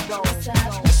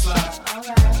 Let's slide.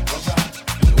 Alright,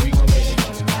 and we gon' get it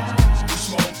on the ride. You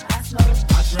smoke, I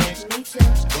drink,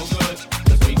 go good,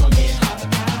 cause we gon' get hot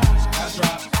tonight. Got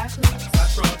drops, got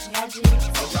trucks,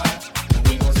 alright, and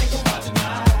we gon' take a ride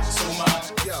tonight. So ma,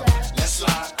 let's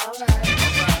slide.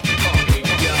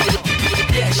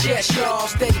 Yes, y'all,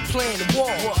 steady playing the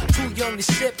wall. Too young to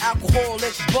sip alcohol at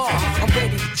the bar. I'm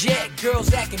ready to jet,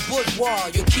 girls acting bourgeois.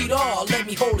 Your key to all, let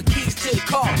me hold the keys to the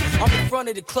car. I'm in front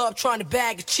of the club trying to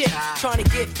bag a chick. Trying to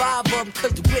get 5 of them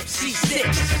cause the whip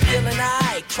C6. Feeling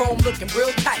aight, chrome looking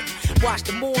real tight. Watch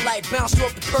the moonlight bounce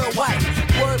off the pearl white.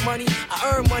 Word money,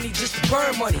 I earn money just to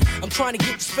burn money. I'm trying to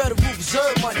get this Federal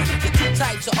Reserve money. The 2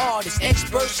 types of artists,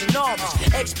 experts and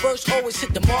novice. Experts always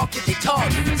hit the mark that they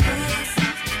target.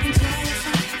 You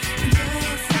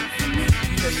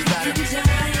know you gotta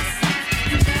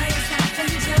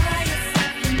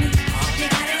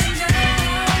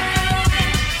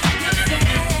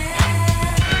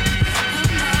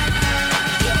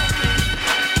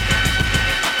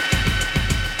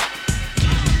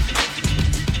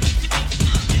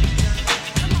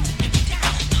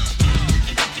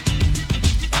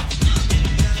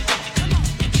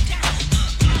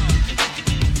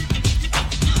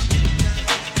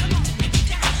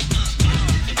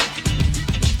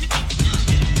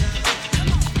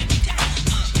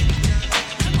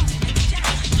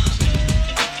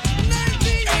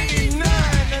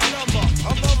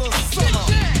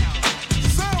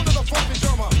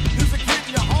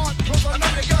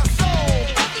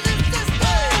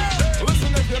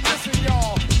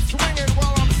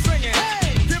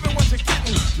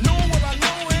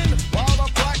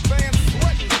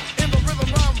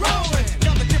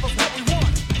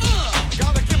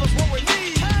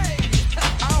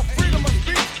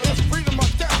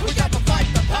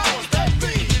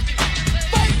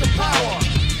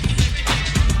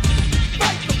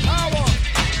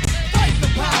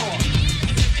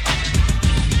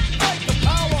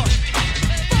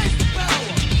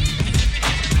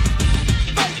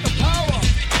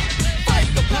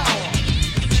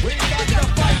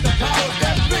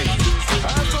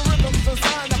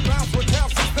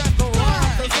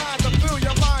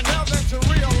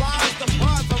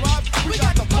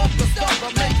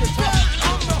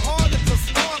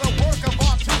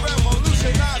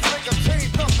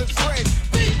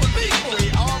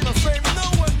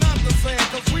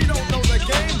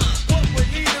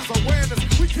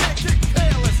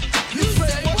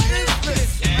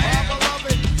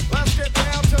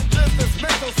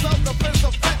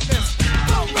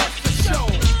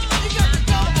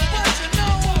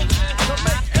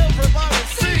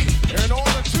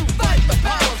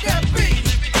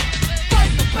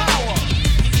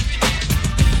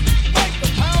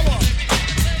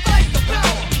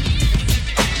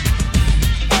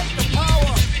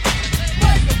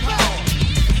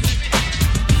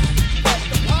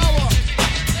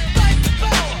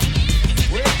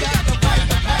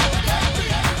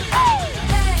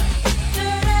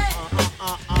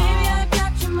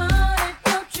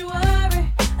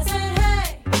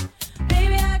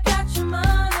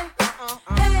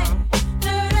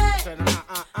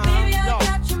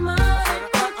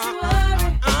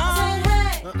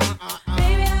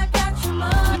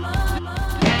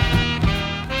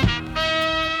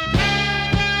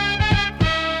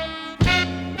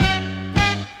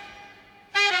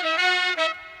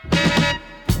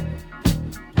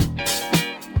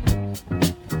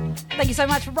you so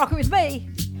much for rocking with me.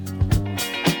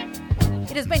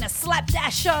 It has been a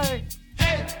slapdash show.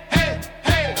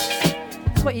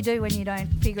 It's what you do when you don't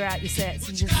figure out your sets.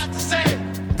 You just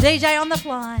DJ on the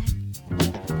fly.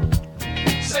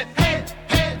 Say, hey,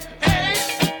 hey, hey.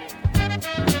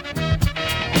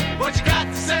 What you got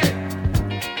to say?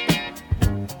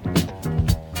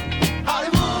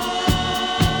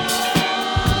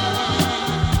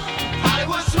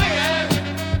 Hollywood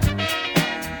swinging.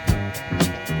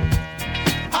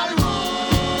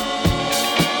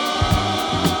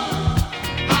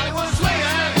 Hollywood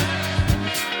swinging.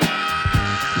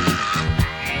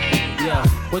 Yeah,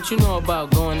 what you know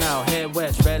about going out? Head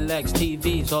west, red legs,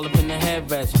 TVs, all up in the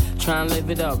headrest. Try and live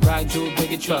it up, rock jewel,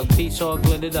 bigger truck, piece all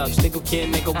glittered up. Stick a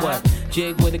kid, nigga what?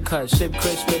 Jig with a cut, sip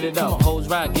crisp, spit it up. Hoes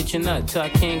rock, get your nut till I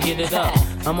can't get it up.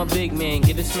 I'm a big man,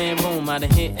 get this man room. I done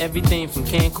hit everything from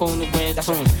Cancun to Grand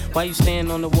Tune. Why you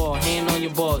stand on the wall, hand on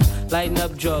your balls, lighting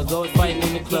up drugs, always fighting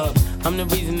in the club. I'm the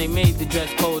reason they made the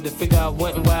dress code. To figure out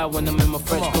what and why when I'm in my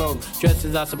fresh clothes.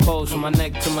 Dresses I suppose, from my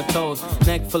neck to my toes.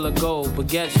 Neck full of gold,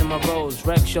 baguettes in my rolls.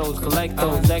 Rec shows, collect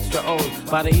those extra O's.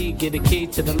 By the E, get a key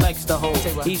to the Lex to hold.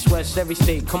 East, west, every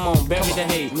state, come on, bury the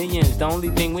hate. Millions, the only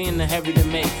thing we in the hurry to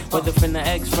make. Whether from the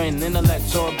ex-friend,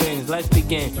 intellect, or brains. Let's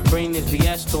begin, bring this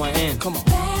BS to an end. Come on.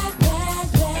 Bad,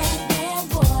 bad, bad, bad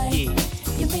boy. Yeah.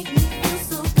 You make me feel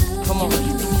so good. Come on. You know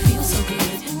you make me feel so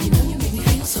good. You know you make me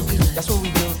feel so good. That's what we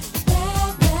do.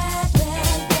 Bad, bad,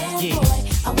 bad, bad Yeah. boy.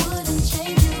 I wouldn't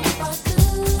change you if I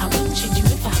could. I wouldn't change you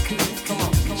if I could. Come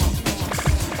on, come on.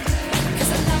 Cause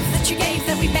the love that you gave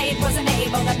that we made wasn't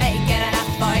able to make it enough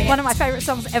for you. One of my favourite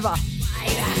songs ever.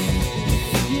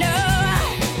 No.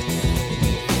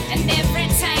 And every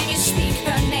time you speak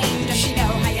her name, does she know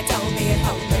how you told me and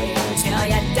hold me until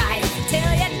you died?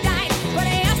 Till you died, but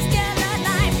you're still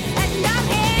alive. And I'm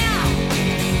here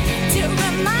to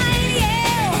remind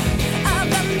you of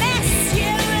the mess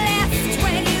you left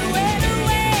when you went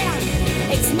away.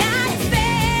 It's not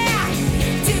fair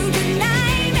to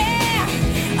deny me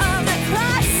of the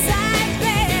cross I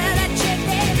bear that you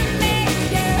gave to me.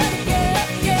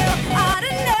 You ought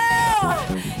to know.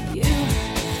 You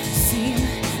seem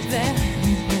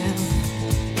very well.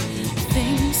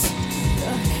 Things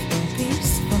look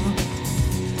peaceful.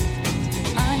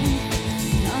 I'm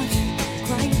not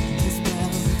quite as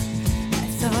well. I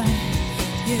thought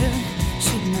you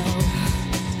should know.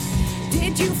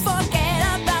 Did you forget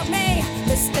about me,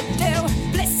 Mr.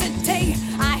 Duplicity?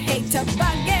 I hate to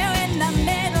bug you in the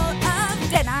middle of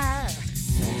dinner.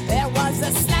 There was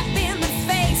a slap in the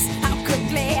face, how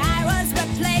quickly I was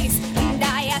replaced. And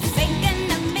are you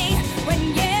thinking of me when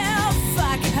you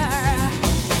fuck her?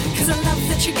 Cause the love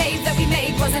that you gave that we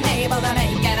made wasn't able to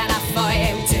make it enough for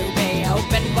you to be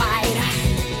open wide.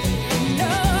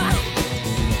 No.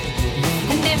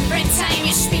 And every time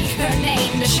you speak her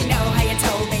name, does she know how you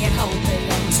told me and hold me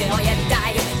until you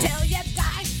die? Till you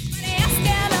die, but you're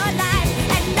still alive.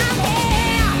 And I'm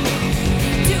here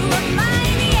to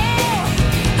remind you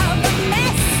of the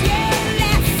mess you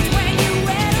left when you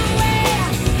went away.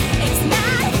 It's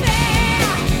not fair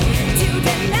to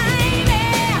deny me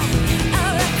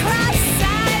of the cross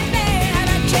I bear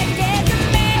that you gave to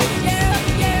me.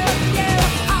 You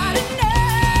ought to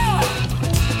know.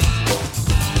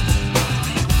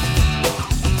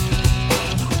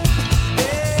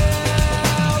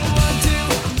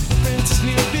 Princess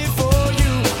knew before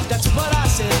you. That's what I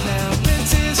said now.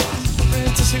 Princess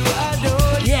who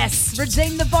adore you. Yes,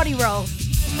 redeem the body roll.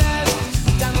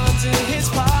 Diamonds in his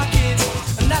pockets,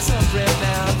 and that's some bread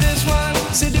now. This one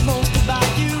said he wants to buy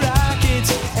you rockets.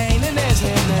 Ain't in his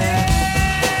head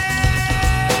now.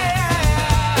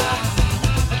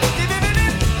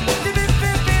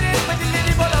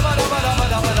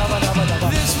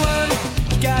 This one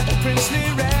got a princely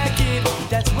racket.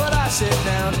 That's what I said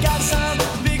now. Got some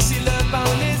big seal up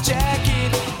on his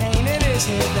jacket. Ain't in his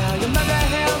head now. You marry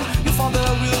him, your father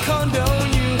will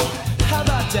condone you. How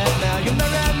about that now? You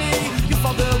marry me, your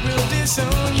father will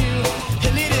disown you.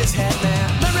 He'll eat his head now.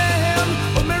 Marry him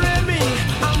or marry me.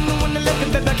 I'm the one that left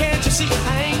him, baby, can't you see?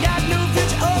 I ain't got no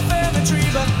future or family tree,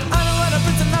 but I know what a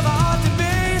prince and lover ought to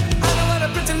be. I know what a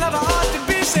prince and lover ought to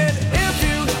be. Said if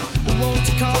you want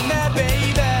to call me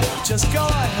baby, just go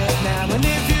ahead now. And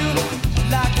if you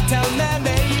like to tell me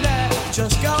baby,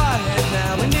 just go ahead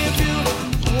now. And if you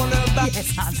wanna buy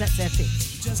Yes, Hans, that's epic.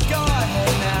 just go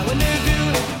ahead now. And if you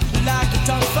like to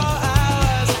talk for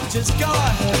hours, just go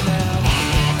ahead now.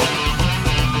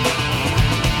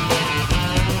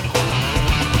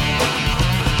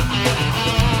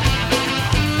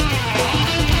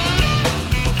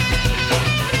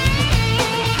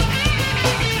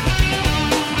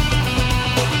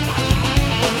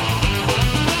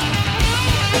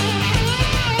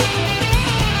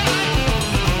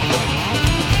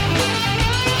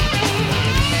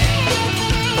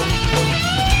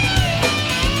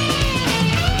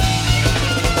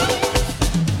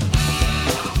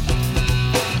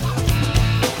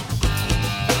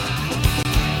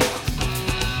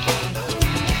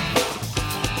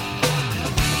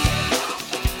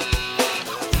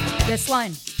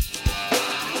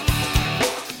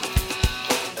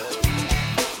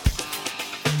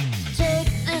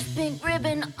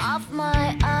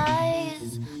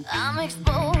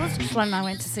 Flo and I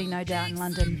went to see No Doubt in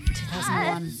London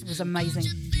 2001. It was amazing.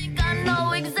 I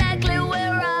know exactly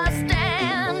where I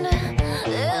stand.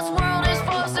 This world is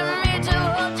forcing me to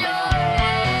hold your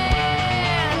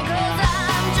hand. 'Cause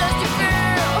I'm just a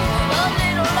girl, a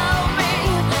little lonely.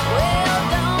 Well,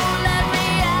 don't let me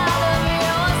out of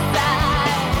your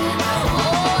sight.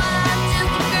 Oh, I'm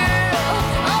just a girl,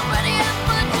 a pretty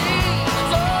effigy.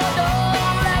 So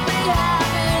don't let me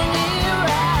have any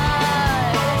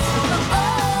rights.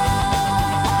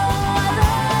 Oh, I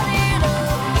love it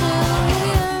up to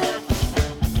you.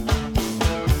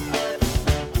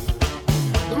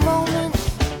 The moment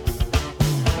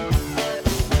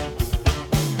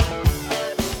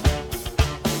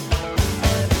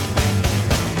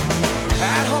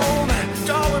At home,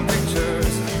 drawing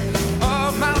pictures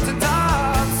of mountain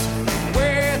tops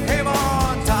with him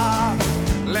on top.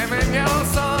 Lemon yellow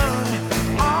sun,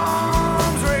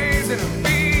 arms raised in a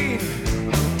beam.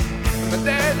 The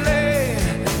dead lay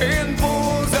in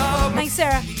pools of Thanks,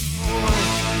 Sarah.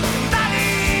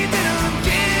 Daddy didn't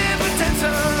give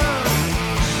attention.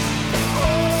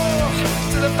 Oh,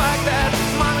 to the fact that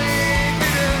mommy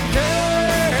didn't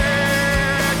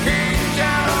care. King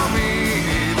Jeremy,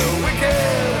 the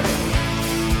wicked,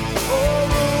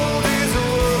 ruled his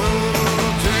world.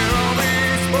 Jeremy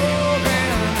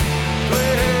spoken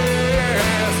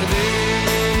yesterday.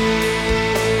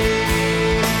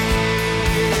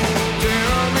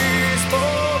 Jeremy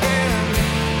spoken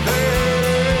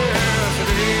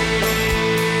yesterday.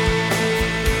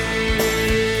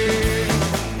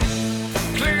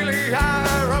 Clearly I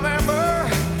remember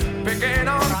picking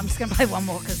on I'm just going to play one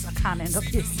more because I can't end up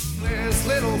this. this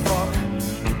little fuck.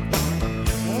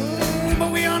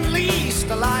 But we unleashed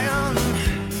the lion.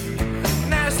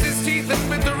 Gnashed his teeth and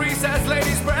bit the recessed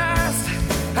lady's breast.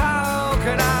 How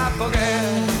could I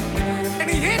forget? And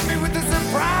he hit me with the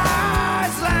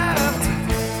surprise left.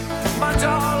 My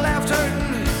jaw left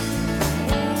hurting.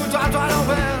 Ooh, dropped wide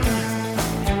open.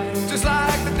 Just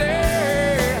like the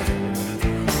day.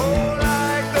 Oh,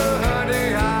 like the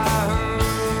day I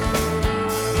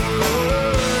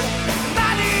heard.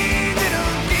 Daddy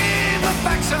didn't give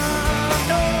affection,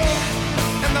 no.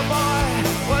 And the boy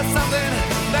was something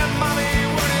that mommy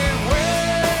wouldn't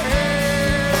wear.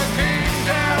 King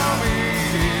Jeremy,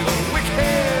 the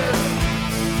wicked,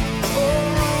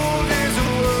 ruled his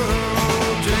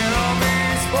world. Jeremy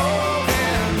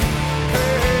spoken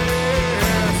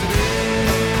yesterday.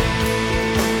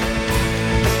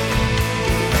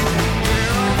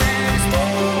 Jeremy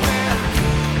spoken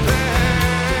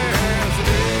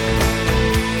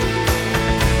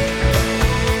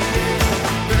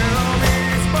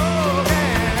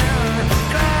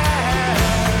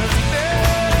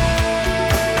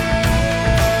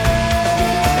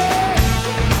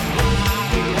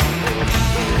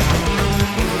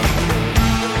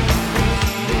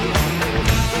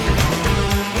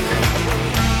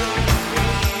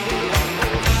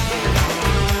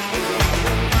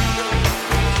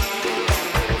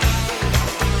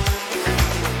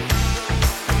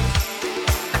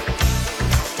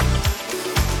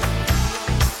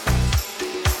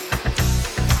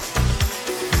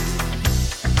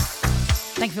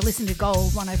Thank you for listening to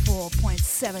Gold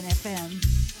 104.7 FM.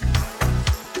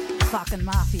 Fucking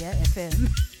Mafia FM.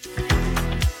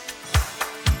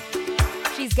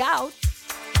 She's gout.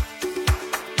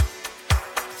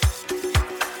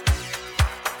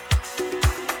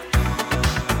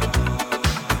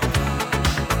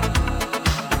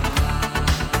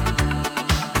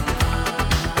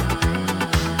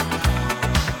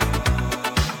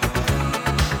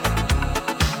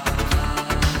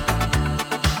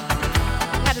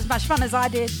 Had as much fun as I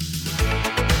did.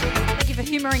 Thank you for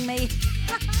humouring me.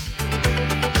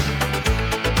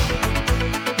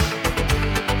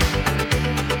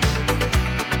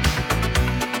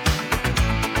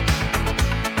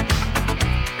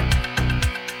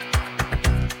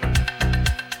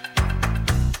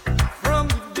 From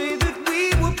the day that we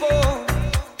were born,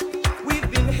 we've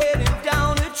been heading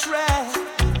down a track.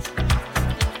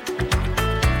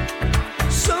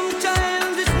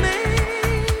 Sometimes it's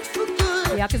made for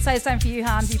good. Yeah, I can say the same for you,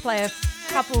 Hans. You play a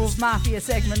couple of Mafia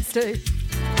segments too.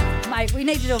 Mate, we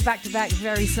need to do a back-to-back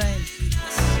very soon.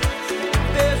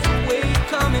 There's a wave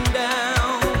coming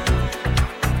down,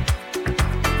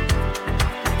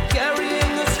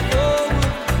 carrying us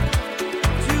forward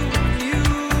to a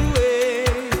new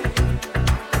age.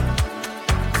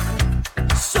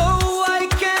 So why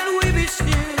can't we be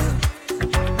still?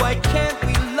 Why can't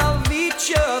we love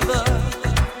each other?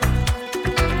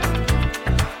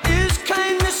 Is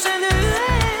kindness an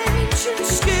ancient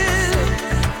skill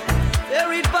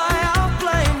buried by our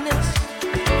blindness?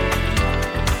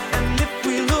 And if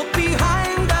we look beyond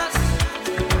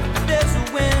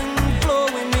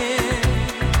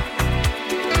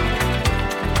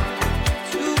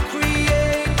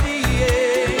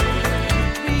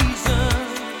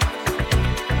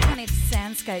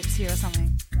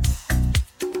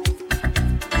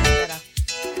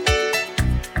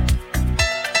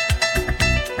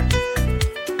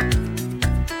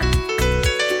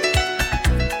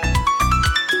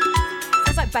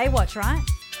Baywatch, right?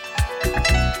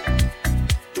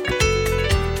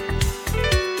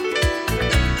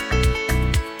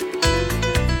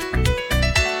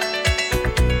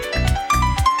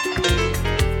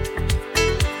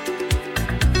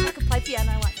 I could play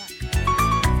piano like that.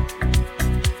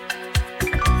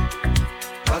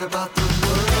 What about the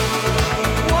world?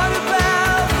 What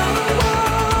about the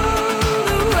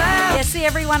world around? Yeah, see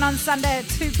everyone on Sunday at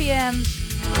 2 p.m.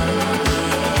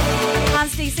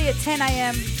 Hans DC at 10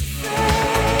 a.m.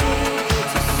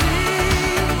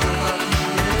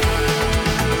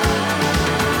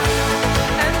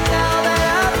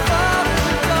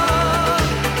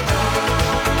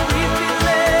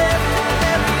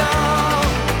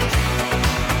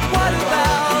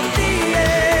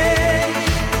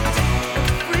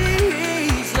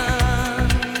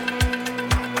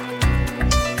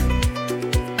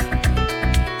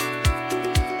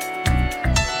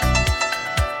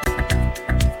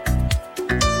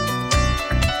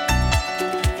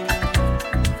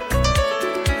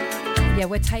 Yeah,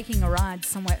 we're taking a ride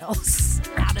somewhere else,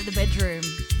 out of the bedroom.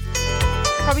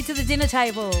 Probably to the dinner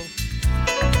table.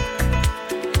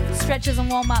 Stretches and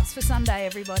warm-ups for Sunday,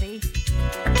 everybody. It's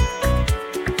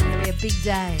gonna be a big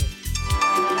day.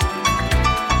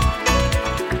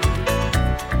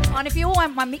 And if you all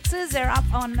want my mixes, they're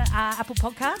up on Apple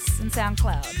Podcasts and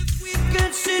SoundCloud.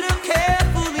 Consider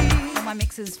carefully. All my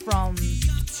mixes from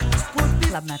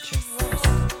CLUB Mattress.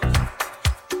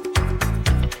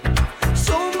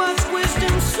 So much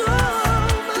wisdom, so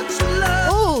much love.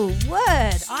 Oh,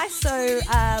 word. ISO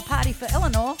party for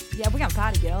Eleanor. Yeah, we're going to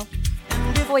party, girl.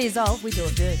 4 years old, we do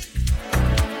it good.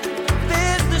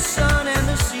 There's the sun and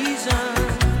the season.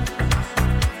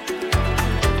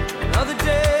 Another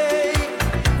day,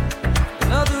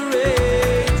 another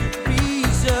age of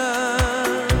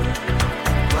reason.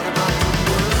 What about the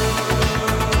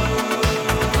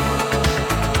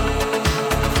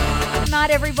Good night,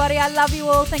 everybody. I love you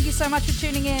all. Thank you so much for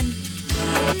tuning in.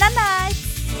 Night-night.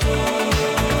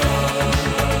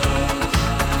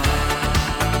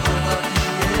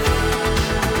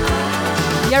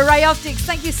 Yo, Ray Optics,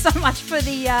 thank you so much for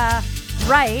the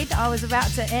raid. I was about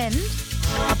to end.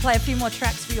 I'll play a few more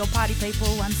tracks for your party people.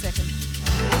 1 second.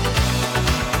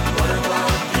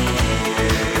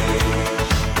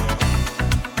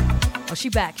 Oh, she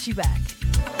back.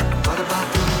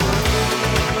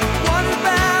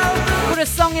 Put a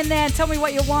song in there and tell me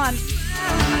what you want.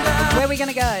 Where are we going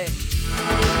to go?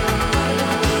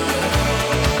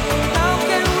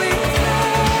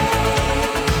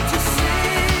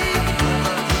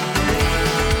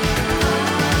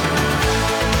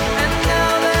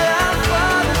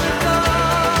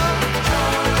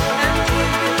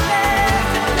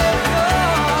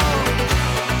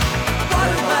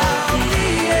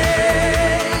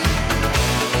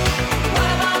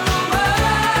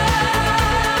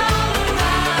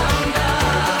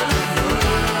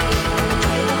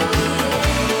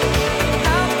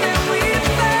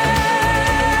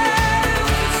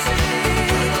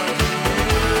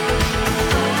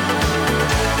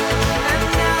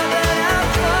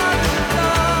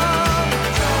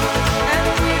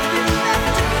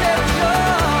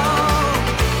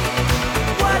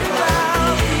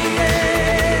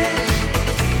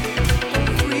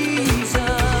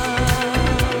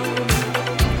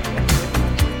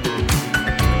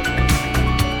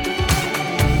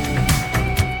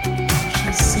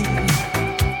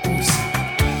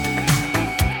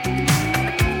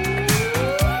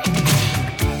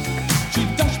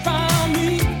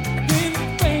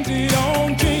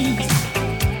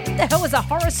 Was a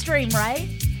horror stream, right?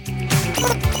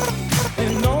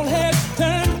 And all had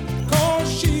turned cause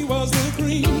she was the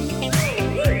queen.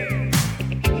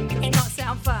 Does not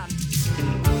sound fun.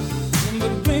 In the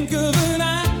blink of an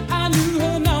eye, I knew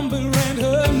her number and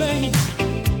her name.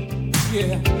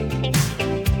 Yeah.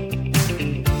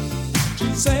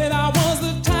 She said I was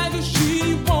the tiger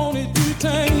she wanted to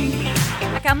tame.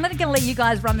 Okay, I'm gonna let you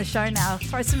guys run the show now.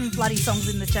 Throw some bloody songs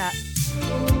in the chat.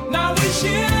 Now we're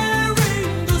sharing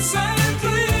the same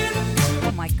dream.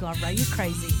 Oh my god, Ray, you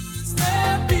crazy.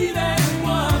 Be that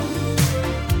one.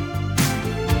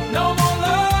 No more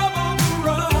love on the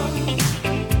run.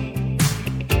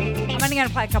 I'm only gonna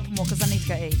play a couple more because I need to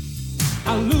go eat.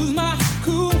 I lose my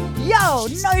cool. Yo,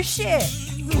 no shit.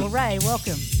 Well, Ray,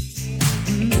 welcome.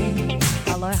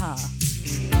 Aloha.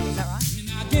 Is that right?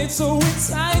 I get so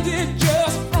excited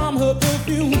just from her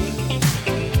perfume.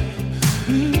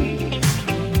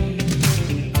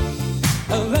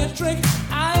 Electric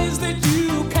eyes that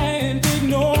you can't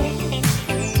ignore.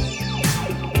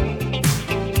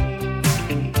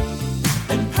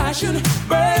 And passion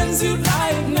burns you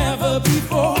like never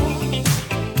before.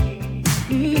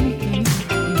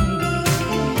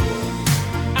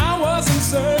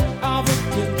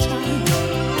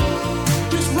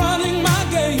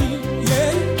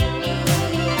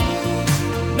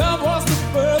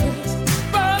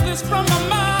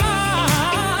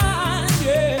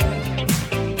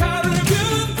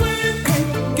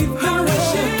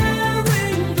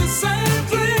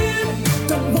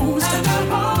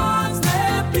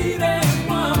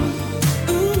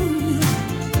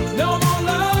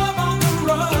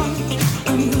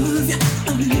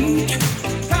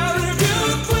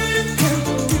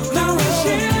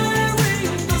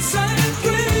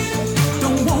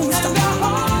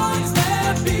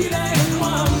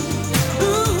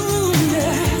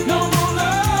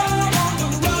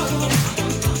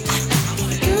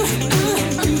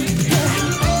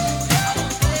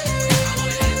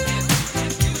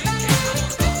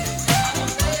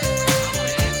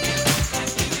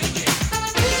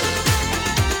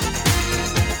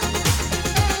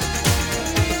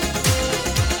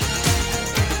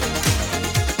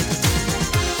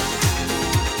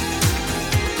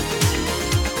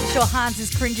 sure Hans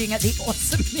is cringing at the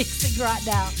awesome mixing right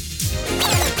now.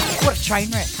 What a train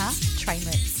wreck, huh? Train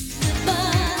wreck.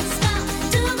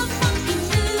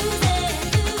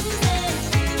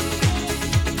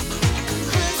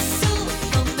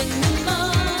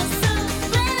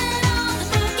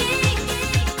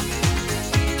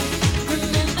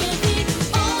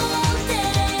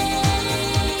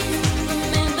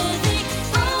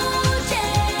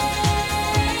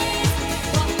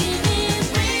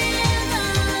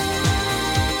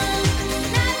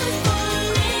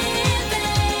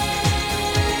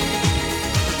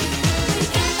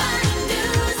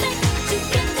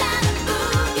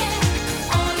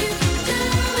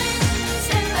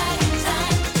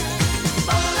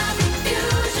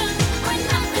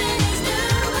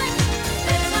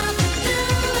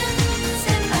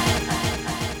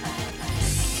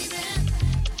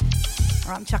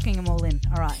 All right, I'm chucking them all in.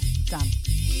 All right, done.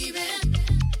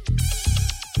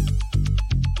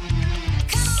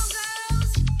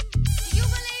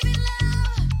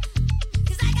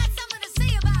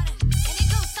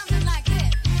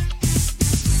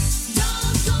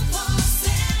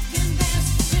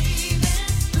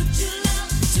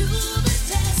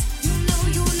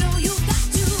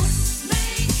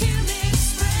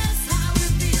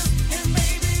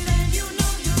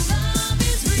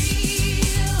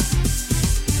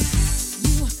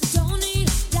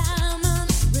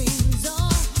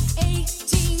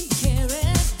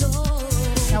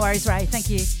 Ray, thank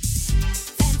you. Say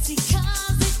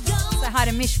hi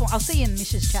to Mish. I'll see you in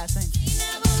Mish's chat soon.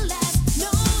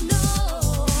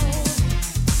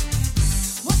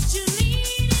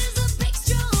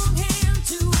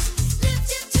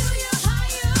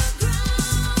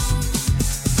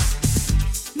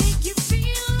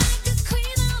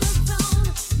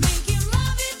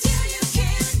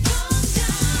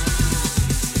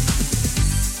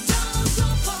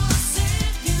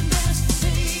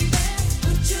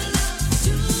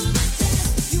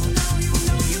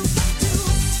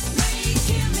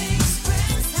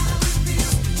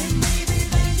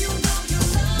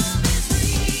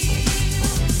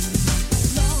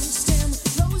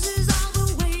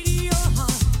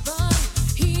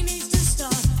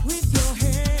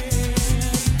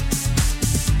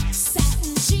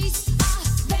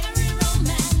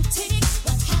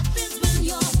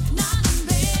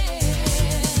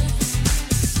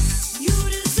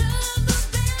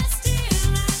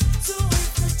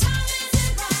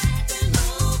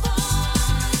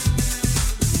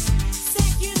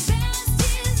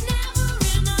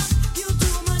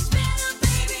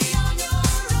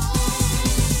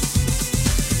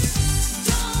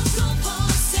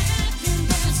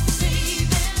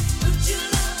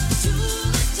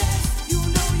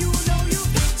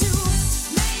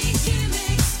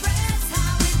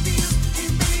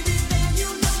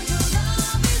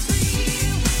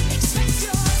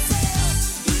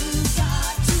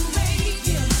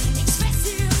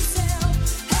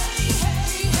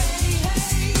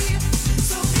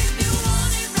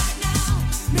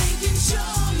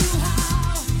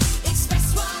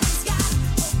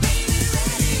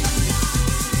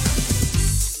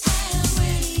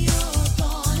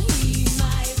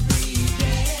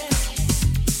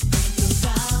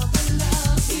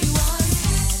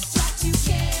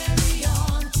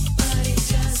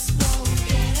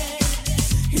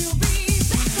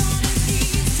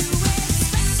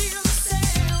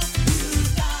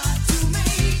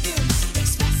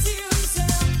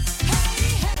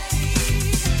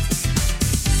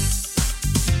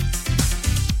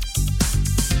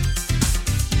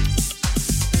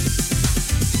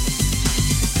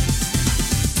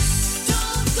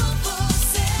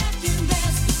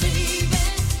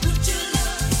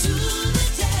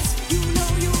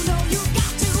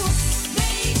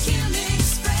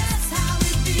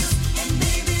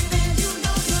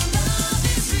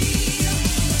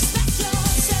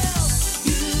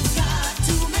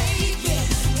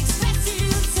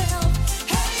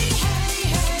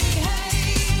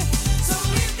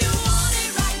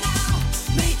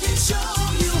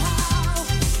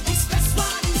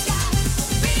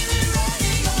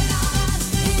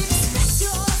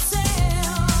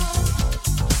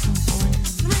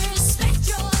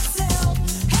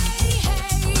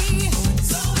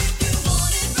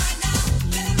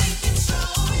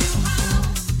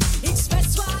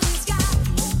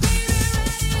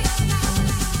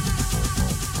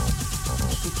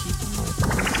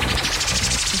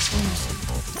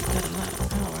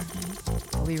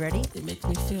 Ready? It makes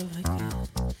me feel like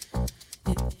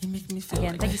it makes me feel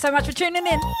again. Like thank you so much for tuning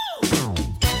in.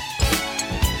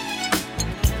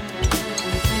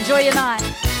 Enjoy your night.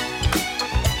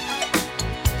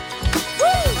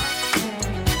 Woo!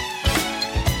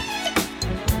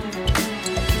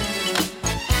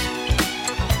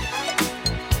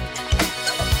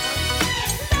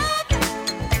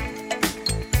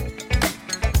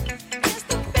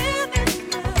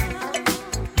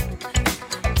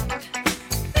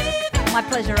 My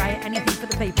pleasure, right? Anything for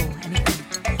the people, anything.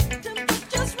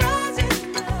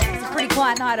 It's a pretty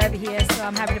quiet night over here, so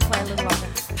I'm happy to play a little of it.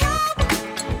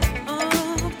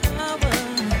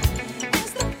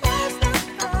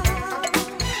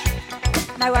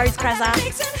 No worries, Krazza.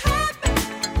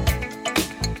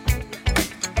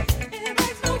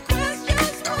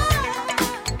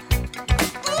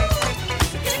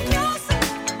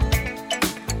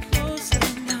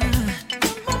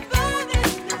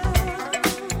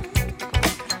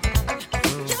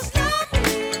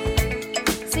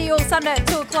 See you all Sunday at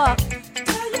 2 o'clock.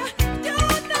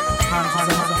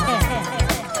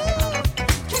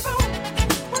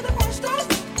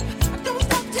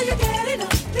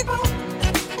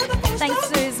 Thanks,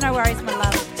 Suze. No worries, my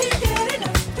love.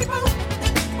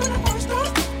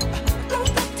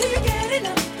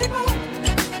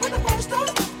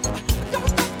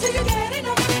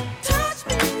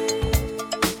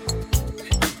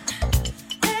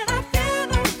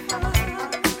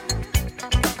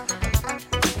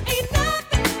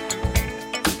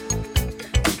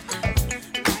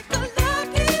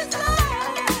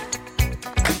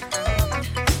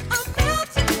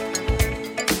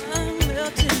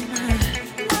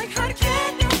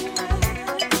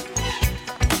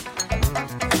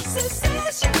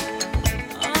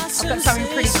 Something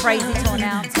pretty crazy to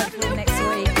announce hopefully next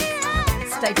week.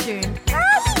 Stay tuned.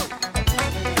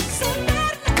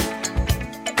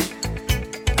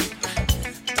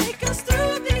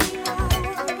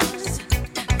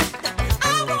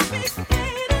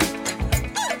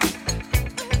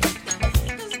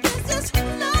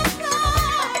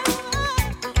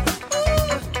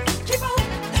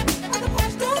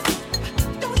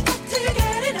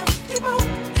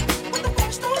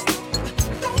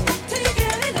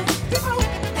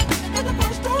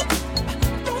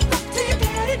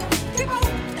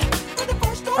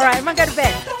 All right, I'm gonna go to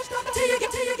bed.